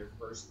beaten on your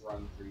first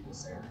run through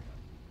this area.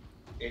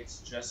 It's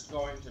just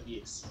going to be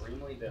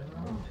extremely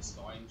difficult. It's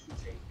going to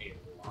take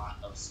a lot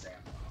of stamina,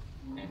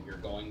 and you're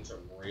going to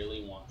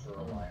really want to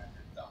rely on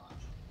your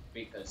dodge,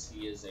 because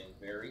he is a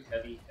very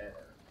heavy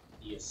hitter.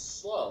 He is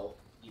slow.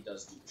 He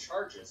does do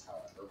charges,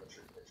 however, which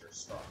are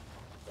strong.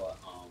 But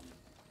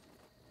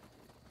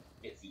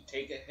if you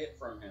take a hit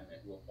from him,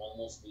 it will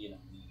almost be an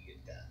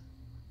immediate death.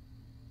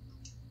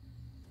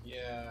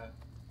 Yeah,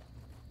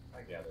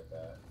 I gathered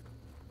that.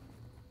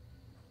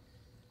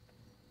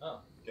 Oh,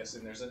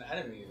 guessing there's an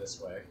enemy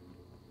this way.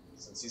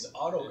 Since he's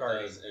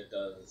auto-guarding. It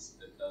does.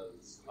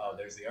 Oh,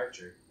 there's the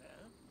archer.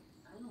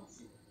 I don't know if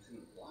you can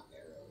block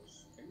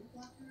arrows. Can you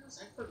block arrows?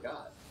 I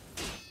forgot.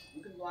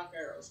 You can block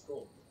arrows.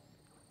 Cool.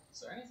 Is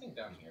there anything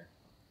down here?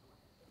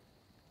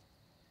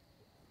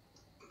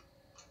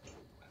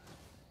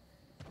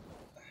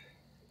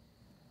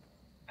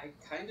 I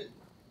kind of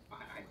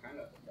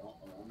don't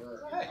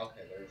remember. Hey.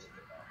 Okay, there's a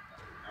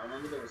I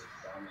remember there was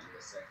a comment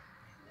that said,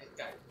 "Man, that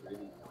guy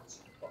really wants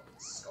your fucking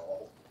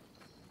skull."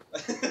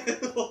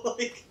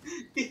 like,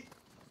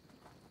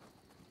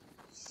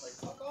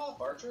 fuck off,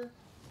 archer.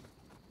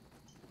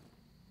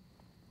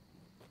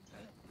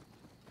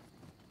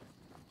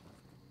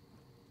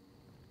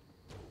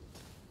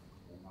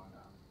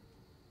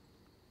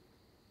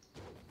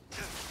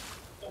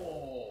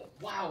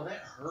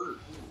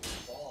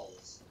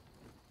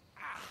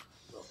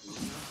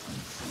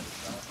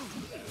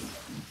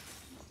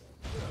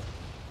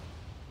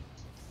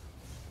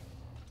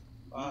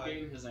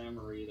 is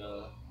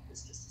Amarita.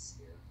 It's just a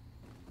spear.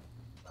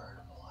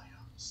 Burnable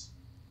items.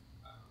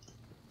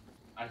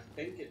 I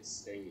think it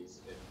stays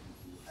if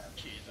you have.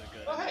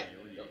 Oh, hey!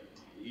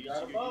 You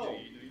got a bow.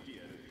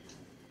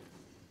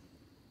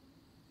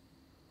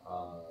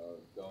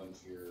 Go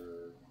into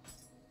your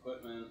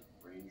equipment,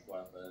 ranged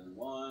weapon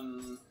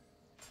 1,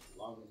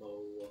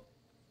 longbow,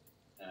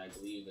 and I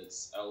believe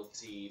it's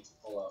LT to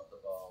pull out the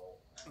bow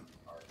and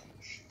RT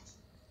to shoot.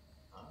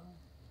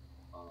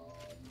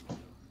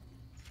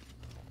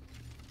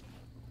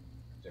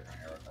 Different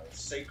arrow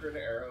types. Sacred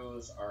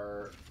arrows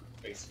are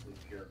basically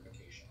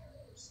purification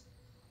arrows,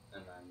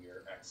 and then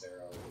your X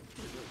arrow.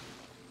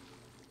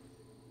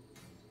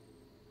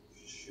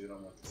 Shoot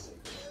them with the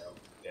sacred arrow.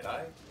 Did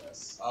I?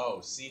 Yes.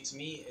 Oh, see, to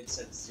me it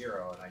said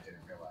 0 and I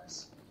didn't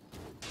realize.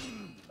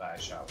 But I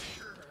shot.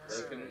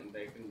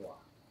 They can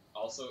block.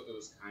 Also, it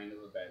was kind of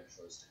a bad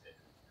choice to hit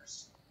him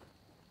first.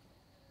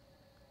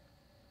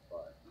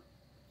 But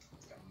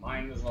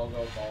might as well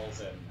go balls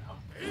in now.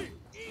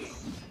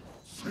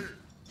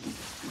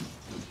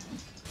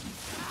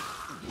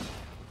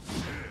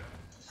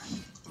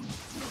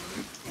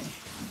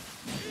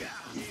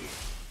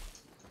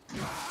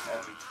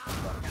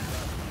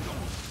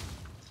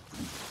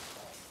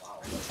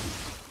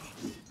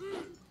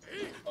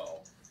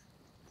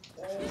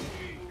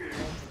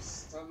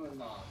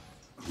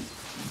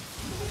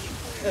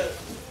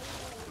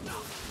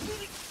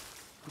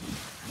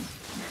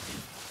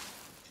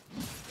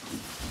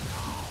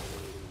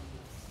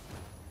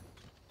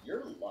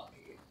 You're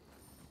lucky.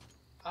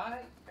 I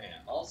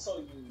am. Also,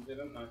 you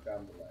didn't knock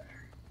down the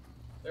ladder.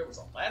 There was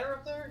a ladder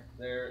up there?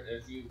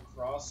 If you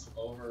crossed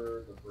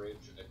over the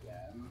bridge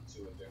again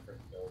to a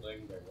different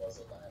building, there was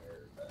a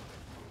ladder that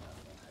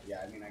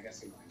yeah, I mean, I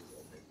guess you might as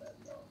well take that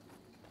though.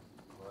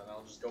 Well, then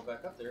I'll just go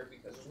back up there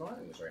because there's no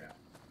enemies right now.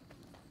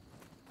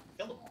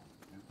 Kill them all.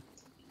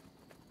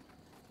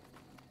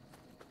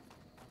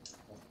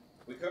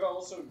 We could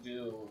also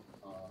do,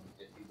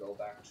 if you go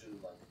back to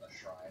like a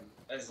shrine,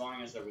 as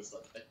long as there was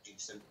like a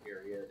decent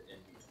period in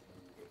between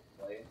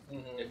gameplay,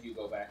 if you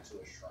go back to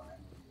a shrine,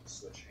 we could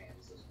switch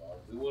hands as well.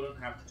 We wouldn't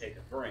have to take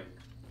a drink,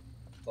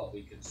 but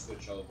we could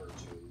switch over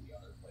to the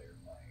other player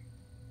playing.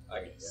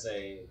 I could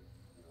say,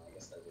 I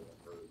guess that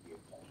wouldn't really be a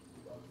point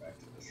going back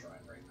to the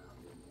shrine right now.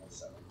 We have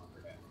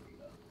 700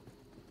 Amarita.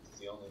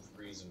 The only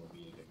reason would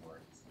be to get more.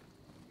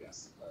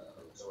 Yes.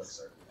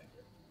 Elixir. Thank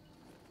you.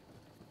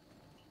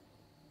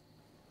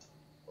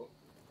 Oh.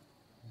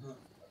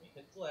 Let me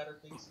hit the ladder,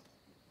 please.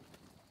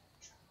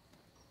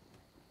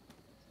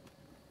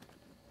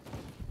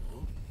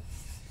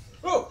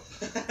 Oh!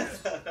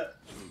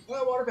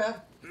 Well, water bath.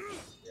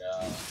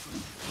 Yeah.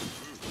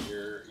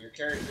 Your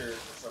character,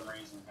 for some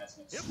reason, has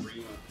an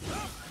extreme. I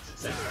should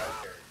say our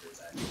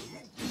characters actually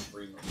have an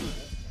extreme.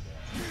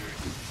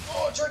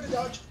 Oh, I tried to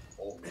dodge.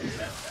 Oh man,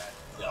 that's bad.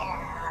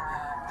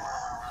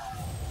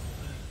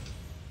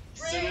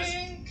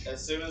 As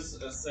soon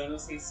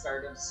as he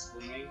started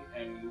swinging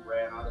and you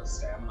ran out of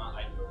stamina,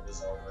 I knew it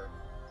was over.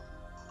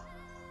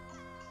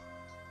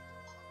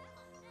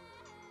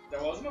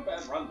 That wasn't a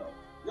bad run though.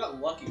 You got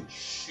lucky as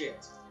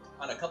shit.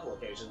 On a couple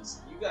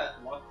occasions. You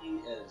got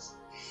lucky as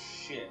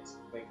shit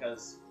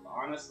because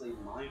honestly,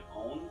 my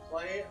own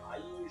play, I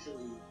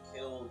usually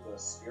kill the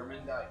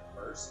spearman guy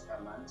first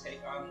and then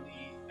take on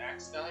the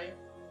axe guy.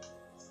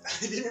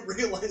 I didn't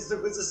realize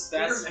there was a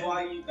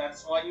spearman.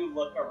 That's why you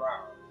look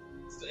around.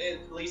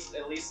 At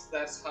least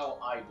that's how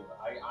I do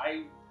it.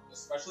 I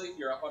especially if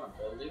you're up on a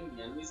building,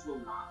 the enemies will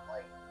not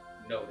like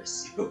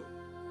notice you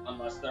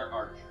unless they're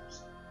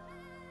archers.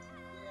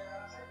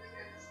 Yeah, I think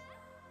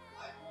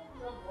I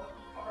don't know what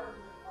part of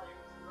like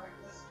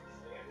reckless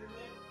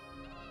abandonment.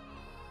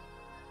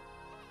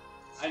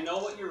 I know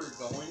what you were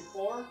going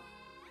for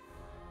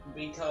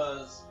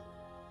because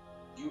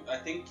I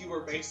think you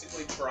were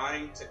basically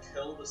trying to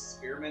kill the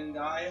spearman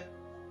guy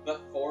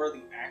before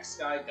the axe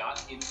guy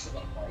got into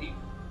the fight.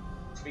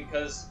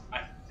 Because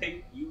I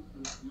think you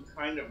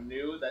kind of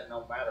knew that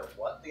no matter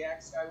what, the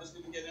axe guy was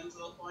going to get into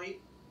the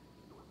fight.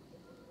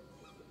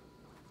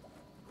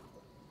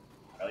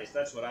 At least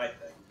that's what I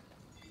think.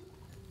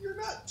 You're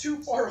not too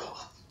far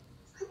off.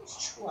 I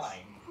was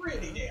trying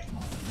pretty damn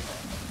hard.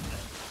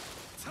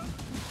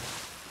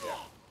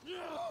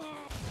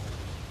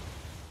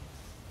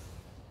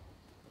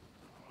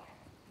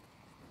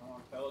 Come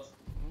on, fellas.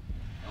 No?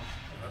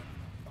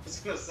 I was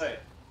going to say.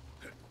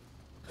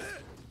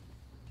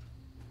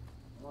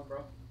 Come on,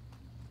 bro.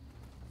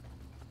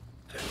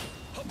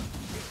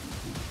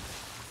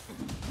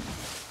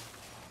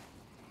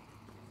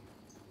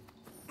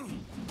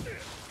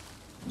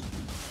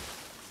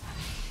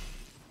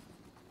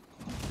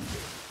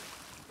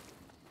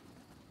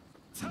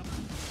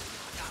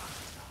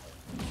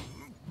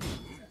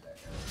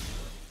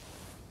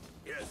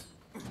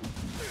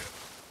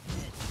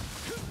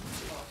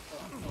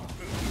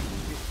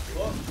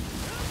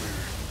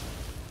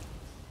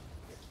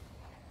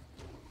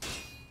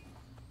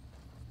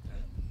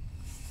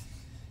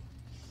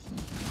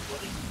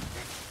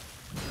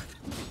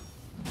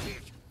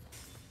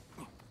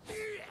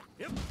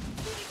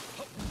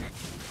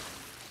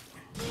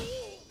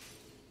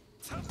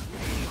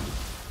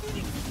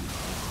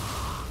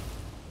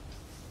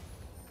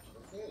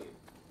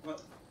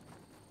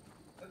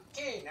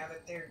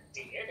 that they're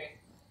dead.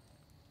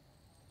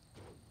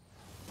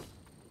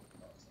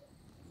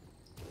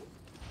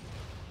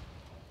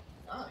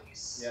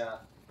 Nice. Yeah,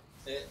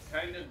 it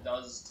kind of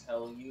does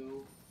tell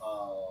you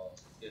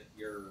if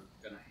you're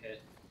gonna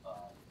hit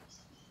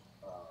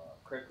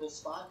critical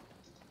spot,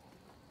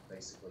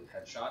 basically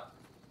headshot.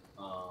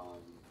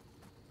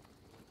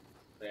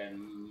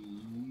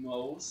 Then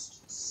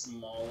most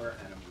smaller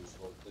enemies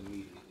will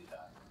immediately die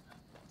from that.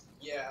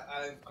 Yeah,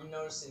 I'm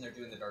noticing they're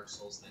doing the Dark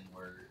Souls thing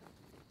where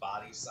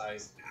body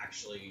size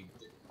actually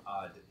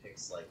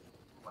depicts like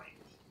rank.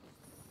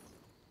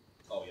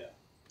 Oh yeah.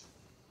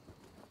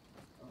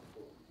 Oh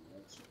cool.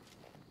 That's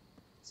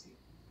See?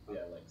 yeah,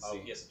 like Oh, see,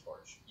 he has a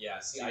torch. Yeah.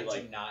 See, See, I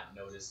like- did not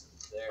notice it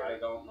was there. I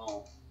don't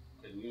know.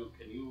 Can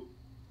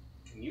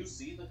you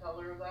see the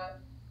color of that?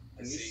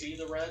 Can you see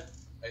the red?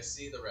 I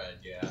see the red,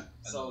 yeah. And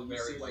So the you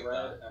very see white the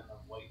red dot. and the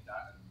white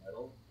dot in the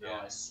middle. Yeah.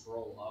 Now I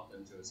scroll up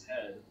into his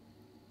head,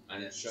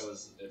 and it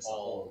shows it's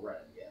all- all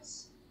red.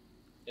 Yes.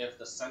 If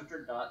the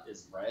center dot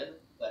is red,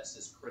 that's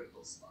his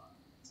critical spot,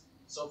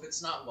 So if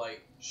it's not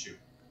white, shoot.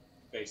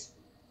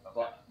 basically.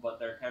 Okay. But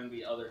there can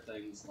be other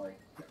things like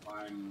if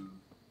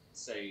I'm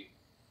say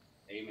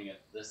aiming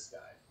at this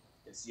guy,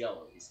 it's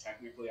yellow. He's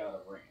technically out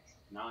of range.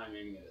 Now I'm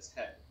aiming at his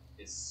head.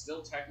 It's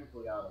still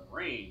technically out of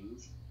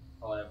range.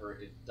 However,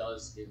 it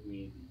does give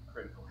me the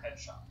critical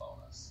headshot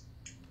bonus.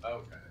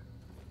 Okay.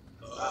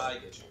 I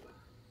get you.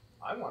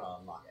 I want to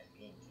unlock a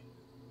game king.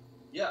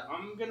 Yeah,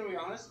 I'm gonna be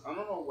honest. I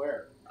don't know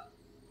where.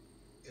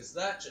 Because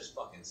that just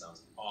fucking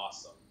sounds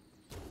awesome.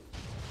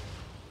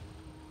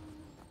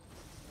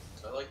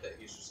 I like that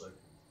he's just like,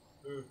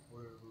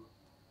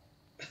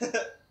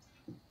 whatever.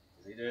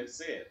 He didn't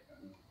see it.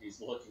 And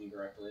he's looking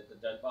directly at the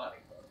dead body.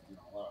 But you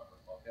know, whatever.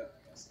 Fuck him,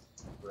 I guess.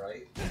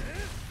 Right?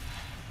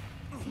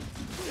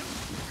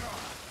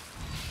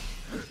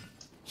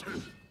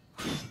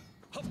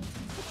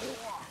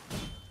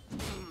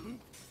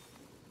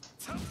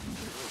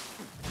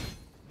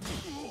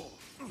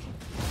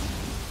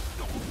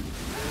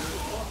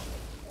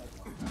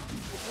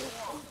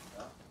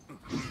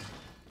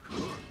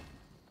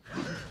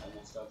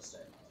 Almost out of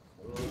stamina.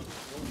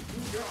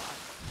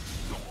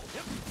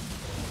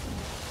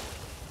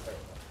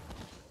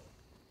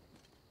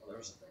 Oh, there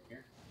was a thing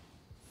here.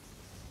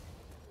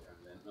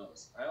 I didn't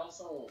notice. I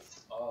also,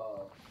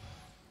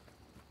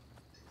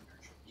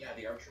 yeah,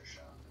 the archer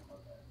shot.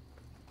 Okay.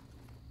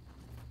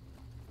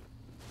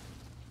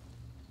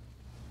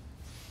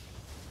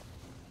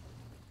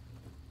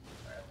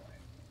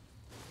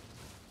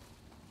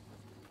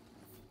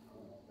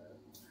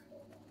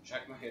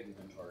 Check my hidden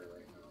inventory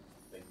right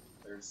now.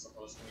 There's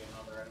supposed to be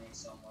another enemy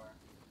somewhere.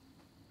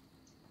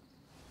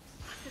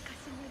 恥ずか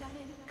しめられ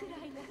るくら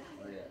いなら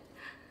Oh yeah.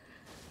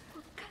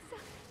 お母さん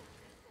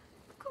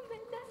ごめん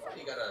なさい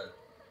You got a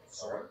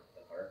sword?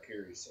 The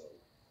Arakiri sword.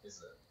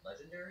 Is it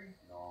legendary?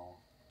 No.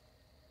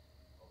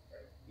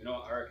 Okay. You know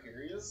what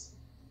Arakiri is?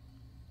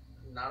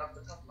 Not off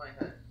the top of my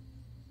head.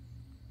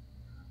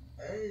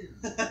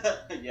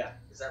 Oh. Yeah.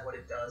 Is that what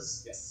it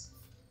does? Yes.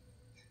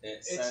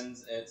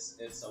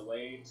 It's a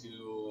way to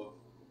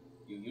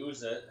you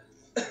use it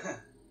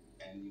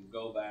and you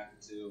go back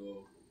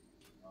to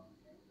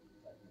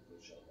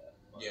technically show that.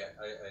 but- Yeah,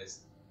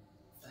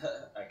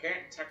 I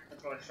can't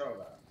technically show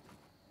that.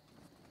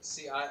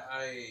 see,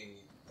 I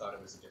thought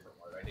it was a different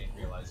word. I didn't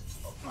realize it was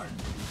called fire.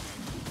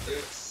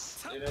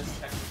 It is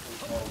technically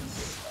called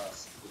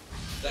speed.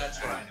 That's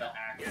what I The know.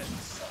 act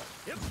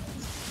itself. You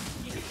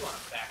think you want a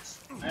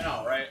backstory? I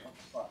know, right? What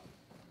the fuck?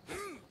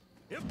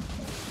 Yep. I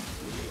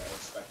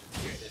expected to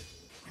get it.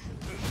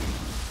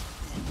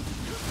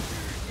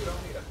 You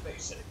don't need a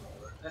face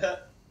anymore.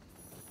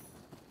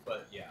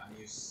 But yeah,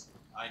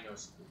 I know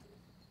some people.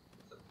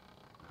 So,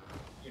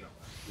 you know.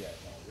 Yeah,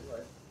 no, you're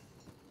right.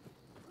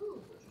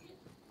 Ooh, what'd you get?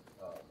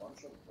 A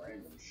bunch of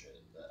random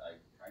shit that I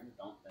kind of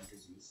don't think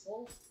is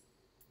useful.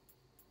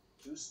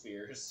 2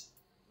 spears.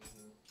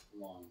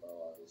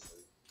 Longbow, obviously.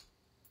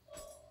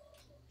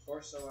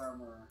 Torso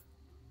armor.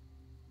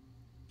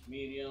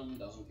 Medium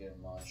doesn't give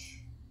much.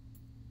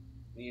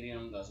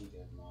 Medium doesn't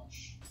give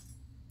much.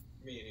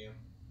 Medium.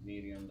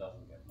 Medium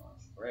doesn't give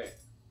much. Great.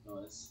 No,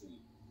 that's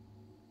sweet.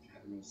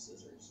 Japanese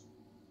scissors.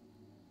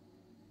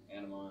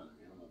 Animal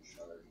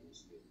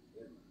charges.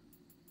 Wait a minute.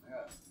 I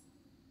got.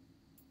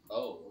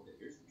 Oh, okay,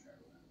 here's the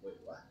travel map. Wait,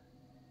 what?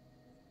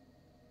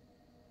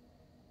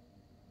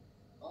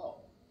 Oh.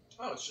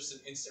 Oh, it's just an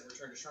instant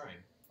return to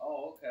shrine.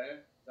 Oh, okay.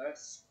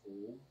 That's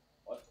cool.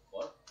 What the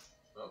fuck?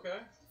 Okay.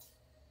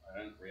 I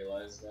didn't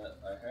realize that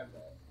I had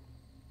that.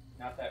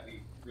 Not that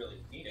we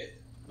really need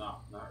it. No,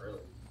 not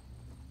really.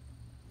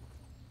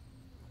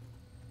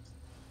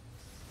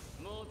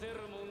 持て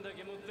るもんだ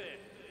け持って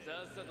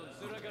さっさと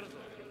ずらかるぞ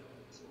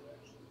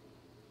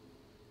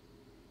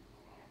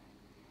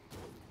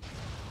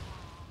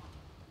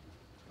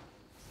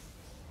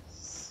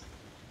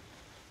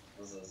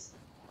This is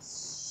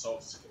so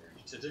scary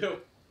to do.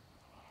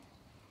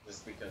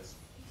 Just because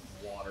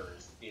water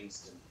is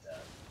instant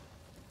death.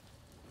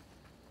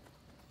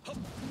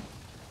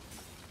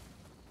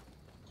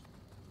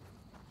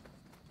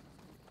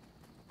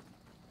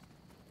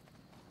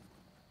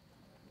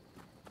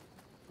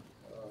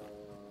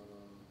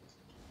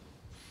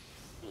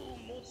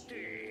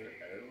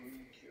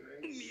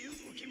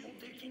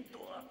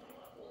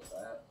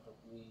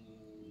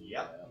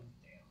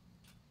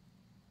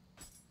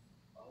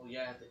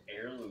 yeah, the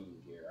heirloom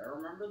gear. I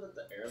remember that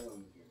the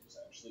heirloom gear is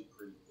actually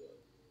pretty good.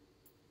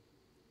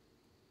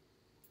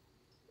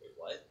 Wait,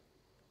 what?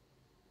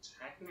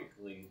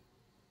 Technically,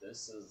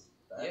 this is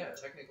better. Yeah,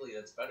 technically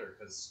that's better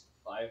because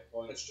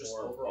 5.4 it's just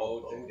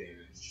overall bow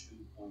damage,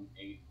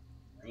 2.8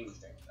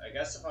 range damage. I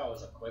guess if I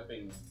was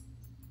equipping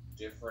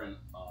different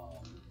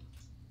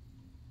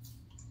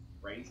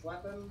ranged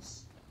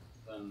weapons,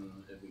 then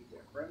it'd be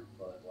different,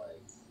 but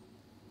like...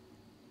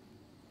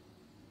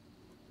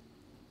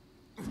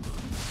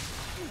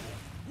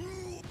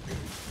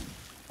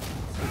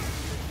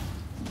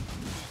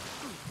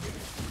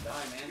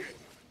 Die, man.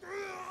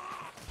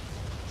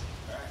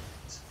 Alright.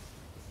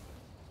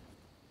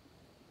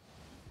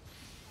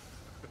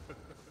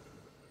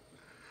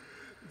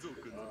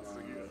 族の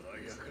次はあ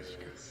やかし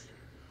か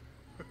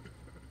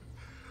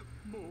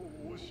も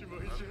うおしまい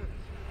じゃ。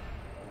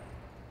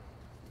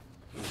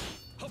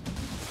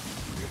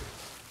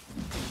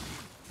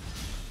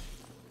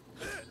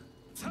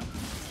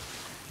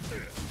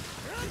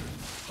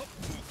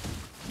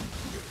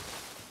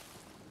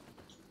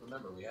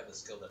remember we have the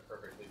skill that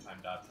perfectly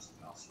timed dodges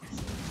can also.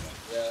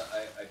 Yeah,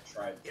 I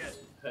tried to.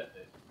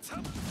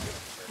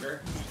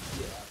 Trigger?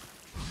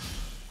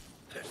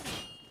 Yeah.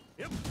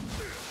 Yep.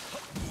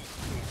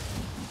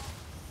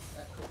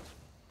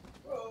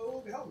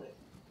 Rogue helmet.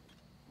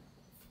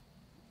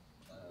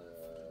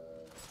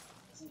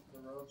 Isn't the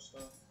rogue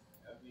stuff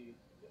heavy?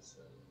 Yes,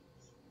 it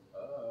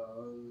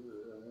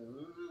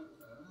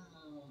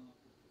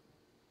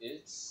is.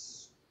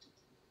 It's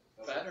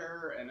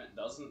better, and it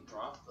doesn't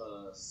drop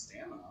the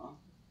stamina.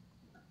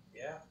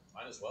 Yeah,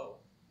 might as well.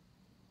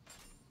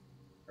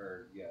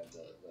 Or yeah,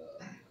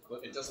 the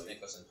It doesn't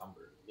make us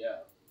encumbered. yeah.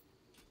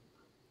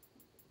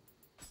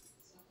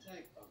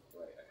 Take oh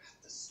wait, I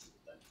got this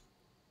stupid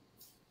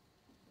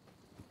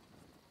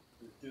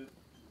thing.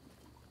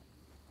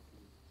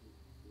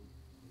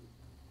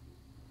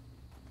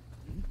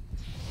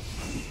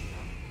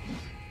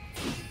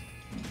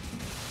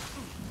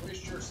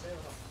 Waste your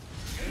stamina.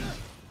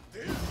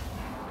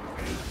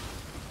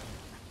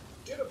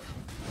 Get him!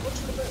 Punch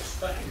in the face!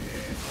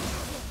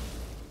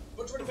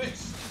 Punch in the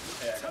face!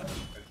 Hey, I got it.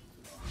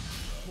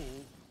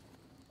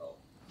 Oh.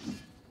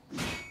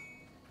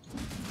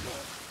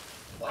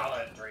 Wow,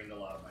 that drained a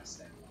lot of my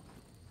stamina.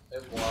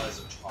 It was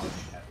a charge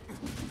heavy.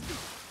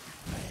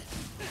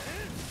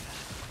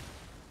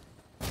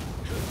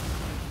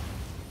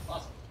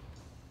 Awesome.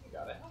 You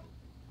got it.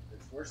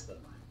 It's worse than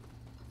mine.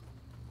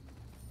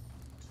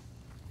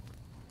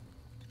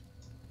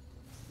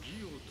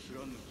 義を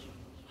貫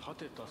き果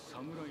てた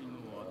侍の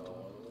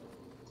後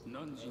汝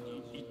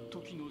に一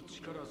時の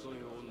力添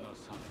えをな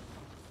さん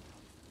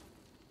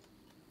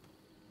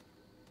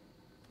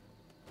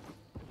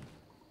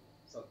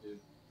What's up, dude?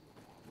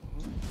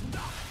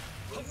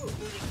 What are you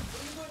doing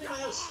in my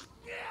house?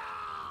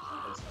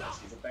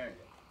 He's a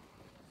bandit.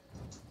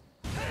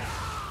 No,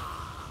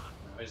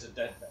 he's a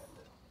dead bandit.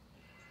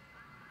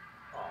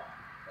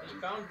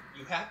 Oh,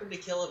 you happened to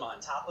kill him on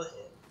top of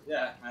him.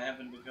 Yeah, I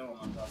happened to kill him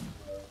on top of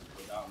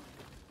the down,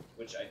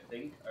 which I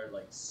think are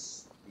like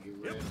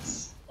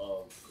spirits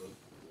of good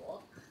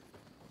luck.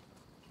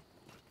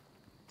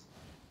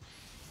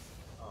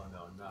 Oh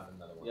no, not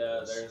another one.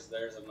 Yeah, of those.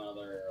 there's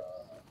another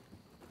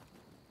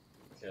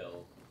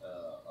kill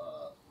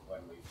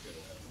when we kill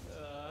him.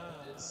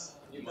 It's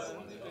You might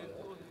want to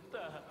know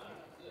that.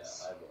 yeah,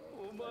 I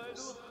will.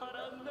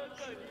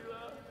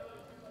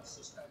 Let's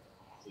just kind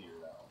of clear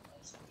it out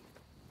nicely.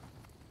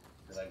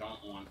 Because I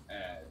don't want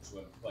ads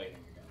when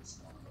fighting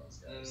against one of those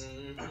guys.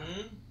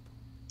 Mm-hmm.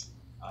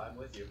 I'm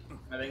with you.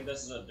 I think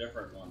this is a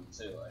different one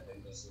too. I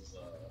think this is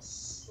a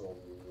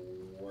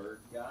sword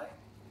guy.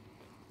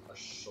 A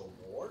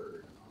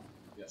sword?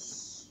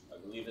 Yes, I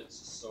believe it's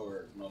a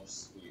sword, no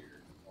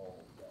spear. Oh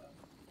god.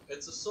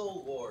 It's a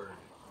soul ward.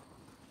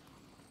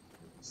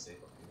 Safe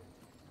up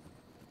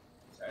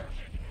here. Okay.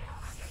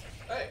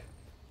 Hey!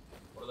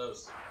 What are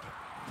those?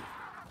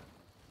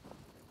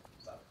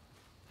 Stop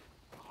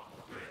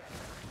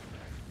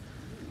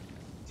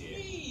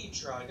He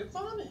tried to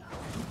vomit.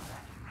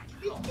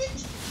 You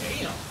bitch!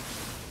 Damn!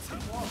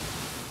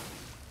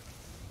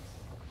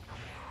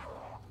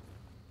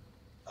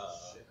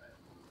 Shit, I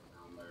don't want to go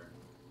down there.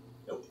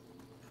 Nope.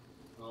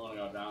 I don't want to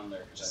go down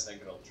there because I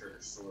think it'll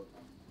trigger sword.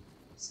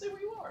 Stay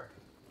where you are.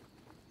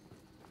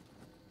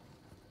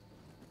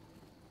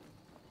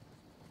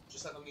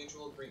 Just have a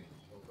mutual agreement.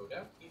 You don't go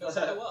down, he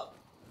doesn't go up.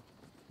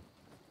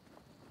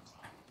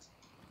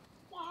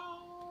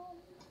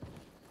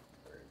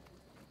 Where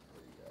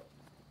you go?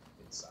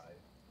 Inside.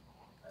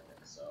 I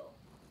think so.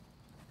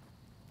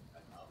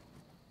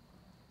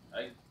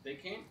 They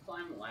can't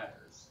climb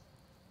ladders.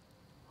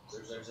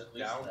 There's at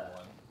least Down that.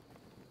 one.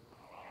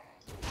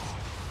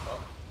 Oh.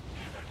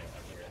 Okay,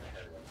 I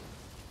heard him.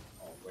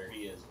 Oh, where he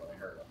is, but I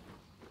heard him.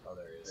 Oh,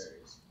 there he is. There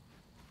he is.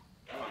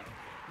 Come on.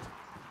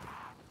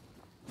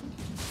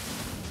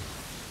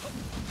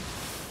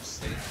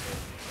 Stay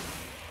still.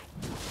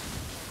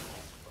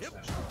 Yep.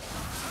 Smash out.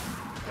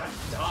 God,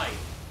 die!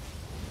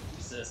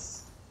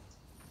 Jesus.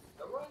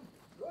 Run!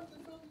 Run to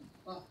the building!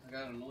 Oh, I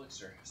got an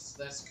elixir.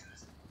 So that's good.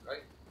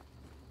 Right?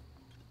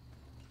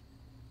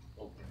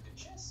 Open the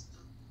chest.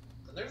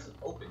 And there's an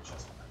open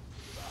chest behind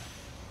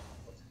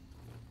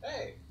you.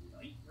 Hey!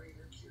 Night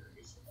Raider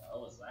curious. What the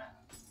hell is that?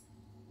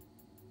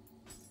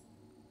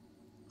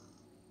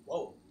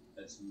 Whoa.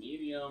 It's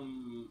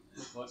medium.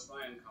 It puts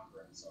my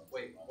encumbrance up.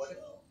 Wait, too much, what if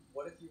though.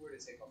 what if you were to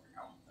take off your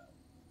helmet though?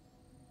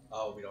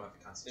 Oh, we don't have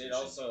the constitution. It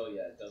also,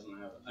 yeah, it doesn't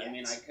have. I mean,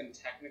 Yes. I can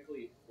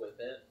technically equip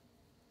it,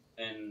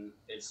 and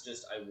it's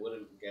just I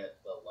wouldn't get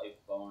the life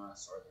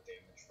bonus or the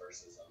damage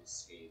versus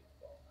unscathed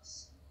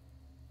bonus.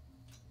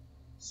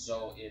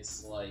 So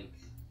it's like,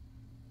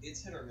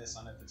 It's hit or miss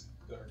on if it's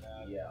good or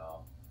bad. yeah,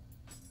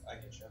 I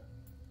get you.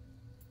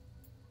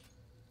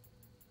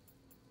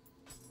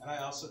 And I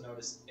also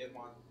noticed it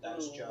one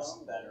that's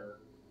just better.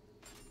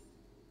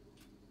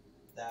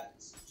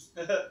 That's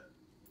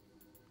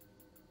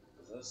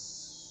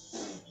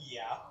this.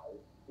 yeah.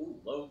 Ooh,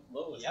 low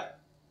attack. Yep.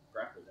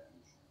 Grapple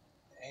damage.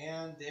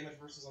 And damage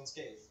versus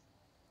unscathed.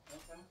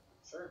 Okay,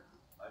 sure.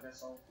 I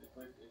guess I'll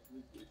equip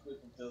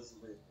those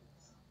labels.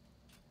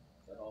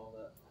 Is that all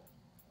that?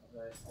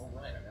 Okay. All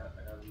right.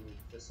 I got to move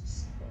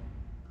fists.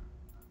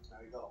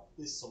 There you go.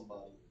 Is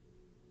somebody.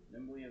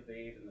 Nimbly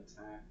evade an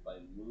attack by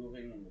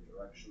moving in the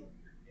direction of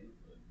your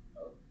input.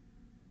 Oh.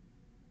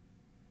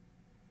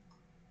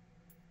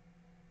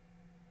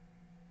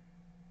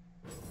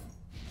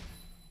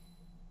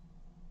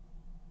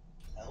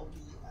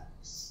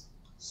 LBX.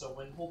 So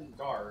when holding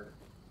guard,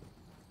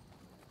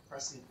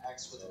 pressing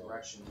X with the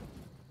direction.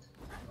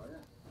 Oh yeah.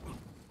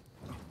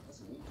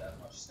 Doesn't need that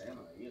much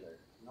stamina either.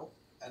 Nope.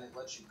 And it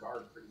lets you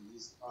guard pretty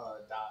easy,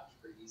 dodge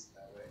pretty easy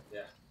that way.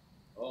 Yeah.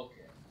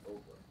 Okay. Over.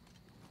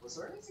 Was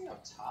there anything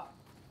up top?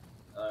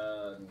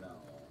 No.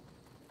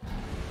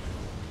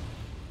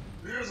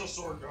 Here's a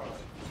sword guard.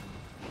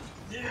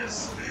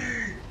 Yes,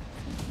 me.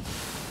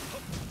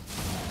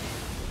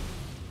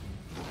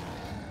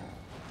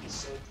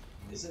 So,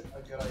 is it a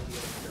good idea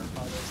to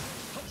purify those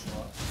things to show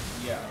up?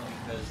 Yeah,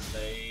 because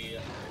they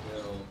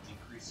will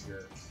decrease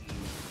your key.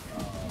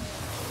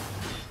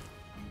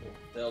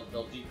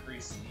 They'll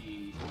decrease the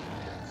key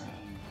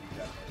regeneration.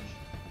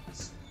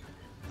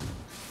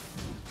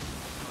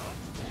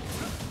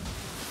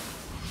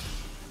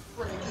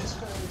 Break his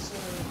face.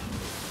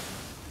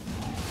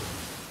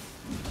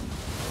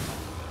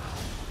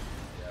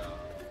 Yeah.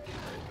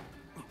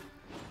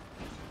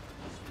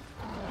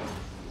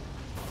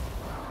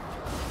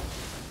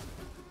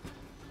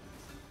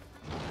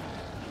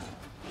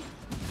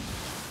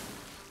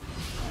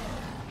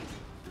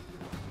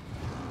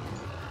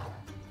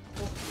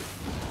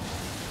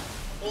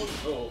 Oh,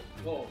 oh,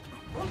 oh.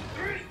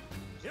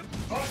 Yep.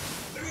 Alright.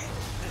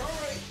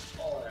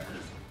 Oh, that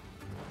hurt.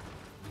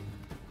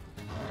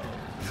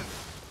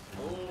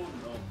 Oh,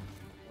 no.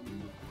 Oh,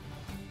 no.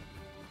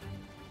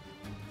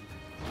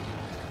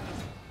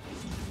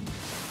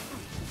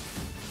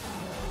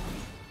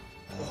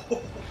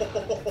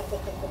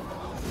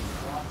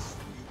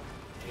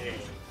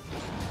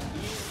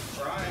 He's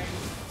trying.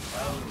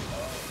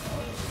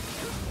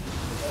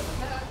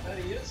 That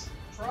he is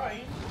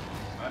trying.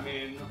 I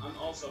mean, I'm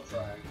also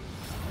trying.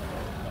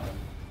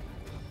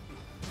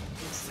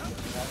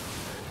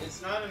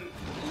 It's not an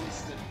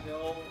instant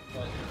kill,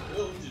 but it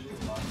will do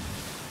a lot of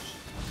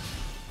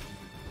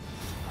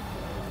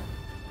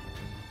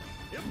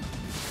Yep.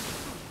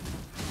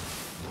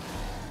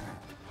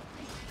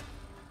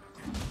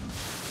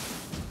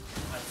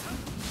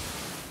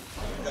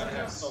 You gotta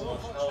have so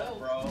much health,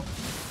 bro.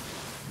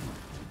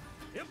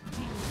 Yep.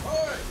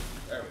 Alright.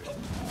 There we go.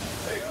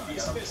 There you go. You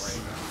He's gotta pissed.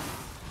 break. I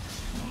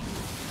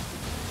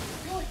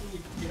feel like when you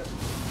get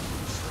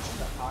switching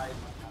to hide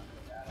might not be a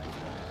bad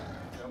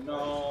idea. No.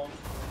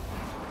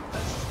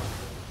 Nice!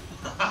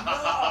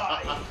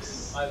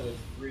 I was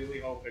really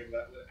hoping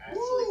that would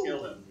actually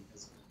kill him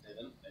because if it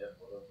didn't, it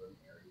would have been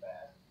very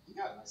bad. You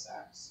got a nice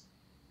axe.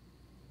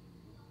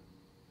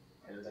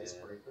 Paradise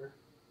Yeah. Breaker.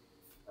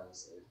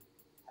 Honestly.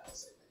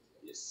 Palisade,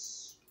 thank you.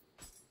 Yes.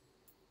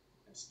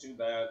 It's too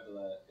bad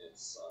that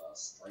it's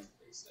strength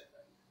based, I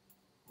think.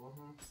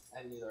 Mm-hmm.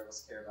 And neither of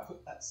us care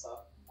about that stuff.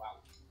 Wow.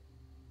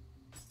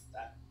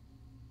 That.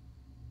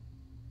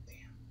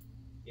 Damn.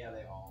 Yeah,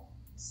 they all.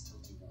 Still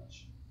too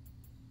much.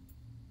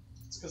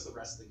 It's because the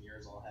rest of the gear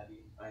is all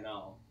heavy. I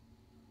know.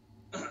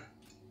 What's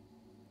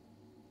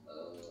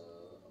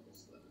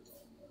that is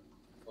all that?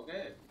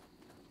 Okay.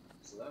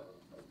 So that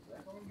was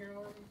that going here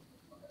already?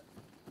 Okay.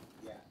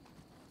 Yeah.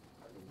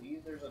 I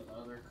believe there's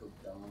another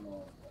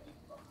Kodama right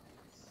behind.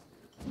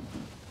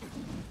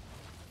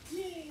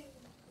 Yay!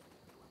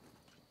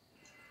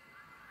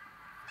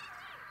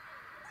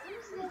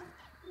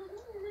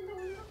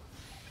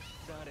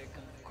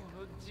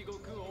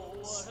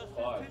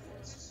 Five.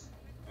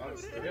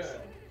 That's Good.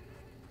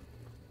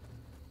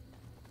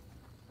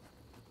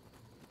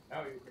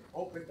 Now you can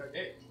open the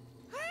gate.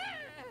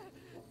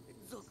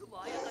 賊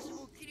もあやかし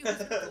も切り捨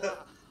てると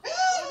はお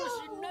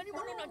主何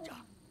者なんじゃ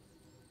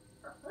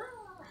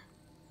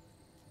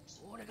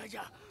お願いじ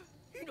ゃ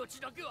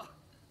命だけは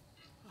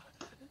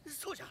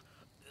そうじゃ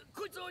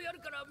こいつをやる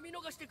から見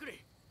逃してくれ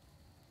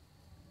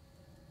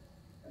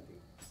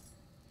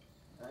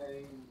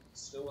I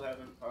still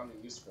haven't found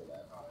a use for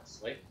that,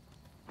 honestly.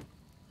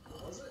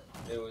 What was it?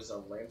 It was a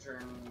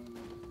lantern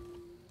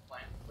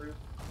plant fruit.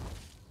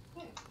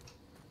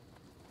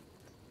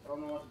 I don't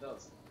know what it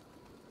does.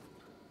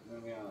 I'm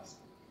gonna be honest.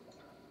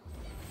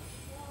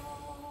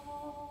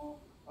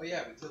 Oh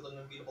yeah, we killed an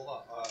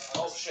unbeatable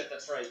Oh shit,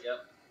 that's right,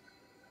 yep.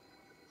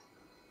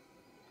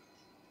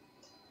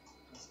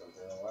 That's gonna be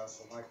the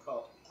last of my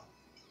cup.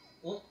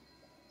 What,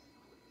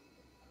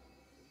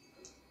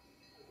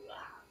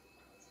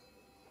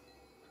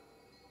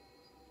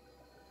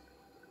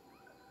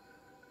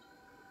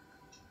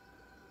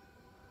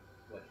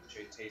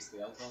 you taste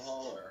the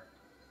alcohol, or?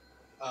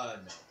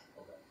 No.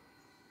 Okay.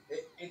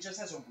 It just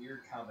has a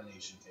weird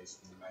combination taste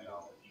when you eat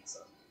all the pizza.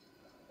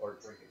 Or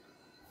drink it.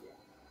 Yeah.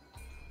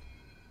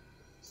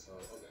 So,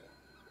 okay.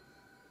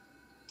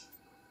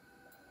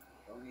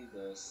 Don't need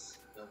this.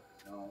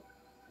 No.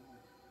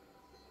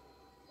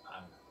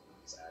 I'm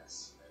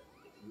Zach's.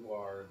 If you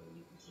are, then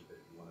you can keep it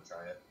if you want to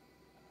try it.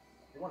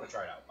 If you want to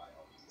try it out, by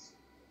all means.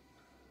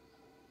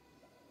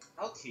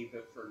 I'll keep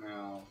it for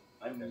now.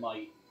 I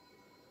might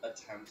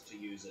attempt to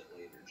use it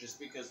later, just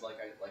because, like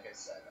I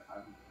said,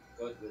 I'm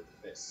good with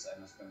fists,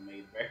 and it's been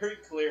made very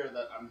clear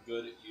that I'm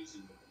good at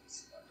using the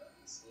fist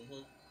weapons.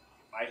 Mm-hmm.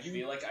 I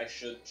feel like I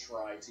should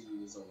try to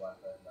use a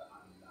weapon that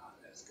I'm not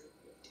as good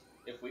with.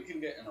 If we can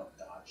get an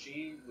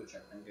Odachi, which I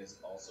think is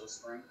also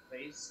strength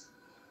based.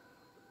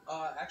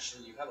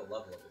 Actually, you have a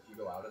level up if you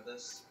go out of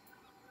this.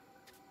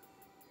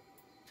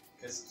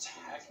 Because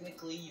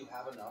technically, you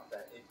have enough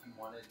that if you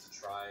wanted to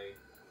try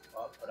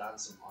put on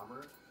some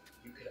armor,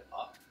 you could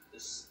up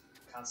this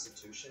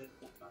Constitution.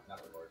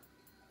 Not Lord.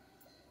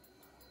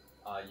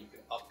 You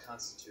could up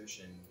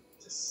Constitution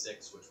to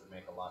 6, which would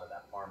make a lot of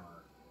that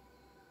armor.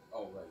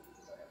 Oh right,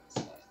 because I have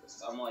slash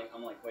fists. I'm like,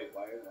 wait,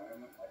 why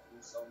am I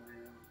fighting so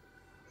many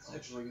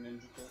fledgling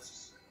ninja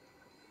fists?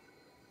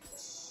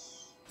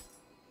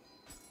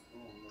 Oh,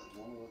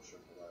 one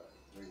workshop for that.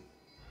 3.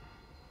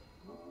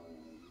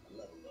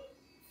 Level up.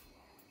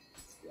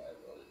 Yeah, I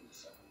rolled it in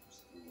seconds.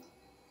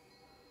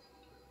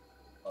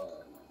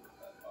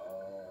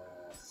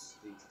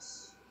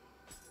 Status.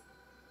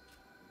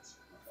 Oops,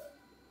 not that.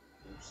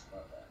 Oops,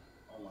 not that.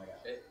 Oh my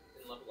god.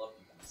 In level up,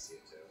 you can see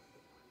it too.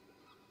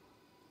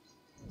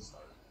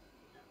 Start.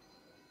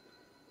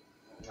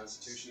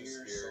 Constitution,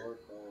 Spear, spear. sword,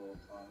 bow,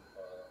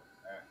 tonfa,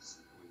 axe,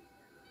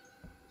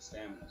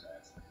 stamina's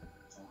axe.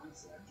 So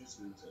honestly, I just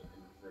need to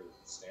improve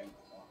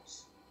stamina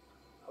once.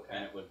 Okay.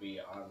 And it would be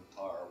on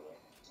par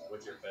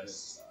with your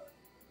fists.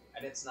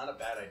 And it's not a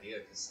bad idea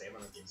because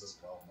stamina gives us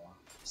well more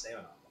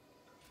stamina.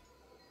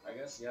 I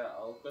guess, yeah,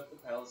 I'll equip the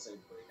Palisade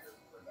Breaker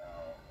for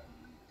now and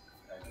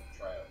kind of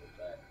try out with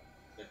that.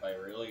 If I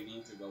really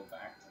need to go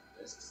back to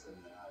fists, then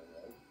yeah, I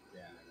will.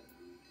 Yeah.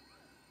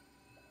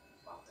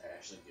 Wow, that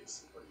actually gives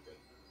some pretty good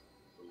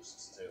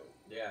boosts too.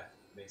 Yeah,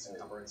 makes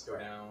encumbrance go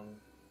down,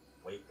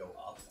 weight go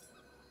up.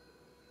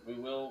 We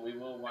will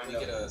wind we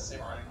up get a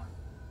samurai.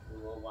 We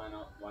will wind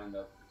up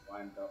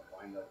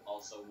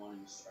also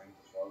wanting strength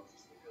as well,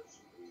 just because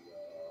of the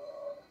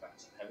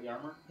effects of heavy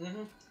armor.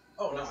 Mm-hmm.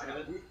 Oh no,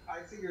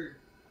 I figured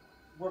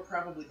we're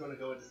probably going to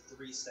go into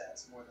 3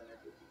 stats more than it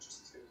would be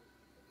just 2.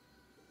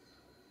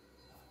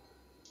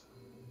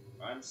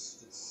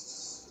 It's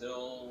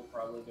still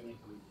probably going to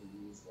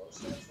use low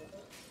stats with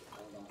it. I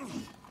don't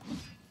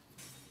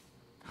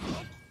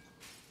know.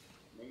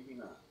 Maybe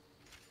not.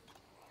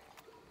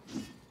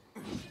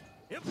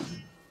 Yep.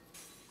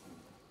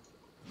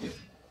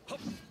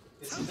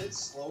 It's a bit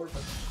slower,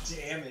 but the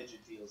damage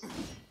it feels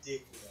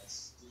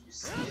ridiculous. Did you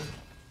see it?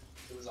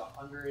 It was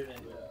 100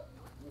 and...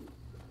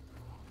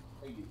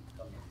 Hey, you,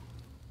 come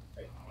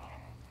here.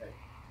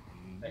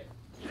 Hey.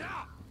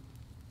 Yeah.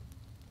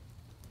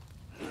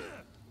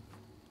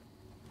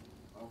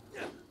 Oh,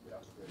 get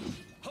off the grid.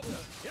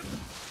 Yep.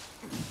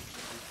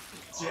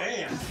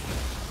 Damn!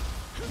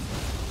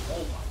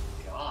 Oh my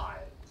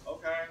god.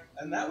 Okay.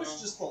 And that was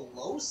just the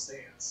low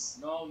stance.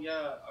 No,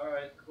 yeah,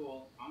 alright,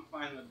 cool. I'm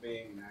fine with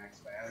being max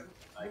bad,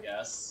 I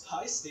guess.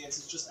 High stance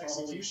is just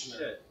executioner.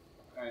 Holy shit.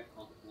 Alright,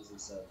 well, as we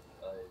said,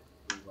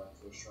 we went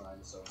to a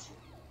shrine, so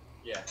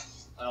Yeah.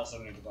 I also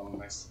need to go and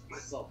mix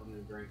myself a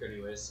new drink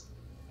anyways.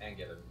 And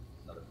get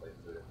another plate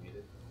of food if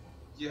needed.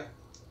 Yeah.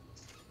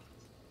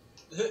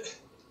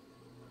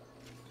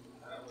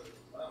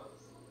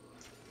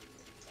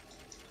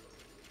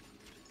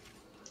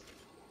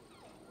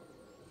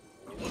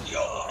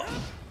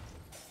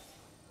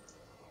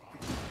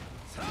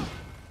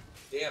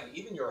 Damn,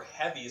 even your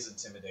heavy is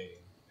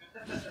intimidating.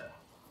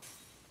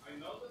 I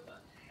know that the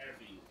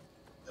heavy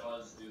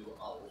does do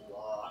a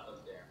lot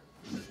of damage.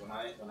 Because when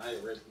I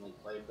originally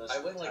played this, I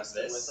went like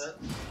tested this. with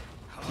it.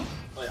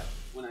 Oh yeah,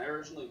 when I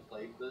originally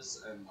played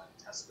this and like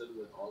tested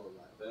with all the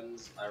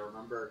weapons, I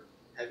remember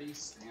heavy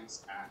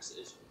stance axe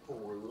is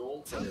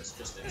brutal, but it's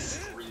just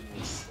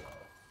extremely slow.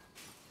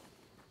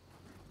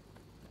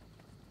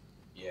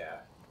 Yeah.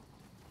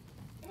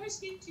 Can I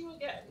speak to you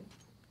again?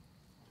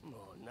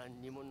 もう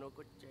何にも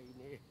残っちゃい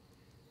ね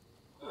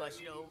え。わ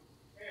しらを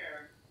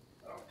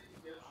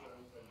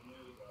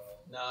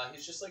Nah,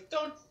 he's just like,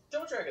 don't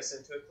Don't drag us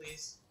into it,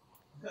 please.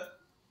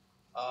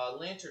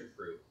 Lantern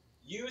fruit.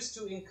 Used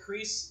to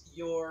increase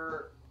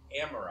your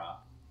amara.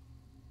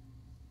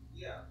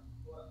 Yeah,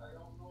 but I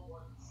don't know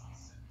what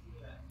exactly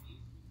that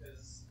means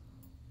because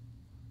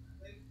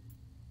I think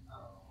I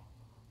don't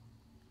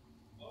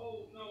know.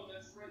 Oh no,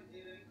 that's right.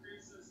 It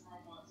increases how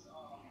much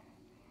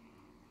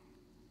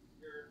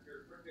your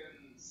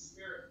freaking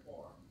spirit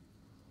form.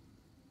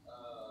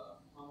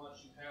 How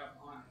much you have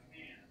on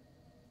hand.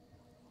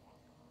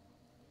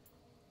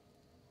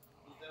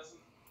 It doesn't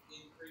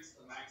increase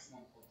the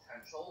maximum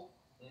potential,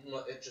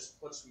 but it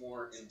just puts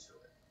more into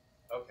it.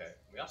 Okay.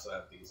 We also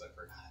have these, I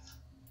forgot.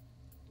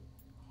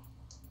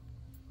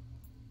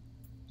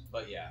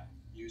 But yeah,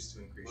 used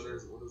to increase your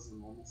What is the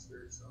normal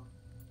spirit stuff?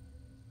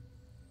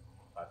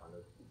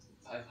 500.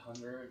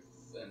 500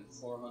 and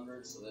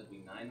 400, so that'd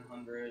be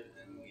 900,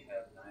 and we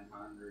have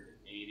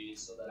 980,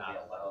 so that'd Not be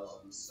a level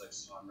up.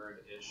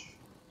 1,600 ish.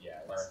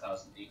 Yeah, Or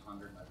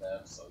 1,800, my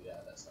bad. So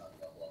yeah, that's not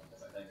a level up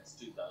because I think it's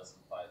 2,500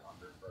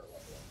 for a level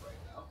up right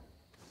now.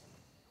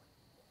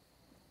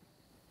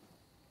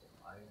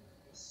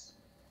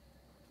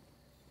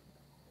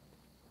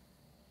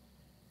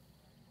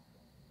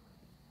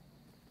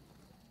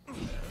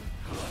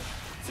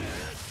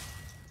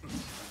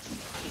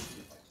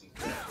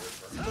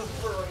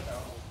 For right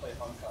now, we'll play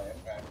Honkai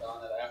Impact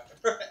on it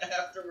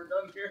after we're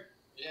done here.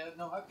 Yeah,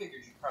 no, I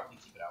figured you'd probably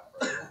keep it out for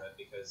a little bit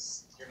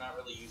because you're not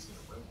really using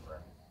the room for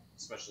anything.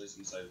 Especially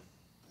since I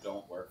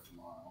don't work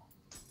tomorrow.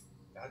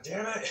 God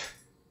damn it!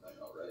 I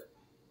know, right?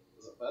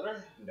 Is it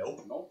better?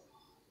 Nope. Nope.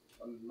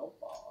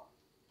 Nope.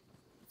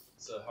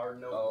 It's a hard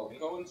no. Oh,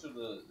 go into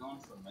the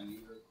menu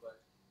real quick.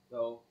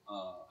 Go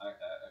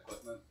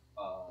equipment.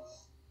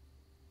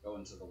 Go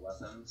into the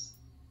weapons.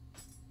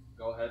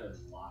 Go ahead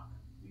and lock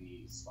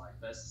the spy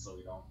fist so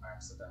we don't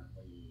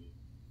accidentally.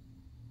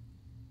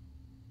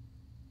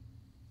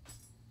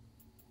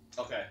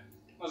 Okay.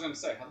 I was gonna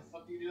say, how the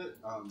fuck do you do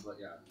it? But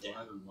yeah, go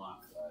ahead and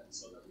lock that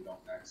so that we don't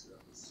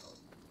accidentally sell it.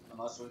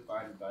 Unless we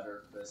find a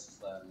better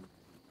fist than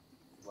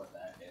what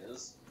that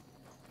is.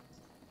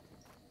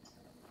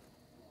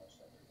 I wish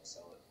I could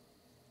sell it.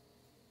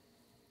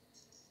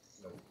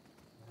 Nope.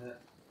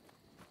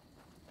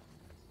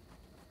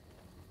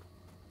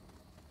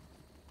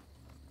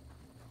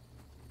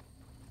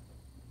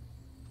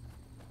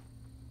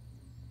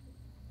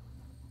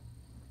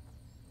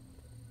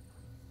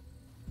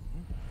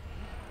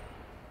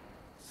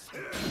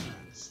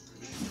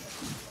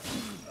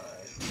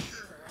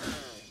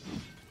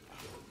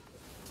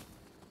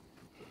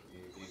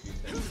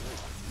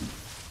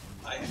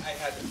 I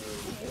had to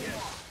move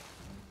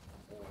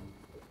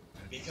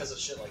because of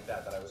shit like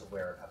that I was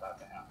aware of about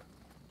to happen.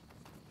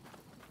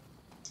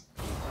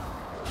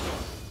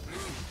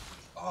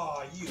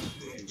 Oh, you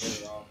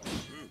bitch!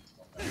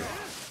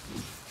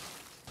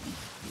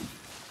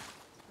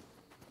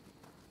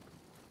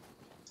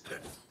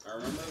 I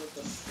remember with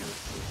the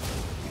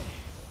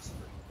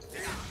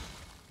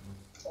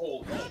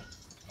oh no.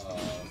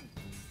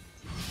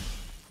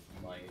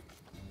 My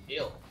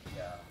Ill.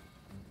 yeah.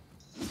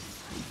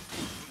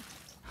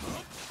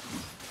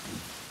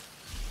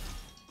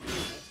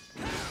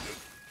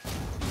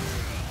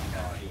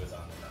 Oh, he was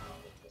on the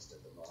ground and just did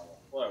the normal.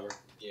 Whatever.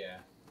 Yeah.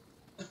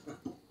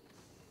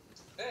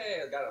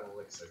 Hey, I got an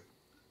elixir.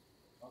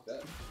 Not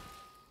bad.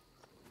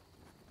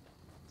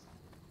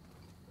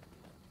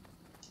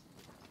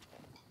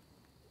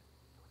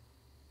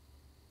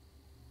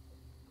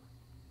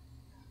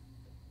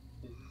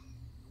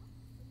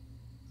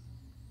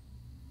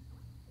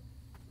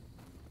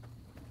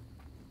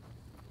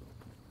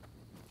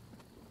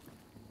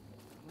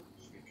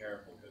 Just be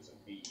careful because if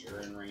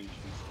you're in range,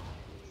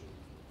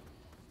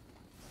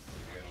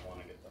 you're gonna want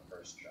to get the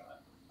first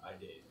shot. I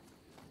did.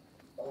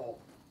 Oh.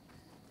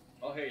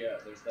 Oh hey, yeah,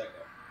 there's that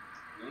guy.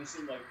 You don't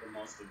seem like the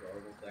most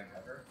adorable thing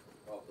ever.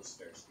 Go up the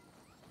stairs.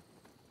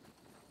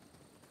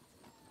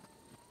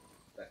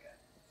 That guy.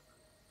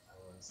 I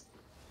was.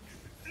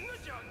 な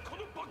じゃこ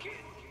のバケ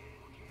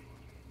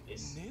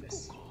This. 猫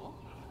か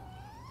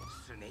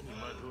常に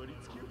まとわり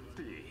つきよっ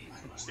て I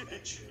must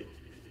admit you.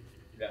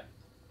 Yeah.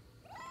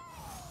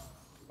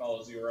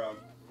 Follows you around.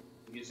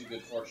 He gives you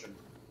good fortune.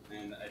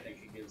 And I think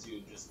he gives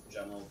you just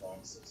general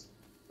bonuses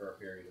for a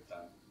period of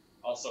time.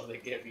 Also, they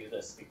give you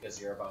this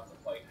because you're about to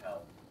fight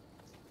hell.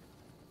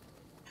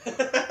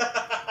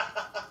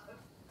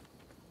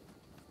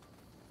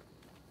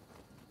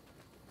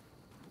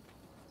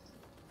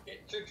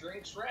 Get your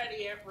drinks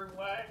ready,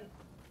 everyone.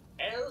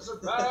 Hell's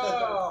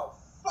above.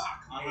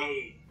 Fuck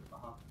me!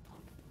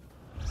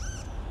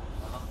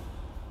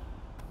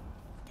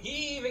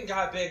 He even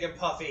got big and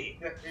puffy.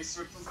 Yeah, he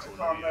switches to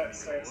combat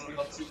stance. He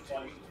lets you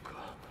fight.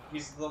 He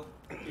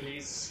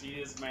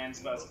is man's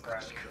best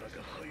friend.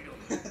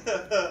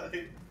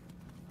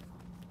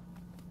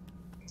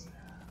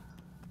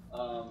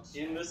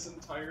 In this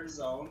entire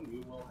zone,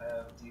 you will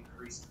have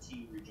decreased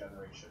key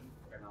regeneration.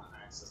 You cannot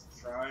access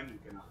the shrine. You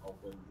cannot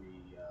open the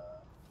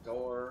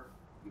door.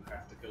 You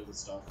have to kill the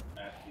stuff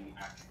at the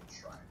actual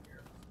shrine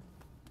here.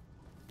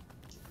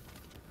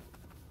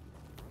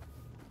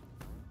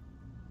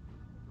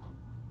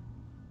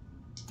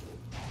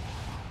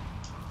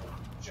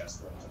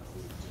 just went to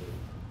food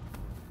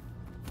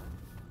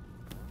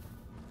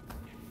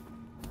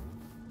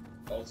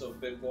too. Also,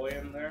 Big Boy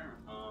in there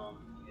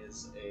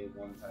is a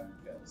one-time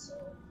kill, so.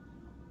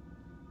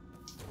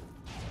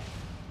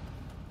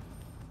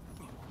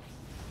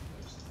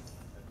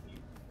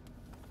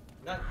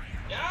 Not.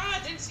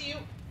 Ah, didn't see you.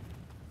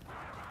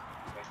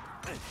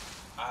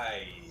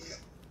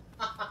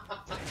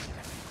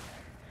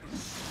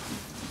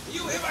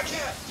 You hit my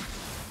cat.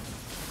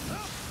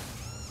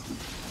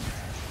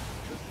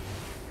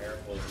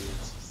 Careful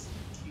use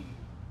key.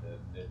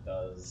 It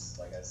does,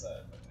 like I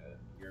said,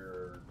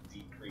 your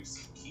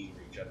decreased key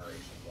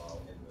regeneration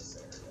while in this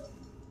area.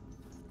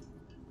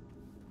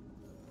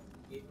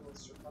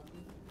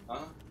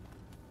 Huh?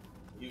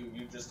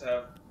 You just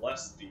have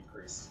less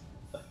decreased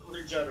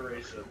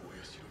regeneration.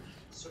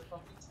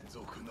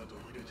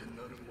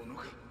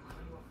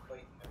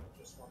 Wait,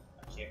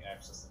 I can't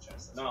access the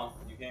chest. No,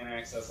 you can't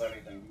access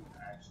anything. You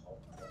can actually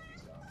open what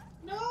he's got.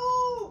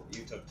 No!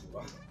 You took too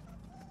long.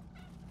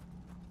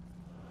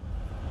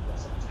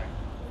 Also,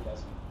 technically he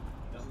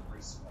doesn't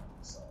respawn,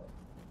 so.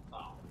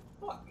 Oh,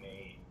 fuck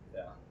me.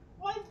 Yeah.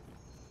 What?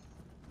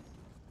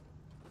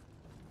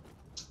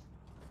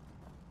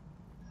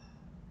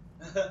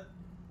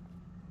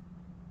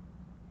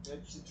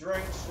 Get your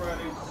drinks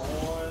ready,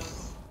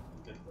 boys.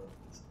 Get the.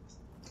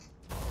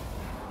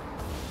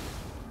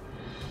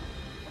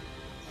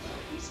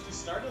 At least you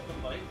started the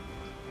fight.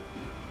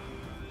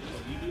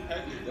 You do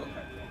have your don't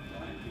have one.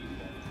 Fine, you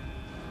don't.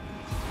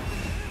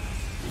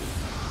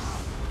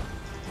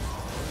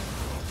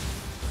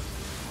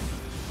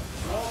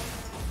 Up.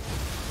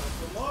 Pump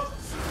them up.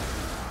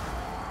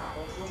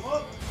 Pump them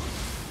up.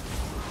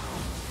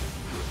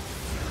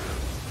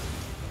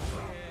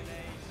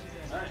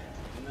 Alright,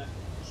 and that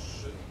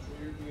should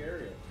clear the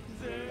area.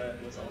 That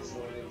was also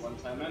a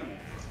one-time enemy.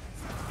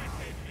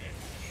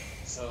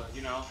 So,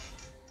 you know,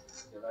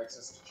 you have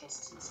access to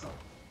chests and stuff.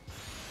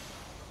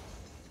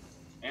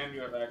 And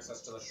you have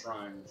access to the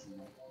shrine, which you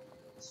might want to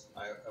use.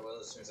 I will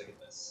as soon as I get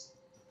this.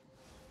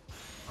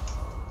 Hang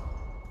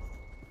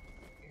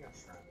on,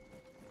 shrine.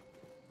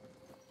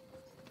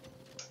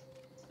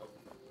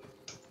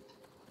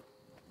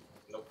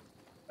 Nope.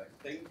 I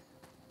think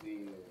the...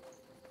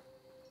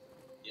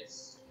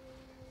 Yes.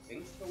 I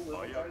think the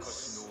little guys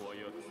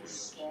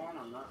spawn,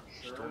 I'm not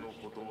sure. But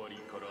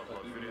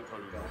even if they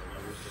don't, I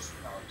would just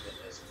count it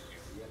as an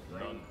area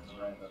drain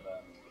rather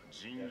than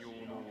just, you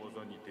know,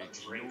 a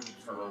drink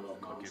for a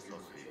monster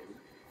food.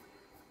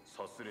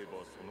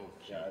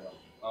 Yeah, I don't.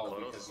 Oh,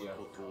 because you have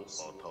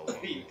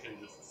you can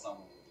just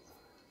summon.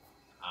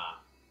 Ah.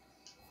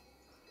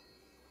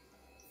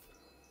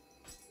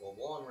 Well,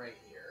 while I'm right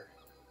here,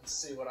 let's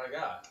see what I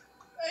got.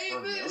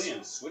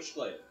 Vermilion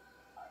Switchblade.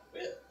 I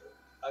will.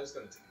 I was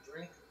gonna take a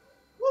drink.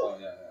 Oh,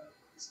 yeah, yeah.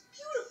 It's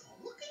beautiful.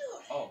 Look at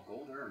it. Oh,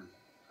 gold urn.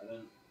 I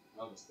didn't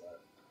notice that.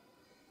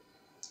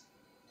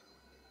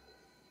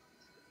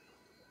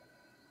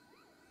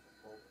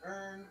 Gold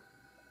urn.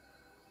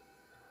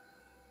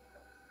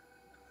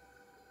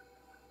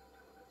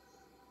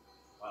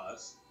 Wow,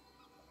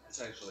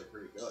 that's actually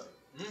pretty good.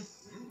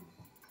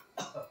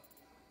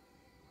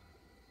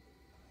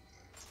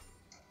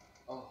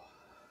 Oh.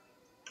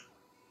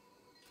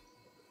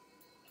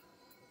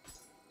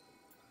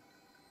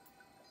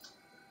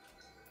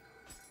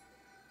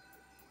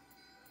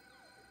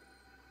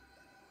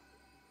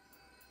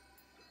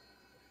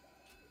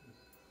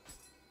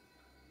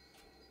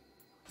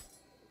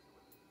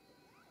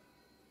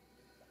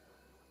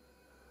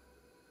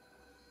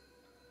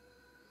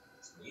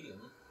 It's medium.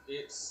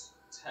 It's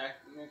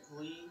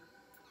technically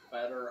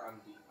better on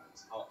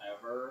defense.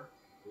 However,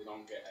 we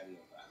don't get any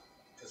of that.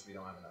 Because we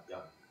don't have enough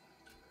gun.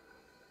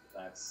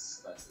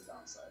 That's the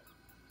downside.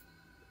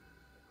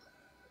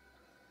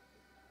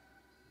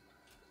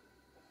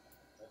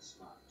 That's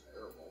not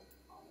terrible,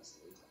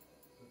 honestly.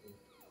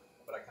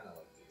 But I kind of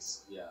like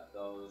these. Yeah,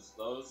 those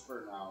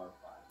for now are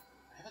fine.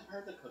 I haven't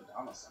heard the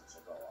Kodama sensor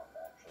go off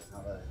actually.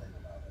 Now that I think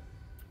about it.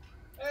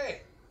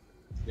 Hey.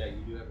 Yeah,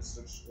 you do have a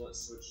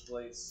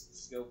switchblade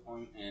skill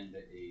point and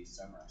a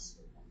samurai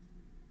skill point.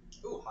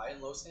 Ooh, high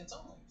and low stance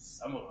only.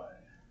 Samurai.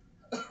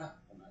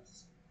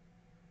 Nice.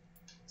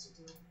 What's it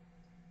do?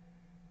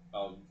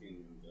 Oh, you can't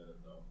even get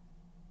it though.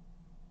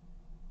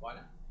 Why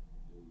not?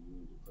 You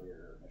need to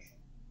clear a mission.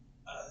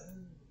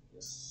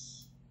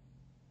 Yes.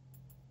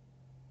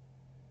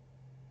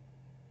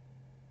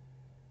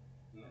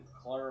 You need to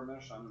clear a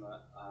mission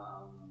that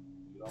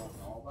you don't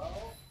know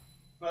about.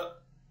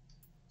 But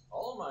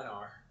all of mine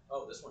are.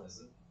 Oh, this one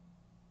isn't.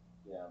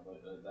 Yeah,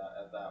 but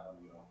at that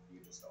one you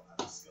just don't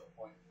have a skill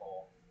point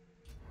full.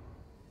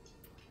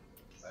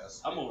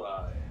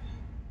 Samurai.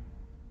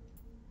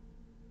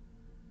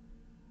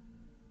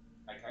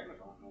 I kind of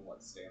don't know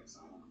what stance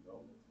I want to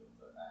go with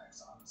the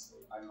axe, honestly.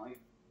 I might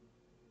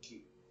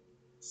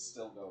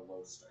still go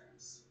low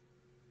stance.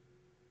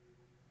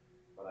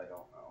 But I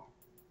don't know.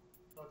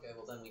 Okay,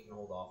 well then we can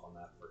hold off on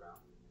that for now.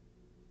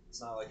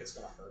 It's not like it's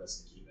gonna hurt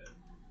us to keep it.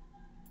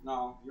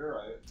 No, you're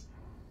right.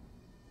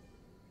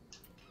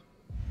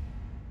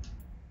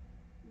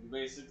 You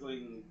basically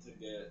need to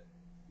get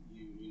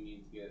you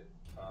need to get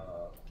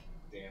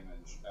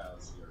damage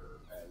as your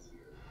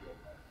heal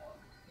more.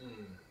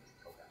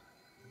 Okay.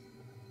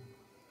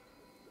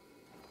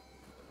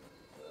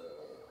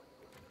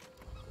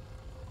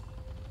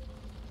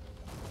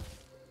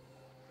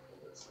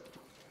 Let's see.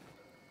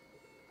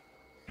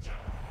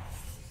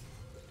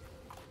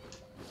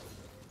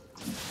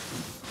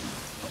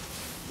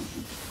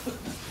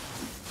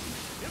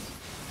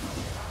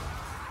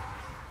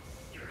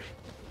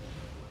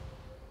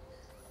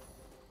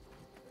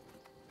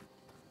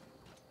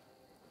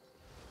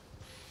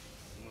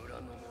 村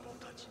の者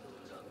たちの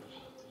恨み、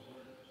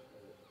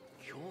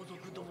強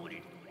族ども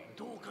に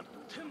どうか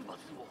天罰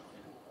を。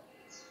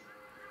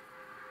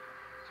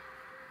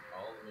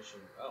 All the mission.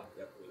 Oh,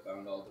 Yep, we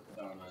found all the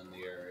katana in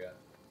the area.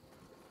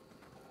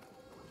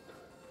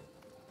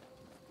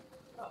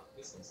 oh,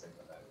 these things think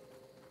about that.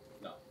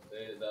 No,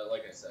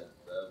 like I said,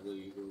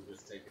 we will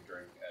just take a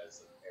drink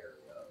as an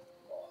area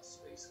boss,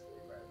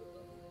 basically, rather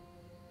than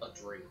a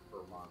drink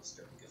per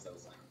monster, because that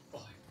was like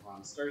 5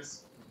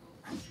 monsters.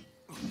 I'm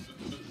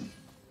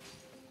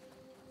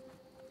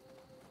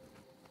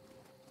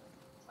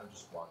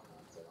just walking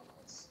on it on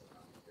this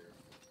here.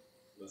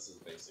 This is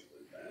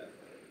basically bad.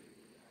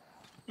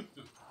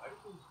 How do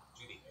we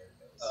do the air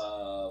phase?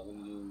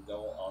 When you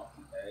go off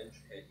the edge,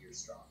 hit your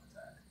strong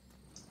attack.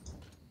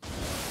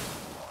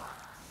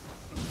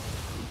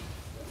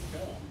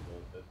 Kill him,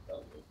 but that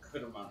was a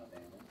good amount of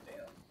damage.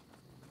 Damn.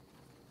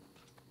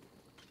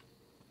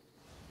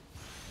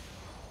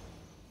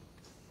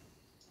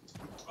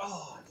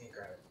 Oh, I can't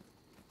grab it.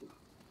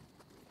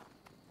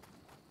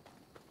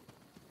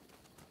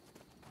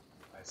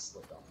 I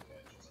slipped off the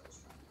edge as I was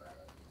trying to grab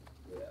it.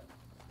 Yeah.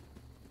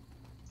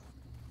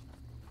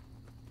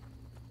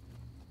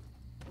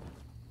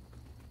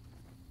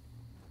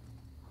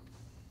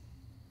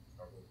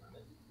 Are we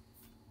running?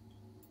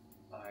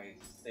 I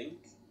think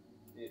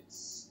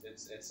it's a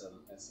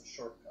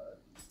shortcut.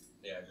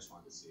 Yeah, I just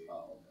wanted to see.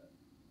 Oh, okay.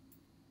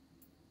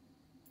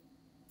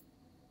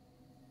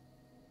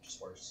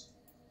 Just worse.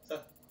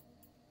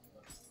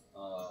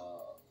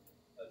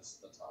 That's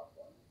the top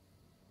one.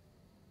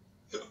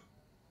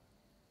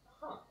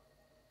 Huh.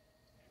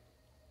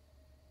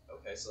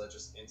 Okay, so that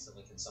just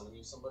instantly can summon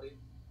you somebody? I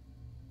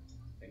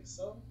think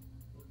so.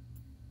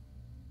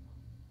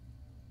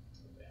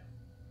 Damn.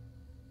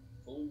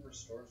 Fully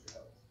restores your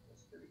health.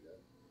 That's pretty good.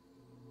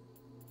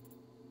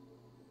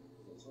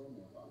 Let's move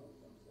on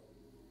with them.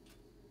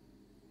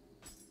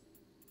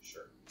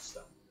 Sure,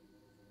 stone.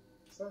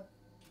 Sure.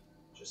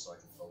 Just so I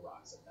can throw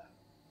rocks at them.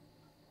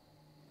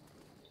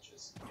 Which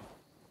is.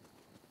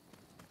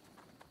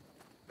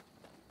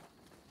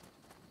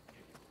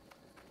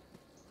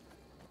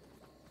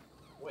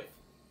 Wait.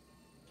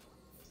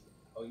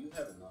 Oh, you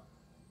have enough.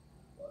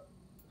 What?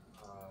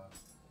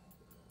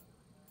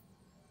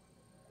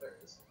 There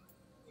it is.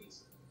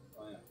 Easy.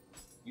 Oh yeah.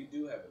 You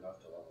do have enough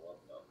to level up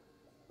though.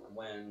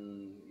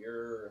 When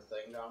your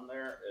thing down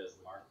there is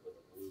marked with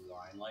a blue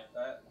line like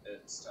that,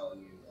 it's telling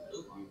you that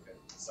you can.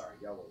 Sorry,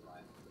 yellow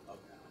line.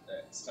 Okay.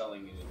 It's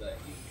telling you that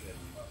you can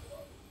level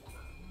up.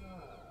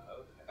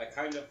 Okay. I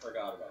kind of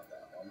forgot about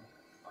that one,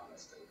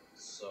 honestly.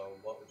 So,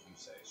 what would you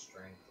say?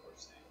 Strength or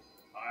stamina?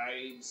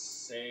 I'd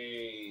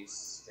say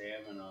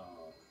stamina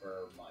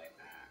for my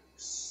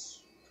axe,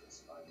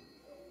 because I'm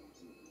going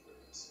to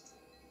use it.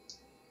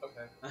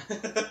 Okay.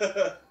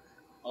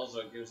 Also,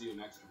 it gives you an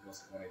extra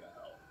plus 20 to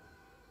health.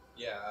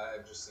 Yeah,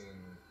 I've just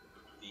seen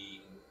the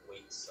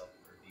weight stuff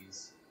for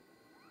these.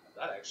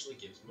 That actually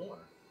gives more.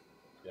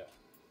 Yeah.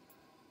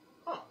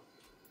 Huh.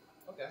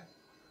 Okay.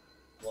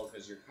 Well,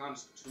 because your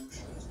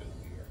constitution is going to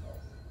be your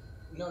health.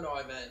 No,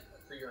 I meant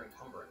for your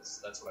encumbrance.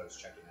 That's what I was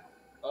checking out.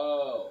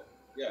 Oh,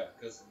 yeah,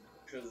 because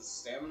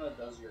stamina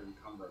does your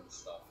encumbrance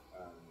stuff,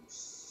 and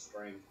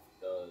strength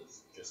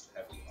does just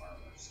heavy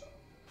armor stuff.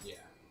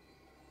 Yeah.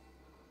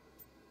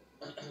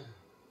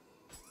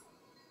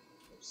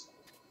 Oops.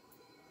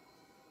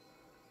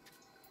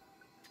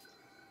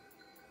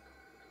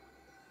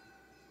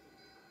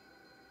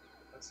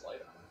 That's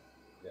light armor.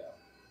 Yeah.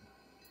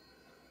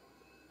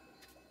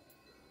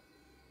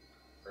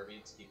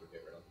 Kirby, to keep or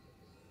get rid of.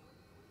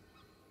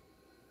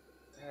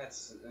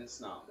 It's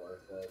not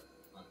worth it.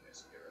 Okay,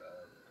 so get rid of.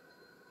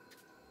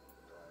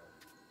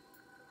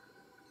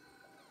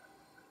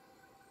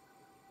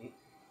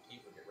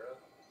 Keep or get rid of?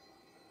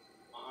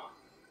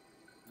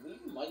 We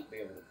might be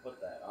able to put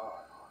that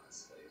on,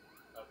 honestly.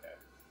 Okay.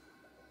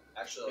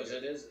 Actually,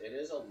 Because it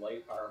is a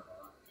light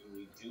armor, and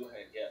we do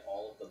get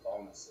all of the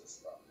bonuses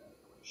from it.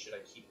 should I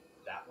keep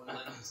that one then?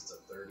 Because it's a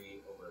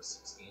 30 over a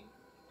 16.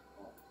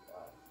 Oh,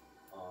 wow.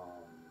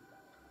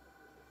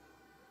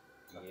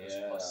 Toughness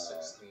Yeah. plus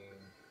 16,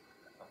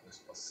 toughness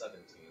plus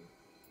 17,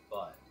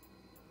 but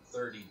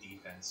 30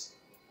 defense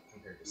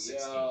compared to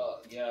 16.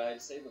 Yeah,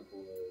 I'd say the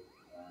blue.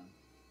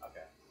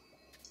 Okay.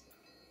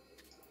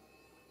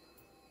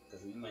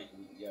 Because we might,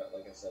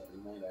 like I said, we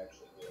might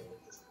actually be able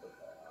to just put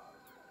that on.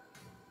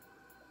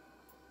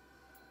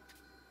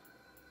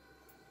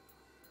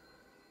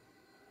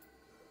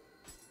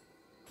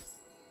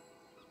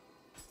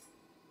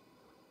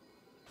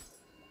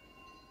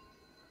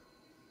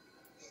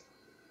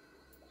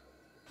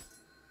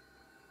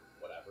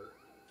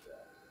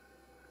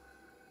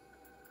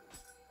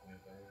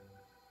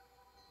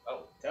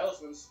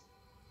 talismans?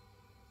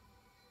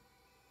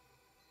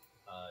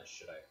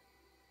 Should I?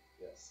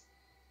 Yes.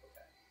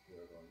 Okay. We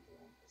are going to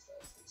want the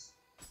talismans.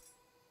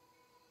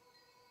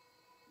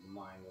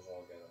 Might as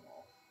well get them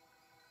all.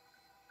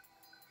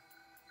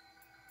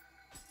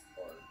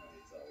 Or maybe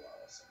they'll allow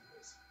us some of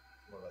this.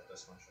 What about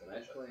this one? Should I?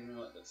 Actually, you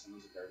know what? That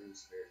summons a guardian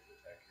spirit to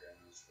attack your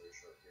enemies for a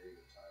short period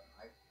of time.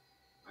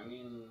 I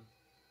mean,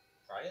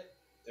 Try it.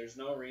 there's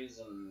no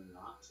reason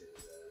not to,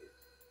 really.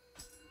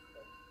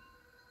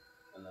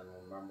 And then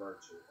remember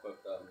to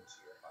equip them to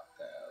your hot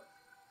tab.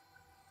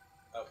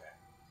 Okay.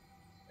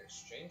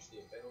 Exchange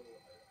the available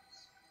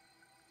items.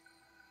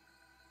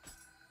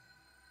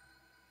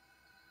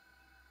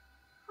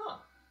 Huh.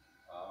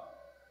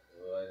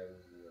 What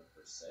items do you have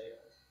for sale?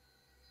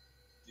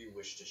 Do you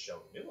wish to show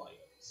new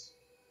items?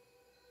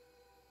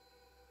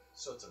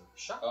 So it's a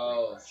shop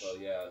Oh, refresh. so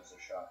yeah, it's a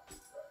shop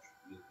refresh.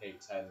 You pay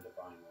 10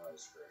 divine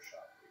rice for a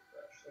shop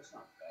refresh. That's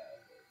not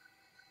bad, but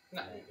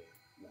Not needed.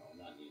 no,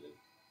 not needed.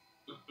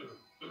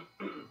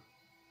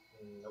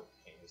 Nope,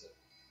 can't use it.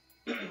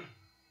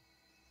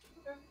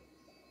 Okay.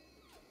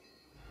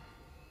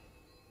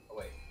 Oh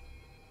wait.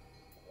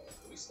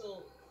 Do we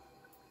still?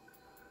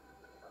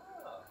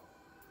 Ah.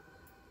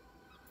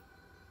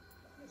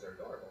 These are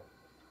adorable.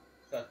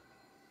 Okay.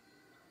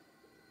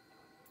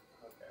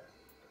 Okay.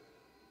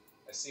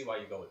 I see why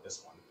you go with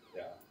this one.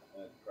 Yeah,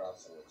 and it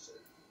drops elixir,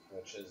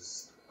 which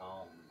is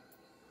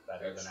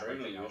Better than extremely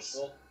everything else.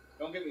 useful.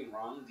 Don't get me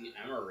wrong, the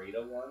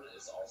Emerita one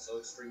is also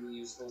extremely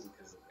useful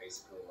because it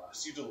basically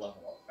allows you to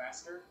level up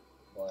faster,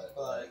 but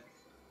like,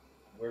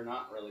 we're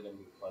not really going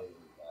to be playing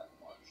that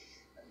much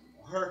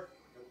anymore.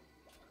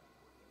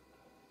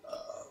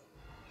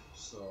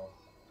 So,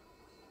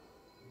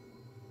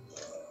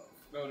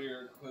 go to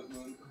your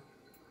equipment,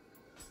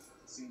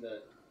 see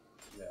that,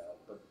 yeah,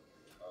 put,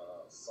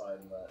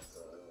 sign that,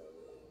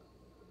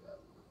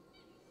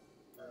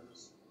 and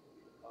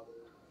other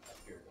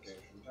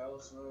purification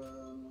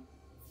talisman.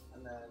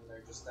 And then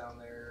they're just down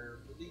there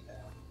with the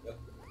pad. Yep.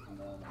 And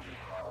then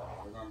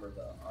remember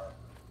the armor.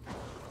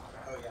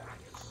 Oh yeah.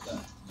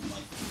 That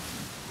might be.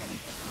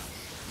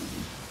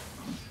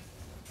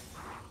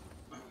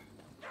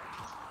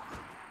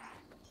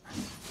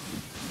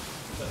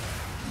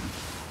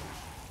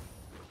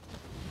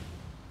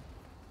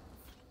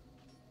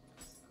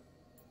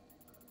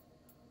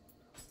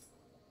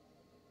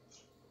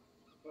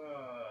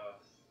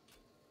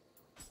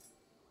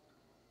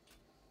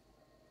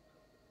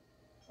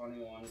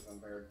 21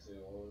 compared to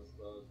what was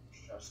the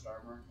chest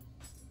armor?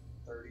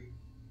 30.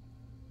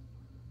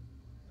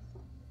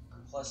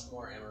 Plus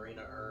more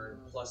Amarina earn,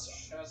 plus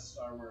Chest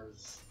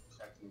armor's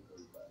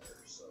technically better,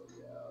 so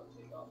yeah, I'll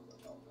take off the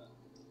helmet.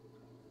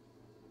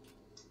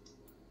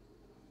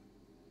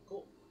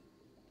 Cool.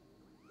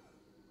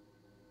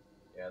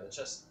 Yeah, the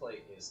chest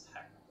plate is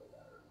technically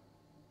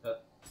better.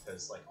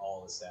 Because like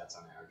all the stats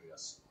on it are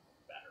just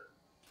better.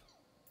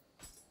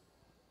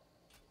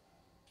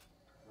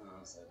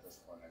 So at this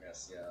point, I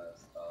guess, yeah,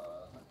 if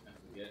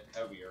we get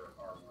heavier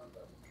armor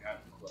that we can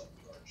equip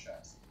to our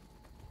chest.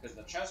 Because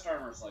the chest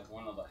armor is like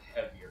one of the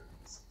heavier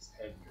pieces.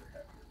 Heavier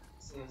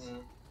pieces. Mm-hmm.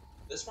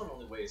 This one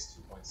only weighs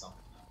 2 point something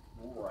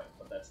now. Right,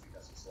 but that's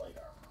because it's light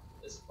armor.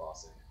 This is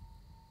bossing.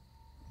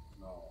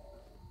 No.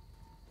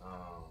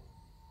 Oh.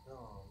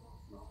 No.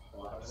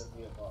 Why would it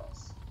be a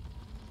boss?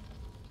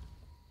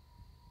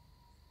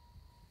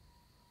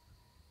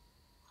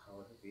 How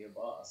would it be a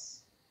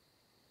boss?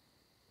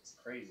 It's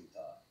crazy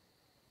talk.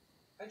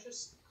 I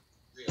just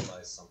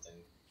realized something.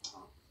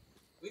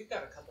 We've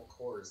got a couple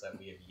cores that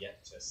we have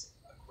yet to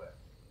equip.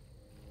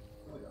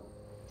 No, we don't.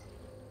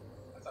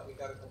 I thought we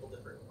got a couple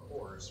different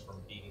cores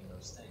from beating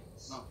those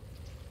things. No.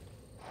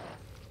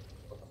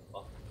 What the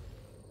fuck?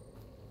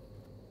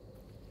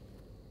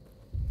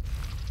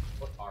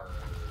 What are...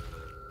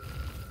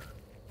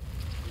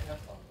 You have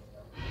fun with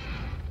that.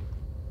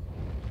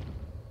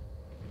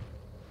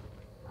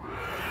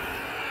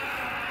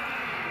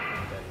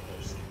 Dead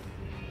person?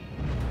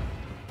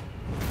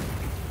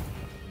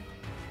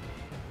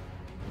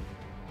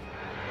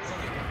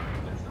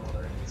 There's no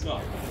other enemies. No.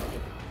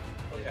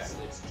 Okay.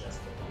 It's just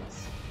the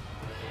boss.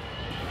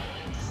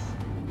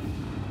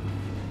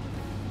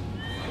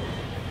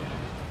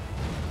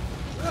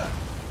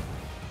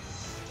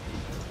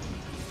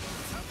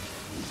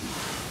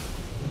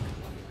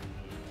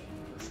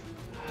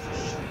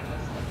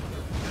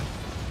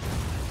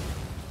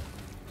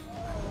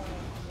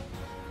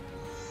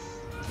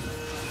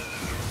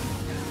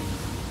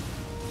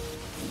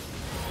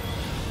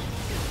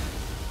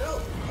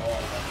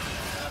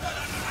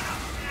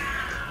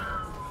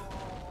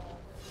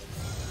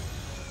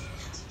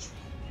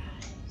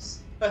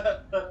 I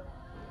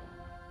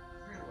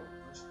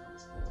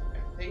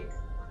think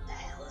what the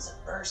hell is a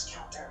burst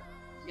counter?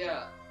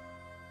 yeah.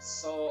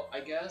 So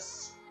I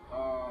guess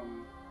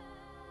from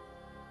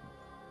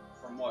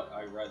what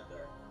I read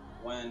there,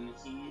 when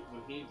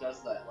he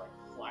does that like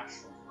flash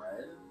of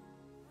red,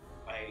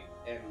 I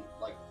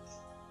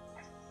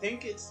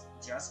think it's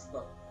just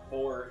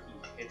before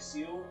he hits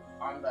you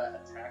on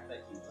that attack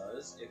that he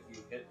does. If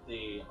you hit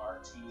the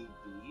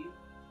RTB,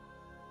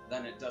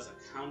 then it does a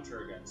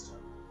counter against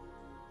him.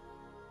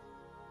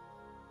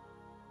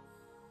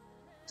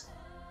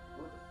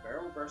 Oh, the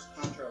barrel burst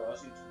counter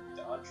allows you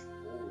to dodge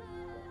forward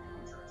before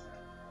counter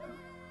attack.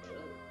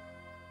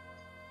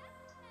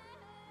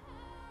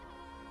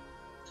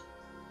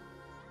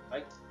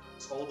 I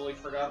totally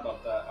forgot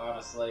about that,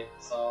 honestly.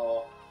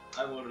 So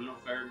I wouldn't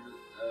have fared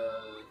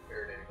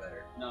any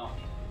better. No.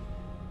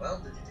 Well,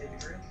 did you take a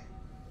drink?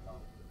 No,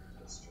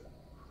 that's true.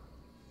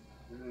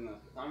 Using the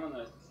common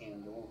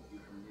candle, you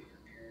can get your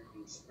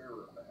character's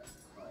spirit back.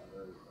 Well, it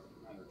really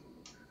doesn't matter to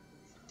me.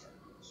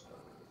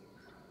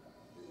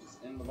 It's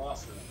in the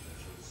boss room,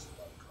 which is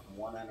like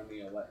one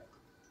enemy away.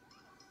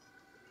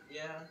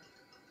 Yeah.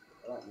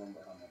 I don't remember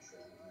how much I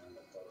end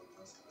up fighting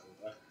this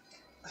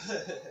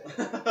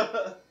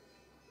one.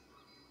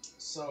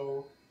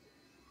 So,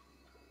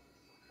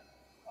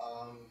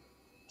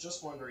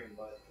 just wondering,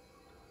 but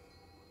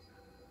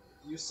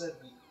you said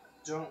we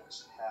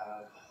don't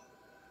have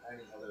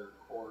any other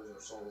cores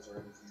or souls or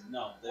anything.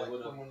 No, they like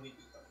would have. from when we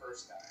beat the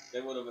first guy.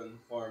 They would have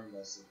informed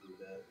us if we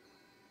did.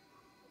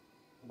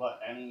 But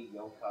any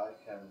yokai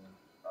can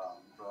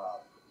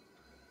drop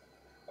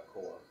a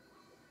core.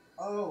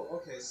 Oh,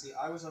 okay. See,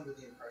 I was under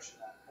the impression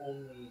that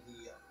only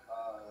the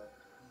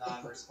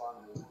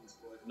non-respondable ones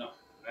would. No,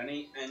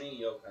 any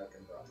yokai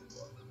can drop a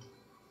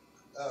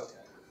core.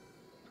 Okay.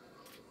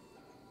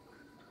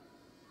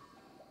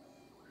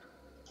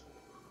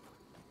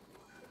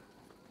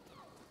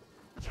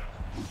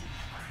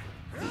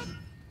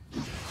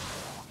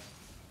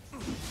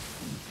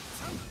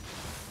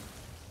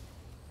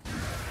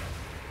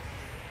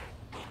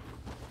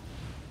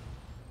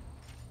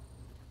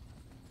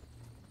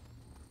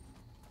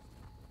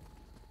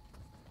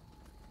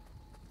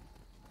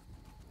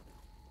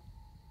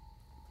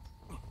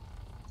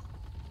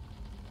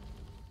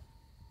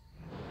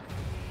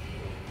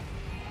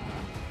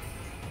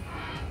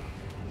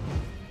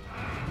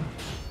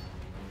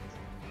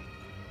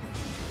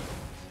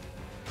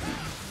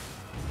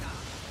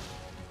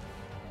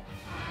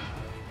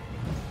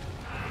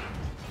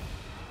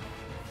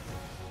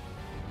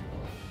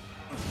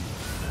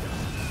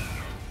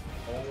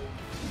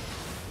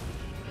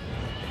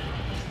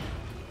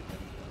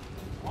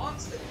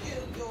 Monster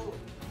kill yo!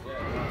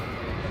 Yeah.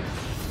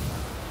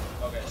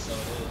 Okay, so it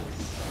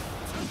is.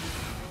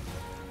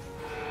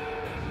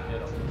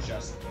 It'll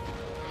just.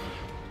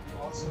 You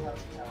also have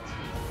to count.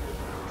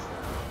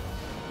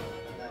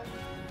 And then.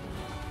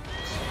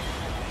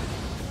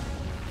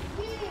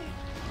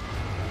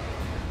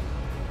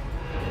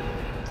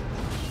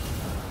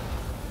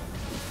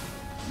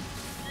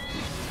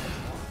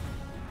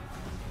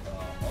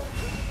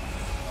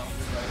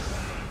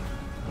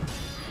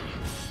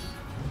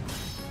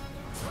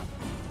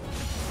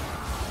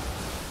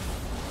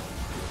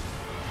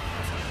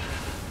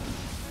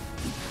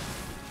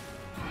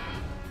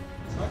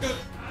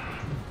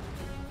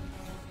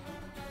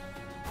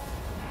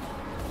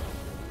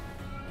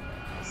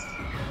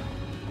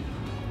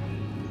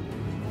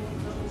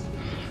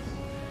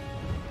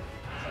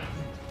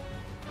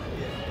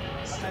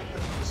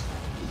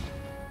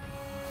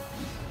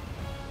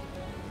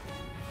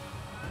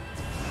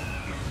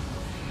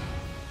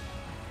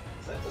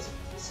 That doesn't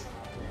feel so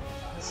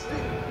honestly.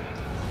 Okay.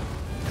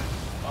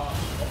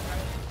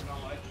 No,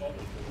 I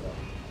totally forgot.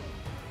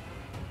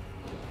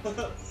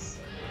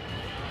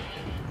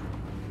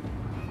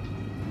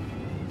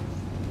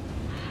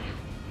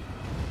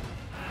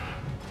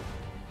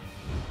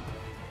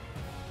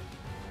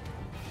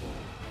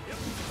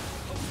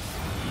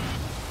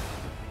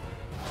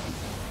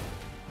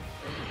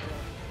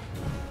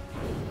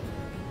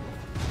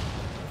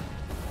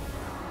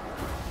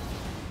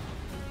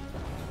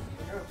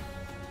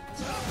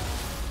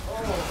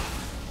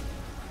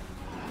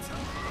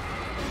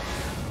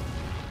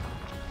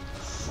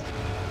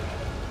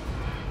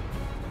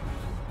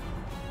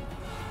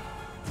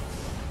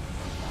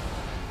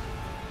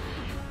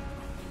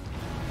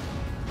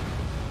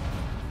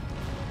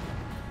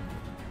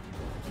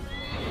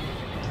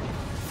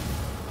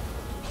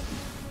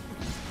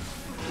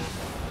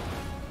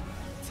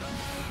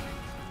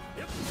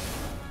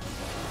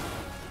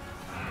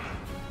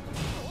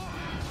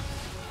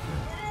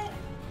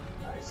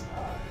 Nice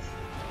dodge.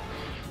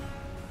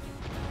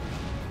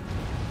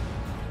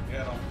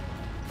 Get him.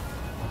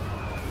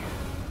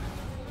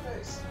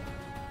 Nice.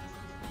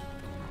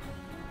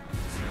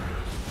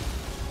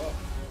 Oh.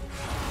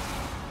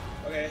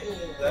 Okay. Yeah.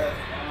 That,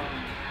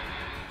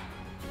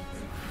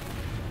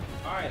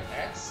 Alright,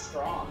 X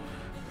strong.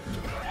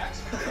 Axe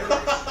very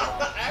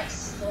strong. X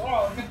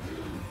strong.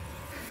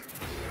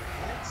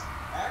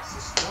 Axe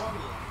is strong.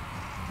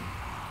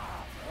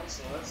 Oh,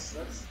 so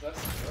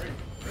that's great.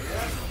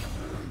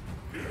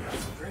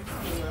 Drink you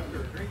do after,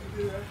 drink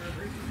you do after,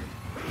 drink you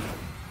do.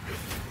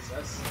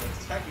 That's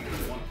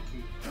technically one of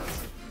two.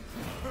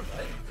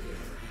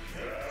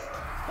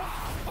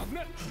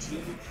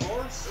 Team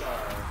 4-star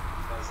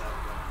does that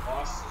when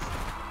boss is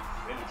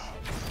finished.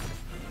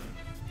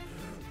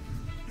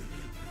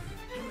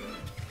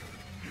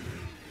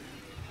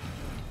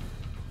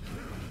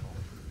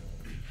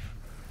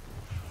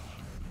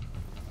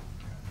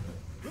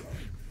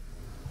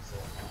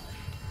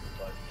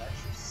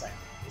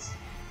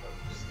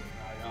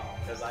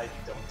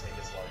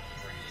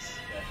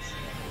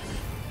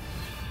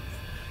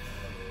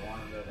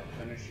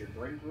 your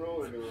drink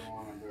roll, or do we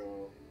want to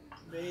go?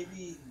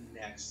 Maybe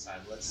next time.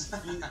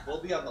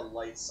 We'll be on the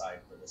light side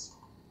for this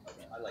one.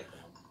 Okay, I like that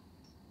one.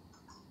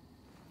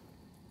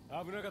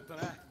 危なかった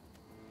な。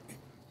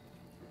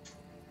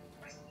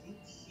 I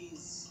think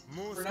he's.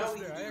 もう For 少 now,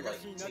 し we で can あや do か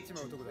like しになっ take ち two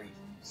まうとこだ。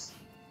 drinks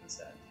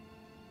instead.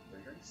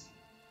 3 drinks?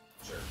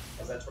 Sure,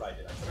 because that's what I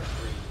did. I took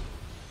 3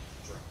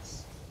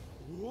 drinks.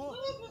 うわ、す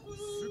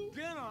っ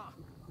げえな。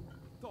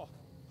と。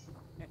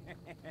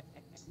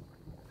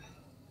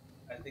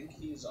 I think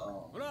he's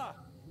ほら、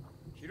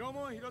拾う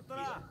もん拾った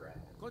ら He's a grad.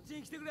 こっち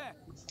に来てくれ。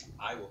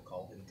 I will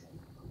call him.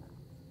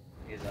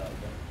 he's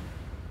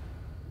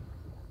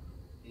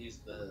he's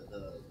the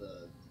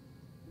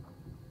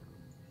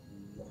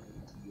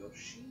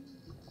Yoshi.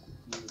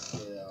 He's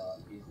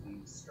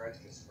the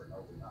strategist for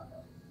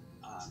Nobunaga.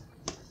 Ah.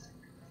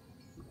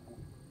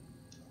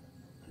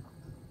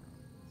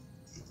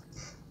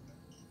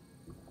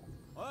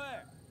 お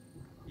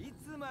い、い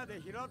つまで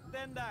拾っ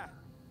てんだ。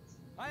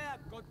早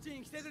くこっち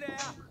に来てくれよ。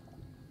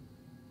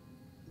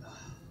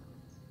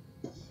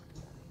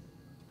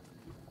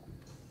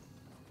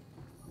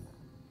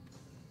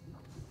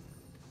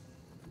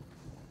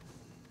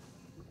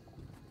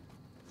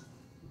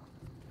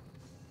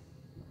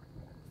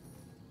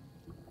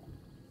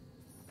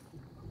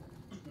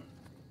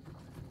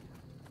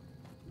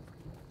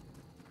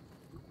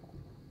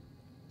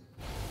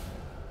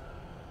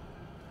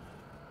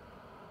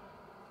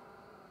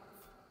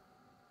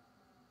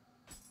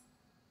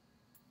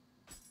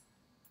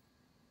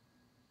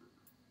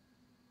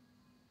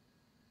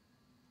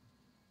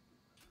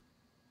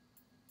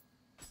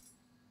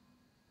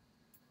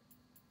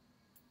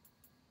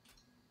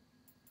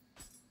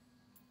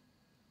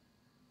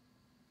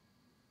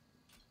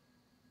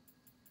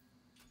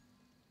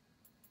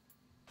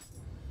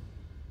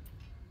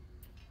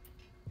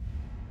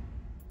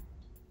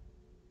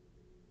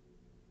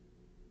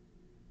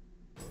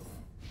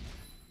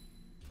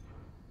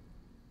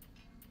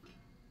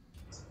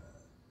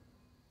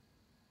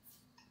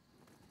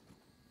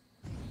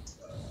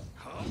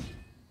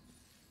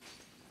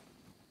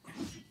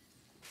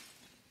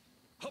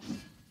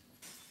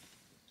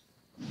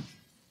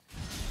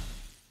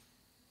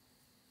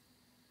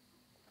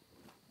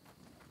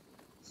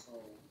 So,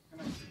 what can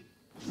I do?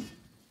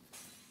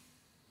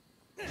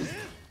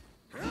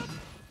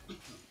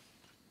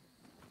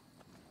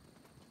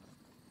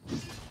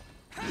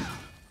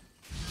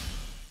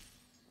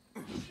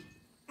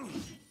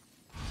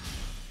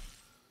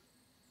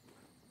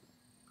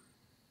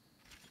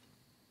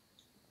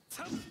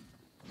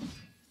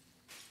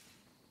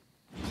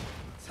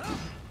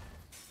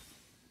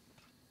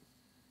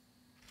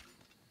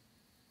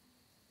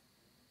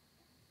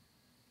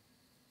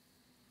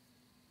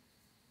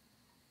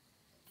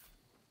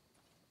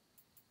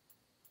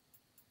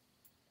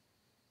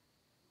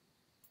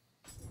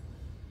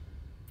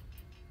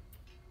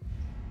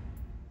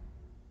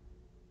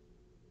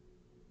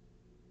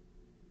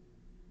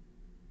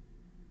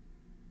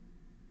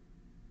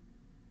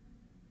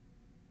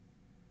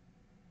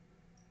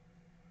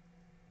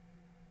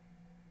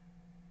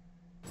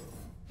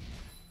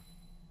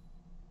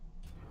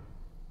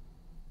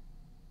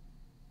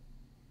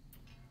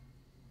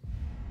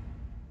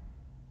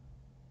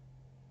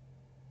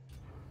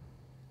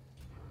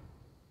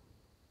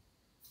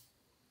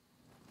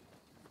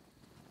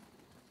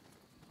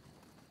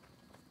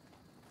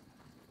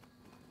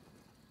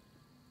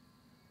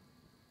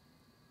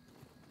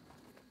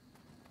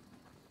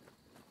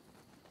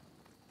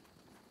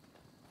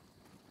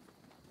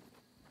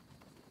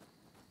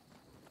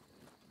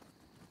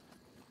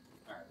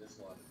 Alright, there's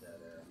a lot of dead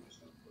air. I'm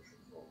just gonna push it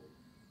forward.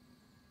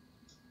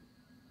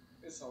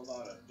 It's a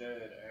lot of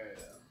dead air.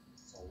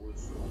 So we're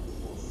just gonna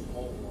push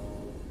forward.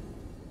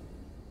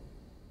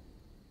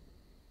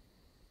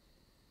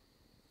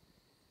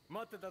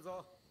 待ってた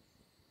ぞ。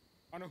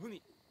あの文、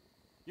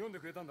読んで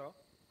くれたんだろ。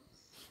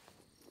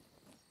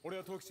俺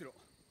は藤吉郎。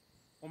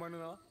お前の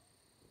名は？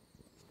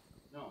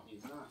 No,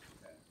 he's not.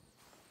 Okay.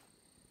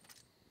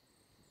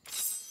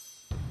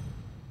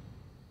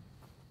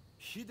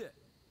 ヒデ。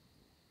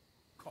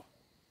か。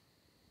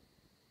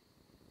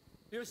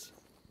よし。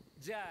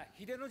じゃあ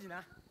秀の字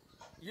な。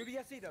呼び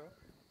やすいだろ。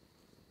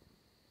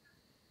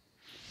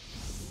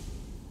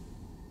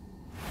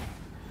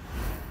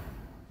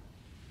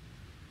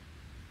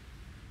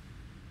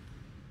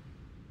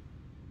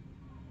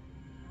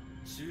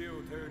 知恵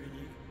を頼り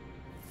に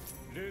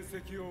霊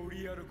石を売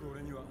り歩く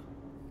俺には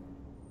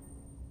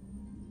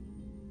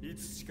い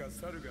つしか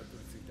猿が取り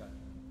付いた。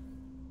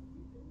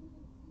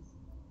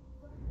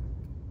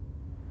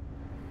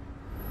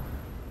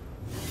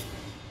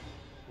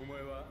お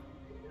前は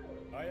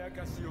あや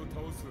かしを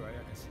倒すあ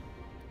やかし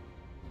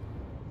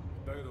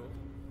だけど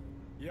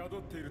宿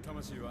っている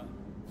魂は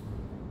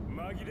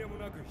紛れも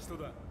なく人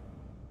だ。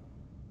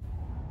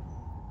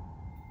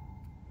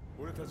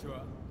俺たち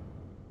は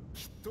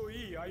きっと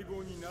いい相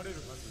棒になれるは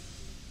ず。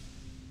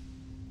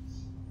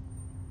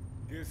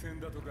ゲーセ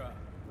ンだとか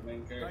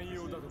寛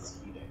容だとか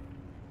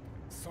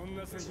そん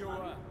な世情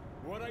は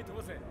笑い飛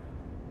ばせ。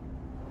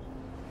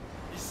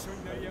一緒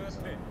になりやがっ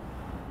て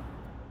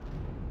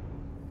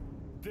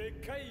で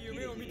っかい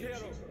夢を見てや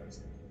ろう。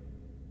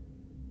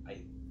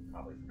 I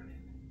probably from an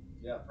anime.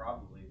 Yeah,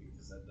 probably,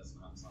 because that does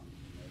not sound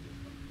familiar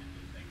from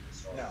anything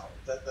historical.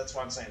 No, that's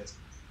why I'm saying it's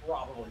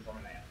probably from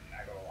an anime.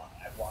 I go a lot.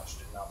 I've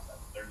watched it enough that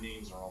their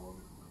names are all over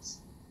the place.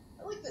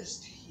 I like that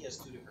he has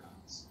 2 different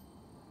eyes.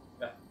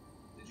 Yeah.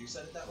 Did you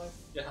set it that way?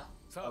 Yeah.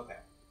 Okay.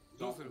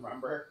 Don't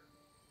remember.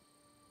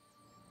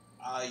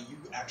 You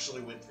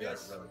actually went through that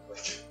really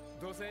quick.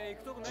 どうせ行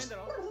くとこないんだ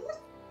ろ。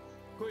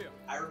来いよ。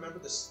 I remember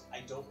this.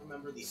 I don't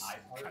remember the eye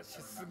part. I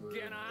remember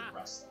the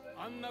rest of it.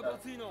 あんなご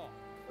ついの。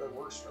 But it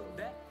works really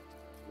で、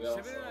 well.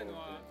 喋れないの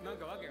はなん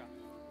かわけが。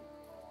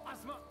あ、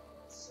すまん。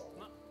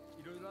ま、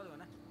いろいろあるわ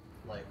な。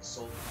 Like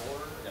Soul 4,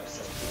 yeah,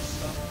 Soul 4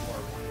 stuff, or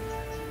one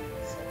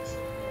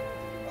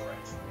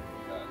Alright.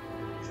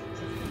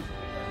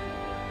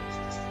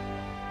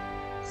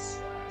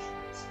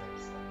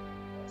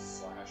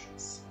 Slash and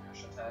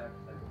smash attack,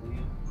 I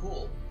believe.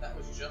 Cool. That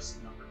was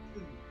just number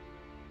 2.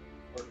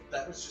 Or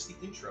that was just the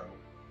intro.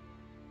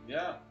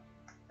 Yeah.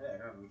 Hey, I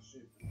got a new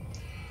shoot.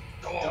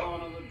 Go on!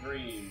 Dawn of the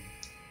Dream.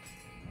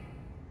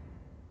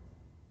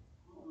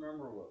 I don't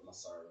remember what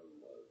Masaru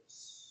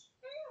was.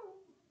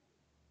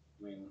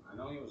 I mean, I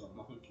know he was a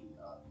monkey,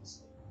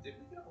 obviously. Did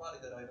we get a lot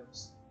of good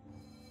items?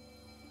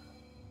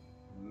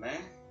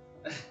 Meh?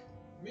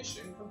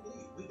 Mission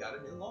complete. We got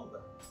a new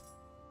longbow.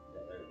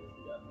 Yeah, there it is.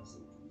 We got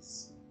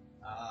Mizuki's.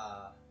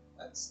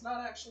 That's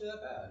not actually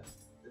that bad.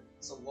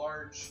 It's a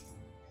large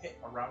hit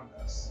around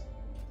us.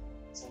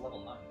 It's a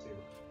level 9 too.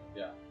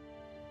 Yeah.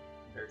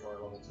 Compared to our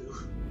level 2.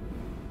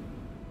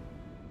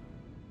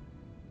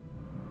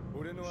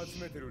 俺の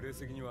集めてる霊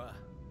石には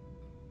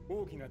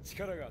大きな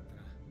力があった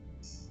な。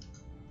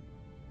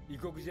異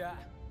国じゃ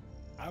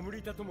アム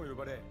リタとも呼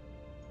ばれ、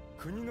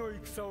国の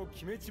戦を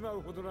決めちま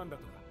うほどなんだ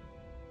とか。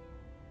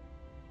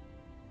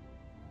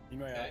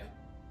今や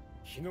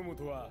日の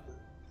本は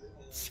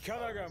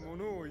力がも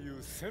のを言う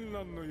戦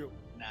乱の世。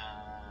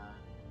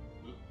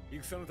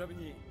戦のたび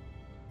に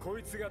こ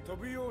いつが飛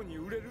ぶように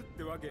売れるっ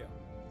てわけや。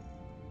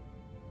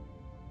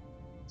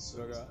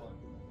だが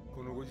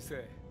このご時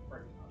世、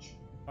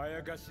あ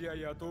やかしや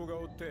野党が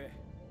おって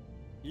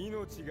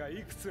命が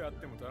いくつあっ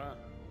ても足らん。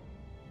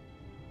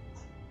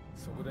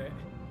そこで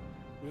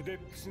腕っ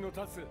ぷしの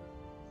立つ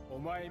お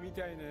前み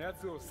たいなや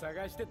つを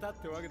探してたっ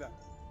てわけだ。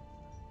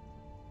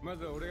ま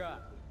ずは俺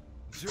が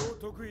上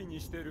得意に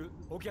してる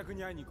お客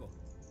に会いに行こ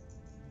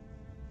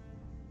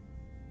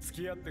う。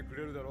付き合ってく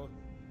れるだろ、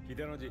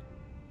秀の字。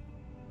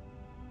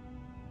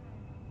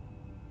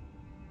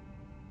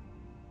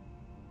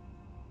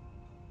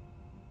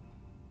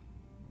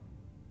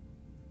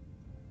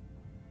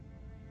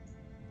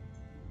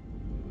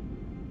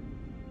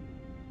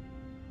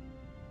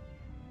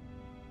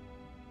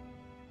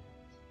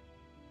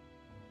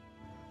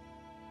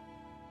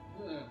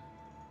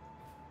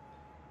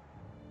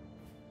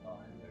Oh,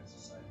 and there's a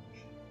side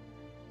mission.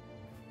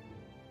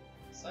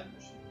 The side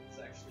mission is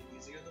actually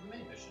easier than the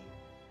main mission.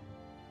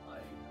 I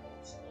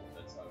hope so.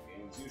 That's how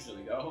games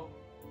usually go.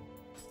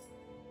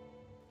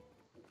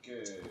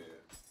 Okay.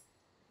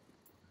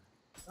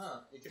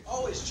 You can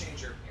always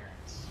change your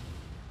appearance.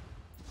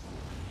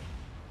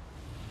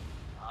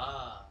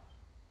 Ah.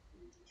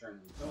 You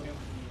turn Nioh from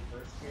the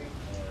first game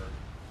or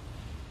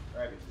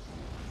Dragon.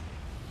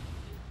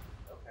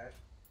 Okay.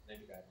 Then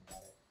you got it.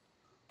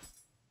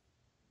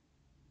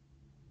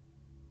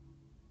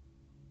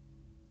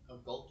 A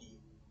bulky.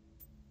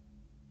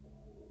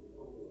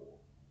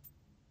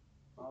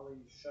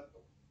 Ollie, shut the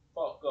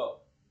fuck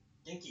up.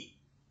 Dinky.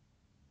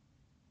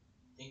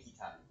 Dinky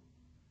time.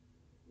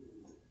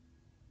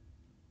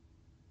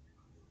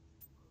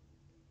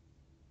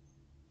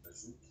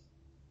 Mizuki.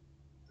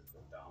 The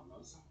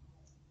Kodamas.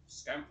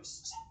 Scampus.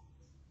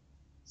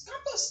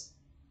 Scampus!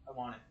 I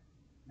want it.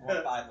 I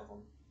want 5 of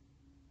them.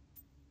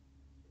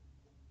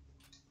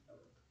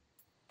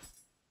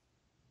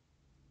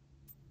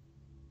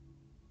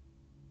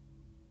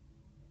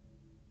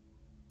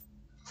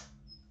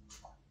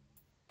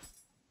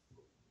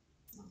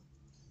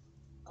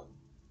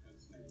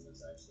 His name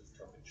is actually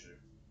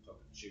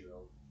Tokichiro.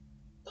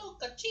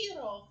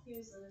 Tokachiro! He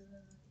was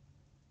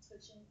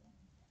twitching,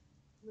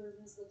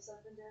 moving his lips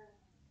up and down.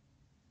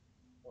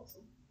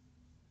 Awesome.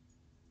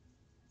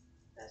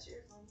 That's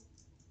your phone.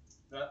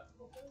 Yeah.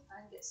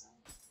 I can get some.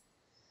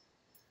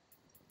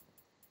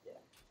 Yeah.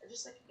 I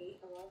just like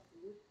ate a lot of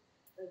food.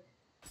 Like,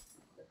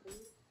 the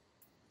food.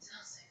 So I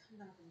was like, I'm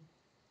not gonna.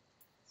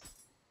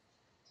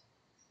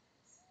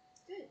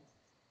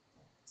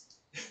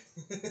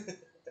 Good.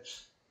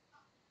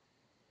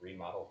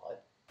 Remodel hut.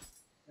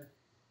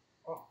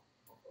 Oh.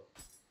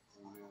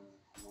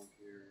 Come up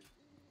here.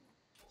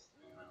 Just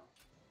hang out.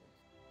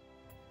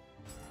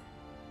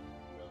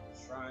 Go to the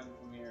shrine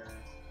from here.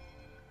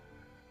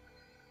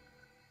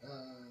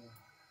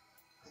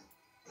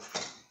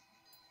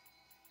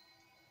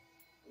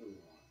 Ooh.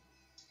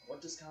 What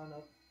does count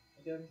up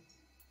again?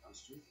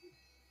 Constitution.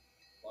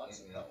 Lots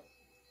of health.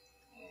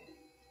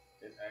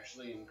 It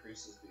actually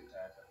increases the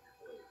attack of your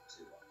blade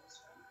too on this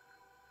one.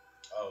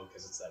 Oh,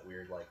 because it's that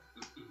weird, like,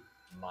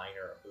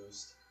 minor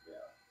boost.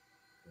 Yeah.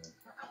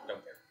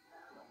 Don't care.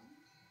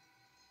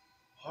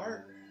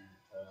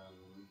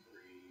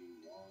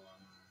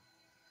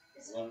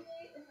 Is it Well,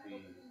 okay if I we-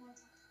 open more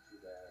time?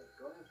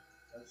 Go ahead.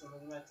 Have some of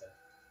the meta.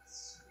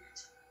 Sweet.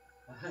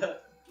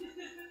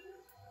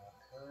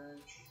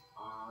 Courage,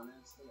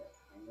 honestly, I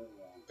kind of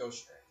want Go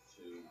strength.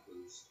 to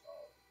boost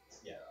up.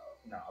 Yeah.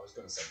 No, I was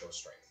going to say go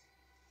strength.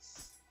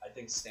 I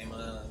think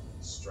stamina,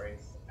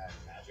 strength, and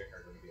magic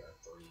are going to be our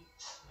three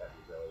that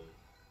we really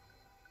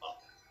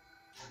up.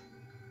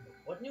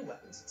 What new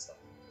weapons and stuff?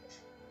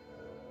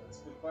 That's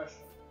a good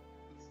question.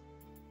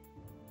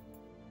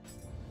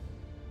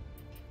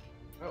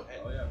 Oh, hey.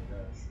 Oh yeah,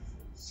 gosh.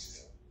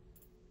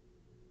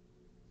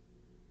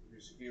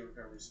 Reduce key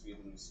recovery speed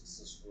when you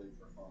successfully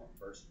perform a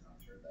first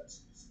encounter.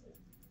 That's useful.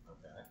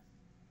 Okay.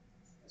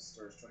 It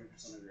stores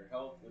 20% of your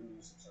health when you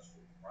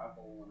successfully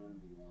grapple one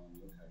enemy while on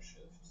yokai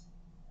shift.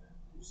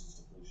 Uses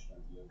depletion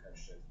of the yokai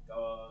shift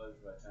dodge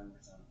by 10%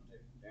 when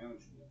taking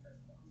damage in yokai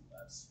form.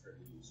 That's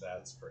pretty useful.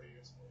 That's pretty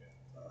useful,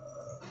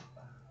 yeah.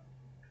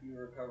 Key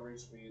recovery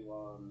speed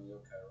while in the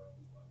yokai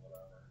realm,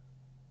 whatever.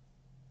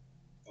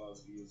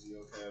 Allows you to use the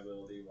yokai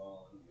ability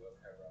while in the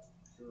yokai realm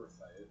and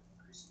purify it,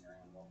 increasing your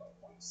animal by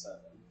 0.7.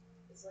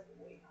 It's like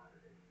way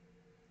hotter.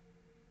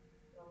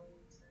 Going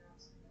to turn off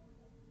something.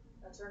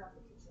 Turn off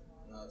the kitchen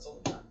light. No, it's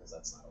only not because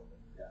that's not open.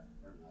 Yeah,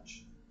 pretty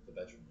much. The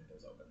bedroom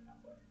window's open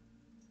halfway.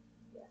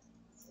 Yeah.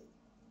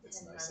 It's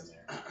 10 nice in times.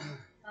 there.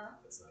 Huh?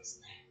 It's nice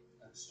in there.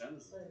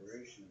 Extends the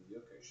duration of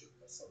yokai shift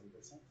by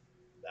 7%.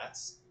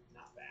 That's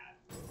not bad.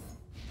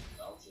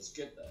 I'll just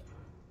get that.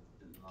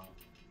 And,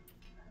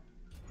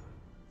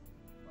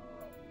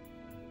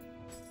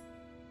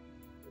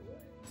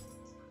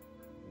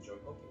 Enjoy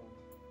Pokemon.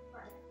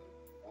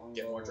 longbows,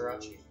 Get more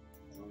Jirachi.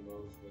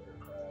 Longbows, bitter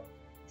crab.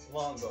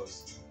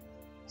 Longbows.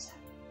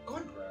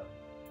 Good. Crab.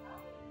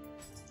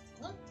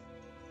 What?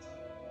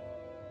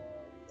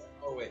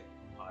 Oh wait.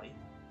 Potty?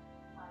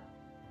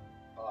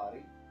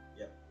 Potty.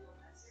 Yep.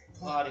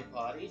 Potty.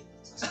 Potty.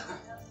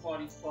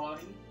 Potty.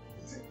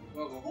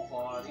 Go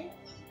potty.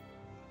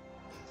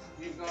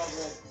 You go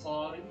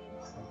potty.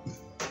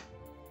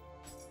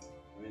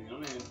 I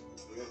mean,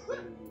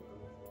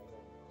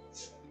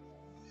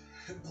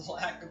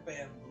 Black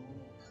bamboo.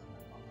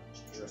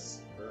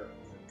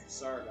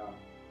 Sargon.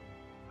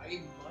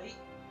 I might.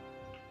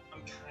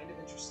 I'm kind of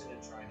interested in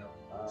trying out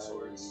dual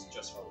swords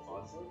just for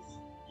fun.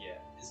 Yeah.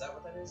 Is that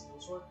what that is?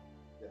 Dual sword?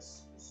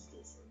 Yes, this is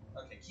dual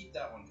sword. Okay, keep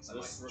that one because I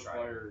This might try.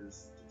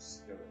 requires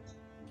dexterity.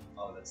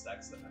 Oh, that's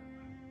Dex then.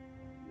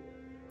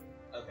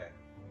 Okay.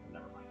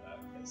 Never mind that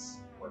because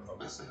we're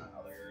focusing on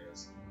other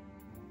areas.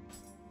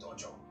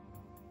 Dojo.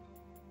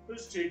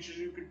 This teaches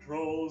you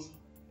controls.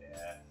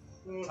 Yeah.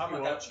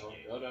 Tamagotchi.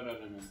 No.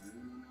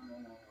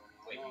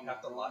 Wait, you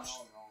have to launch.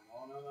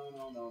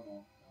 No.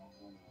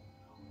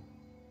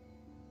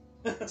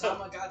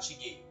 Tamagotchi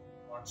Gate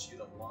wants you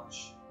to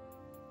launch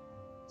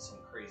some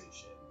crazy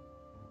shit.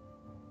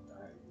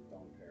 I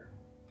don't care.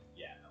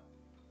 Yeah,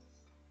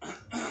 no.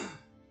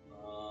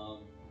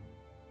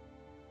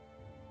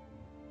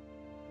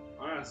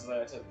 Honestly,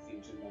 I took a few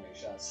too many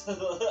shots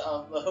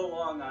of the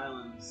Long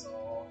Island,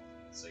 so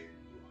So you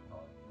want to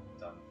call it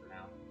done for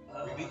now?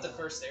 We beat the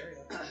first area.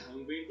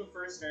 we beat the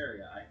first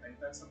area. I think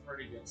that's a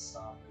pretty good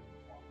stopping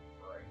point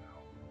for right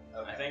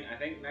now. Okay. I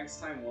think next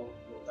time we'll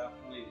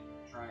definitely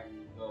try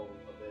and go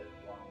a bit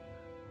longer.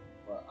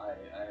 But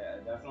I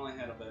definitely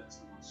had a bit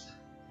too much.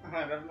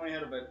 I definitely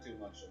had a bit too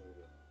much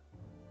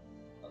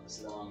of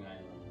this Long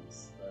Island.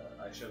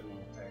 I shouldn't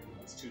have taken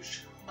those 2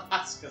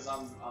 shots because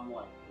I'm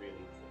like really.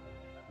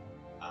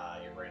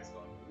 Your brain's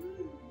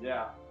going.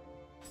 Yeah.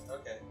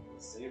 Okay.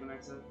 Save and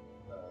exit.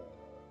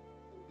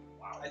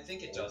 Wow. I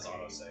think it does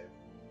autosave.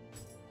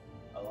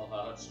 I love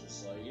how it's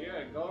just like,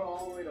 yeah, go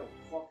all the way to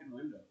fucking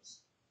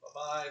Windows. Bye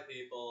bye,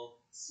 people.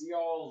 See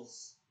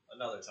y'all's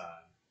Another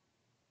time.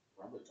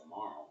 probably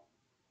tomorrow.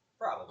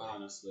 Probably.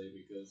 Honestly,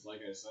 because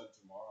like I said,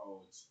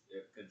 tomorrow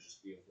it could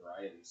just be a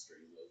variety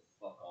stream of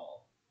fuck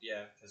all.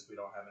 Yeah, because we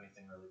don't have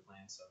anything really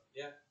planned. So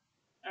yeah.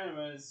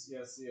 Anyways,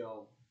 yeah, see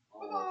y'all.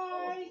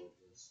 Bye-bye.